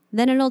do,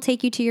 then it'll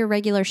take you to your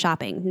regular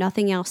shopping.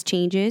 Nothing else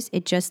changes.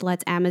 It just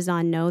lets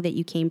Amazon know that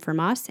you came from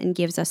us and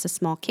gives us a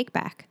small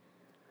kickback.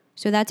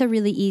 So that's a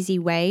really easy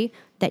way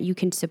that you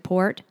can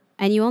support,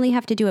 and you only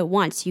have to do it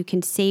once. You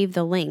can save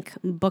the link,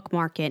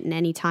 bookmark it, and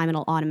anytime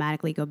it'll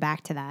automatically go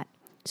back to that.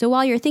 So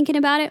while you're thinking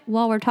about it,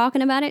 while we're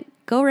talking about it,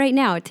 go right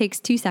now. It takes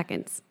 2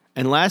 seconds.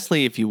 And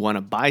lastly, if you want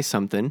to buy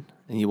something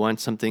and you want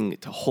something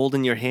to hold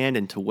in your hand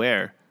and to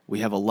wear, we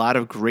have a lot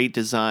of great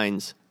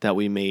designs that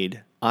we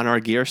made on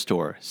our gear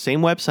store.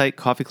 Same website,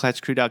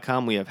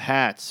 coffeeclatchcrew.com. We have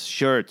hats,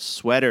 shirts,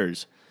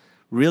 sweaters,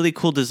 really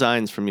cool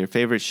designs from your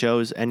favorite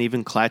shows and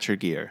even Clatcher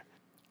gear.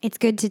 It's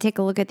good to take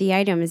a look at the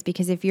items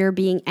because if you're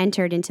being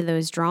entered into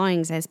those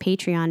drawings as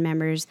Patreon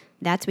members,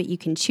 that's what you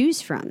can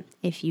choose from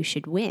if you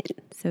should win.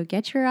 So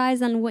get your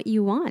eyes on what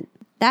you want.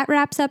 That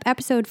wraps up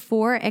episode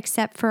 4,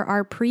 except for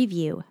our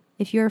preview.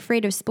 If you're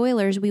afraid of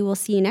spoilers, we will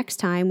see you next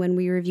time when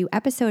we review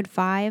episode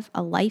 5,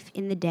 A Life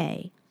in the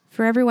Day.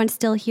 For everyone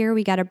still here,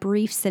 we got a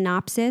brief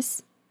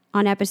synopsis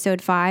on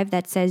episode 5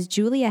 that says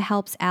Julia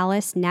helps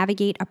Alice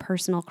navigate a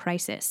personal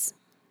crisis.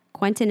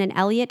 Quentin and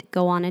Elliot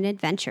go on an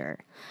adventure.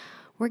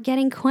 We're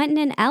getting Quentin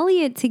and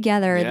Elliot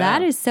together. Yeah.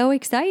 That is so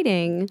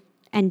exciting.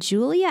 And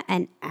Julia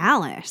and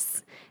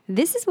Alice.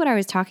 This is what I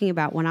was talking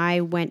about when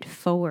I went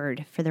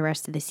forward for the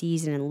rest of the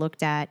season and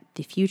looked at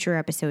the future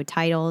episode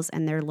titles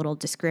and their little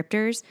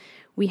descriptors.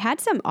 We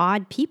had some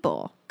odd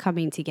people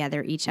coming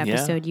together each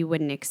episode you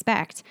wouldn't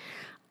expect.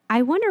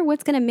 I wonder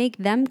what's going to make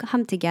them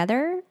come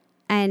together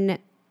and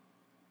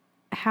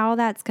how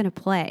that's going to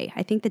play.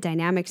 I think the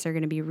dynamics are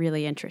going to be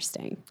really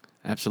interesting.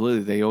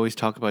 Absolutely. They always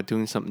talk about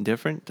doing something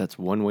different. That's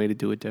one way to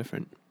do it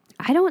different.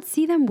 I don't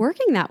see them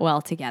working that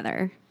well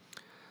together.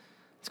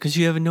 It's because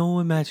you have no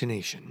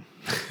imagination.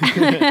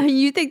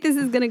 You think this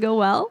is going to go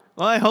well?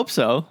 Well, I hope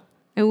so.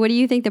 And what do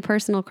you think the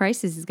personal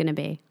crisis is going to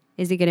be?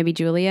 Is it going to be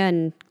Julia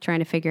and trying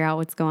to figure out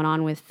what's going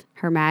on with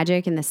her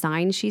magic and the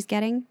signs she's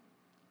getting?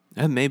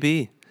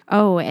 Maybe.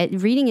 Oh,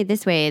 reading it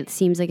this way, it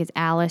seems like it's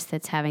Alice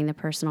that's having the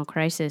personal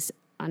crisis.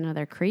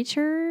 Another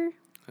creature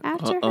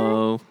after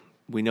her?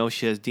 We know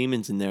she has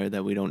demons in there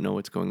that we don't know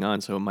what's going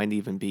on, so it might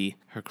even be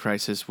her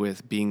crisis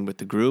with being with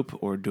the group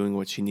or doing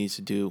what she needs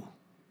to do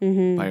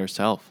by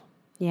herself.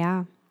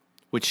 Yeah.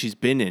 Which she's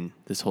been in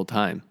this whole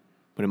time,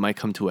 but it might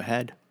come to a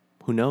head.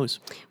 Who knows?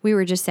 We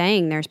were just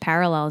saying there's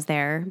parallels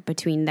there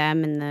between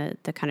them and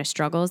the kind of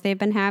struggles they've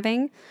been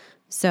having.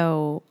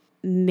 So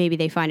maybe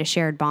they find a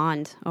shared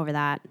bond over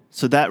that.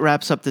 So that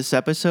wraps up this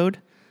episode.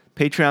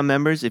 Patreon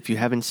members, if you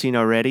haven't seen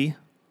already,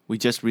 we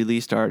just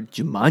released our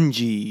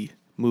Jumanji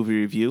movie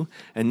review,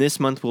 and this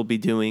month we'll be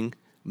doing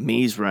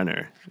Maze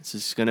Runner. This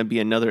is going to be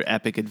another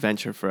epic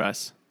adventure for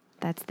us.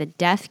 That's The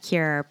Death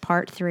Cure,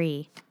 Part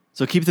 3.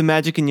 So keep the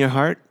magic in your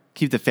heart,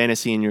 keep the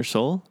fantasy in your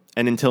soul,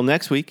 and until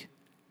next week,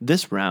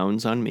 this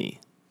round's on me.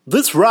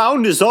 This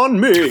round is on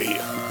me!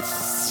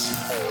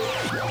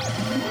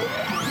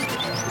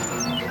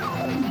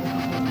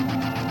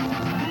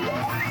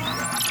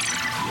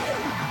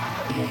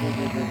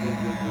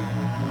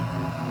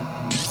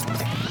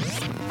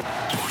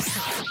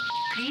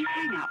 Please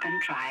hang up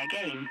and try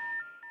again.